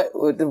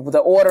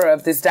the order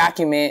of this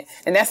document.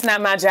 And that's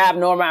not my job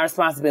nor my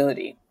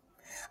responsibility.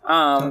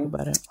 Talk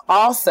about it.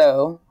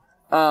 Also,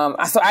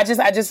 so I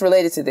just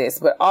related to this,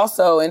 but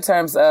also in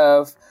terms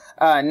of,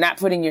 not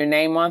putting your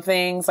name on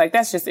things, like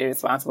that's just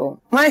irresponsible.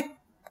 Like,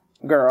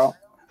 girl.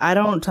 I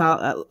don't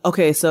talk.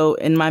 Okay. So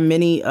in my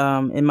many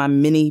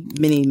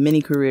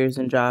careers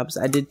and jobs,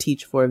 I did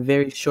teach for a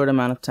very short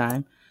amount of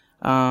time.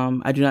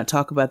 I do not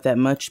talk about that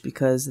much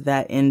because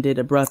that ended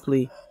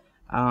abruptly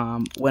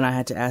when I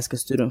had to ask a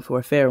student for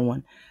a fair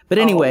one. But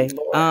anyway,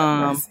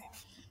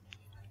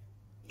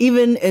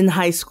 even in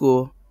high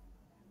school,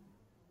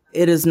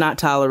 it is not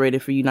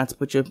tolerated for you not to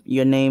put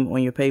your name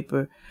on your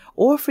paper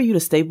or for you to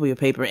staple your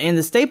paper. And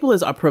the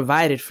staplers are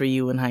provided for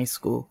you in high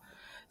school.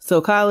 So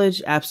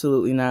college,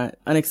 absolutely not.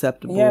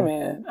 Unacceptable. Yeah,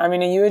 man. I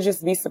mean, and you would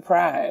just be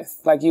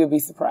surprised. Like, you would be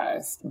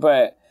surprised.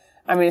 But,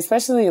 I mean,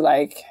 especially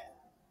like,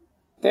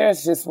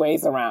 there's just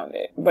ways around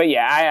it. But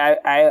yeah,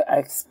 I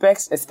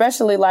expect,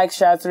 especially like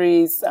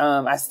Shazri's,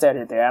 I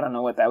stuttered there. I don't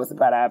know what that was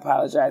about. I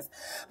apologize.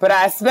 But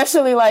I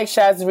especially like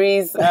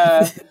Shazri's,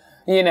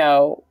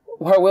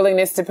 her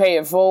willingness to pay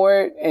it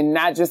forward and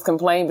not just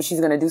complain, but she's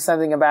going to do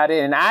something about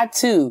it. And I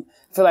too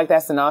feel like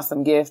that's an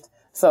awesome gift.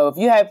 So if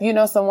you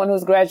have, someone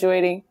who's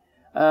graduating,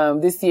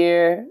 this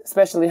year,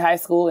 especially high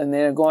school, and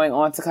then going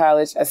on to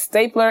college, a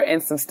stapler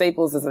and some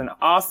staples is an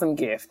awesome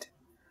gift.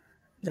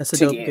 That's a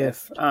dope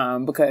gift.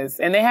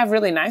 And they have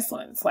really nice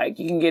ones. Like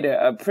you can get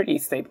a pretty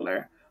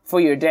stapler for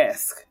your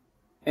desk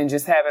and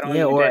just have it on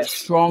your or desk. A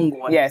strong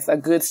one. Yes, a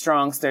good,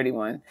 strong, sturdy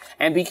one.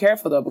 And be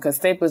careful though, because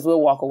staplers will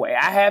walk away.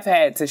 I have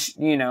had to,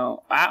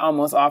 I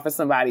almost offered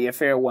somebody a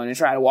fair one and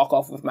try to walk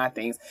off with my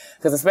things.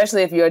 Because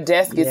especially if your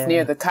desk is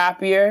near the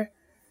copier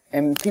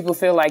and people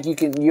feel like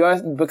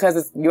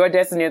because your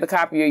desk is near the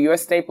copier, your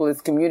staple is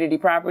community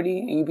property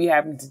and you be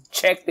having to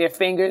check their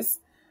fingers,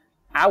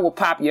 I will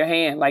pop your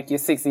hand like you're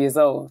 6 years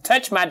old.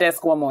 Touch my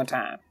desk one more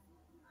time.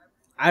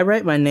 I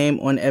write my name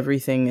on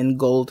everything in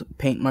gold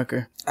paint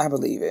marker. I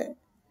believe it.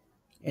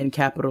 In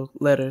capital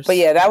letters. But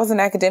yeah, that was an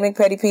academic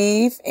petty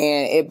peeve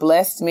and it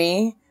blessed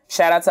me.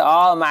 Shout out to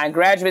all of my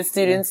graduate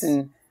students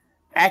and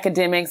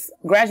academics,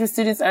 graduate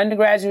students,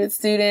 undergraduate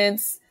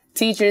students,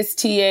 teachers,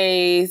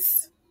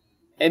 TAs,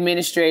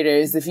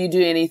 administrators. If you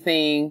do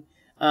anything,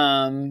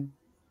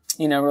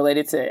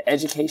 related to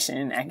education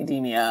and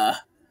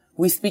academia,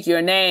 we speak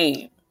your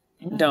name,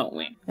 don't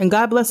we? And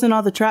God blessing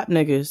all the trap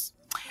niggas.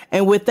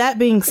 And with that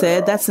being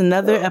said, that's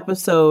another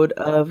episode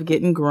of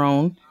Getting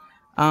Grown.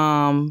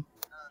 The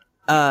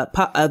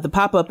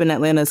pop-up in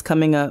Atlanta is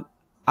coming up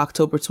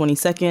October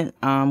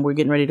 22nd. We're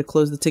getting ready to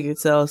close the ticket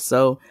sales,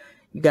 so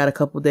you got a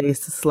couple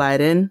days to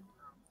slide in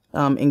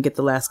and get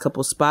the last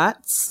couple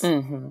spots.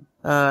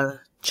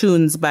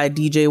 Tunes by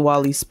DJ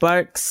Wally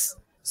Sparks.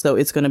 So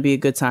it's going to be a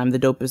good time. The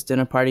dopest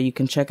dinner party. You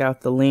can check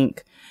out the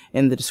link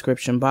in the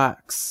description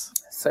box.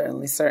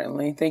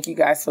 Certainly. Thank you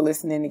guys for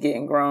listening to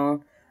Getting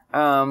Grown.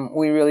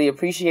 We really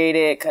appreciate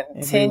it.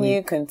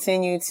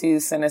 Continue to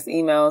send us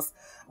emails.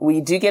 We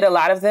do get a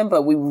lot of them,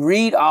 but we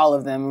read all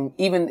of them.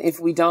 Even if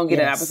we don't get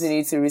an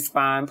opportunity to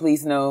respond,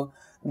 please know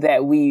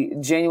that we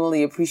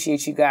genuinely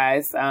appreciate you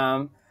guys,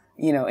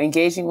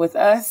 engaging with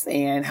us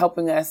and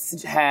helping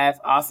us have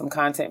awesome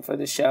content for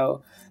the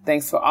show.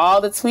 Thanks for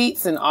all the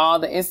tweets and all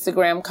the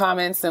Instagram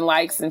comments and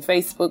likes and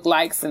Facebook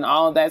likes and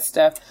all of that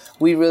stuff.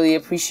 We really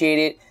appreciate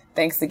it.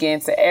 Thanks again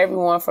to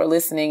everyone for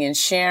listening and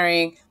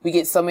sharing. We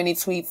get so many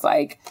tweets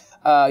like,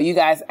 you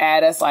guys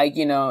add us,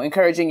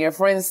 encouraging your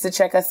friends to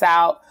check us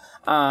out.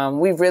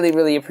 We really,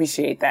 really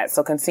appreciate that.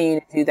 So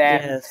continue to do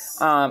that. Yes.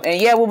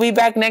 We'll be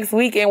back next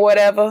week and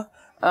whatever.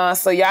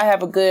 So y'all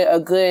have a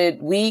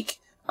good week,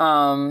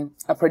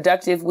 a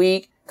productive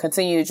week.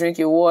 Continue to drink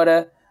your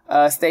water,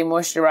 stay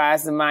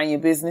moisturized and mind your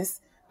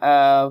business.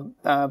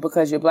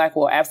 Because your black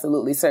will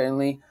absolutely,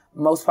 certainly,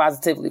 most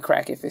positively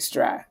crack if it's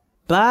dry.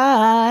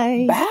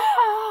 Bye. Bye.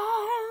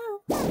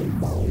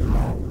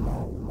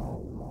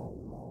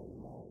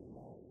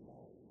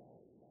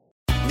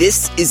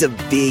 This is a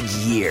big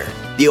year.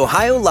 The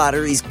Ohio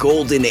Lottery's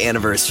golden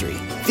anniversary.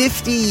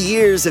 50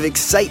 years of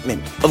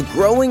excitement, of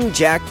growing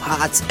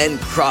jackpots and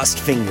crossed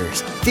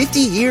fingers. 50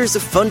 years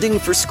of funding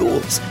for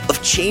schools,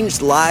 of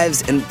changed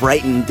lives and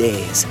brightened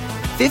days.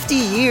 50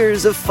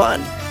 years of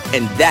fun,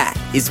 and that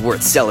is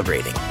worth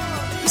celebrating.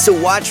 So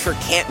watch for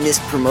can't-miss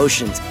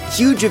promotions,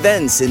 huge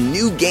events, and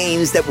new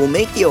games that will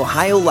make the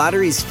Ohio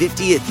Lottery's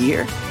 50th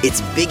year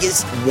its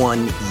biggest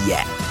one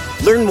yet.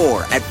 Learn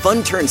more at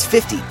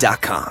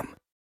funturns50.com.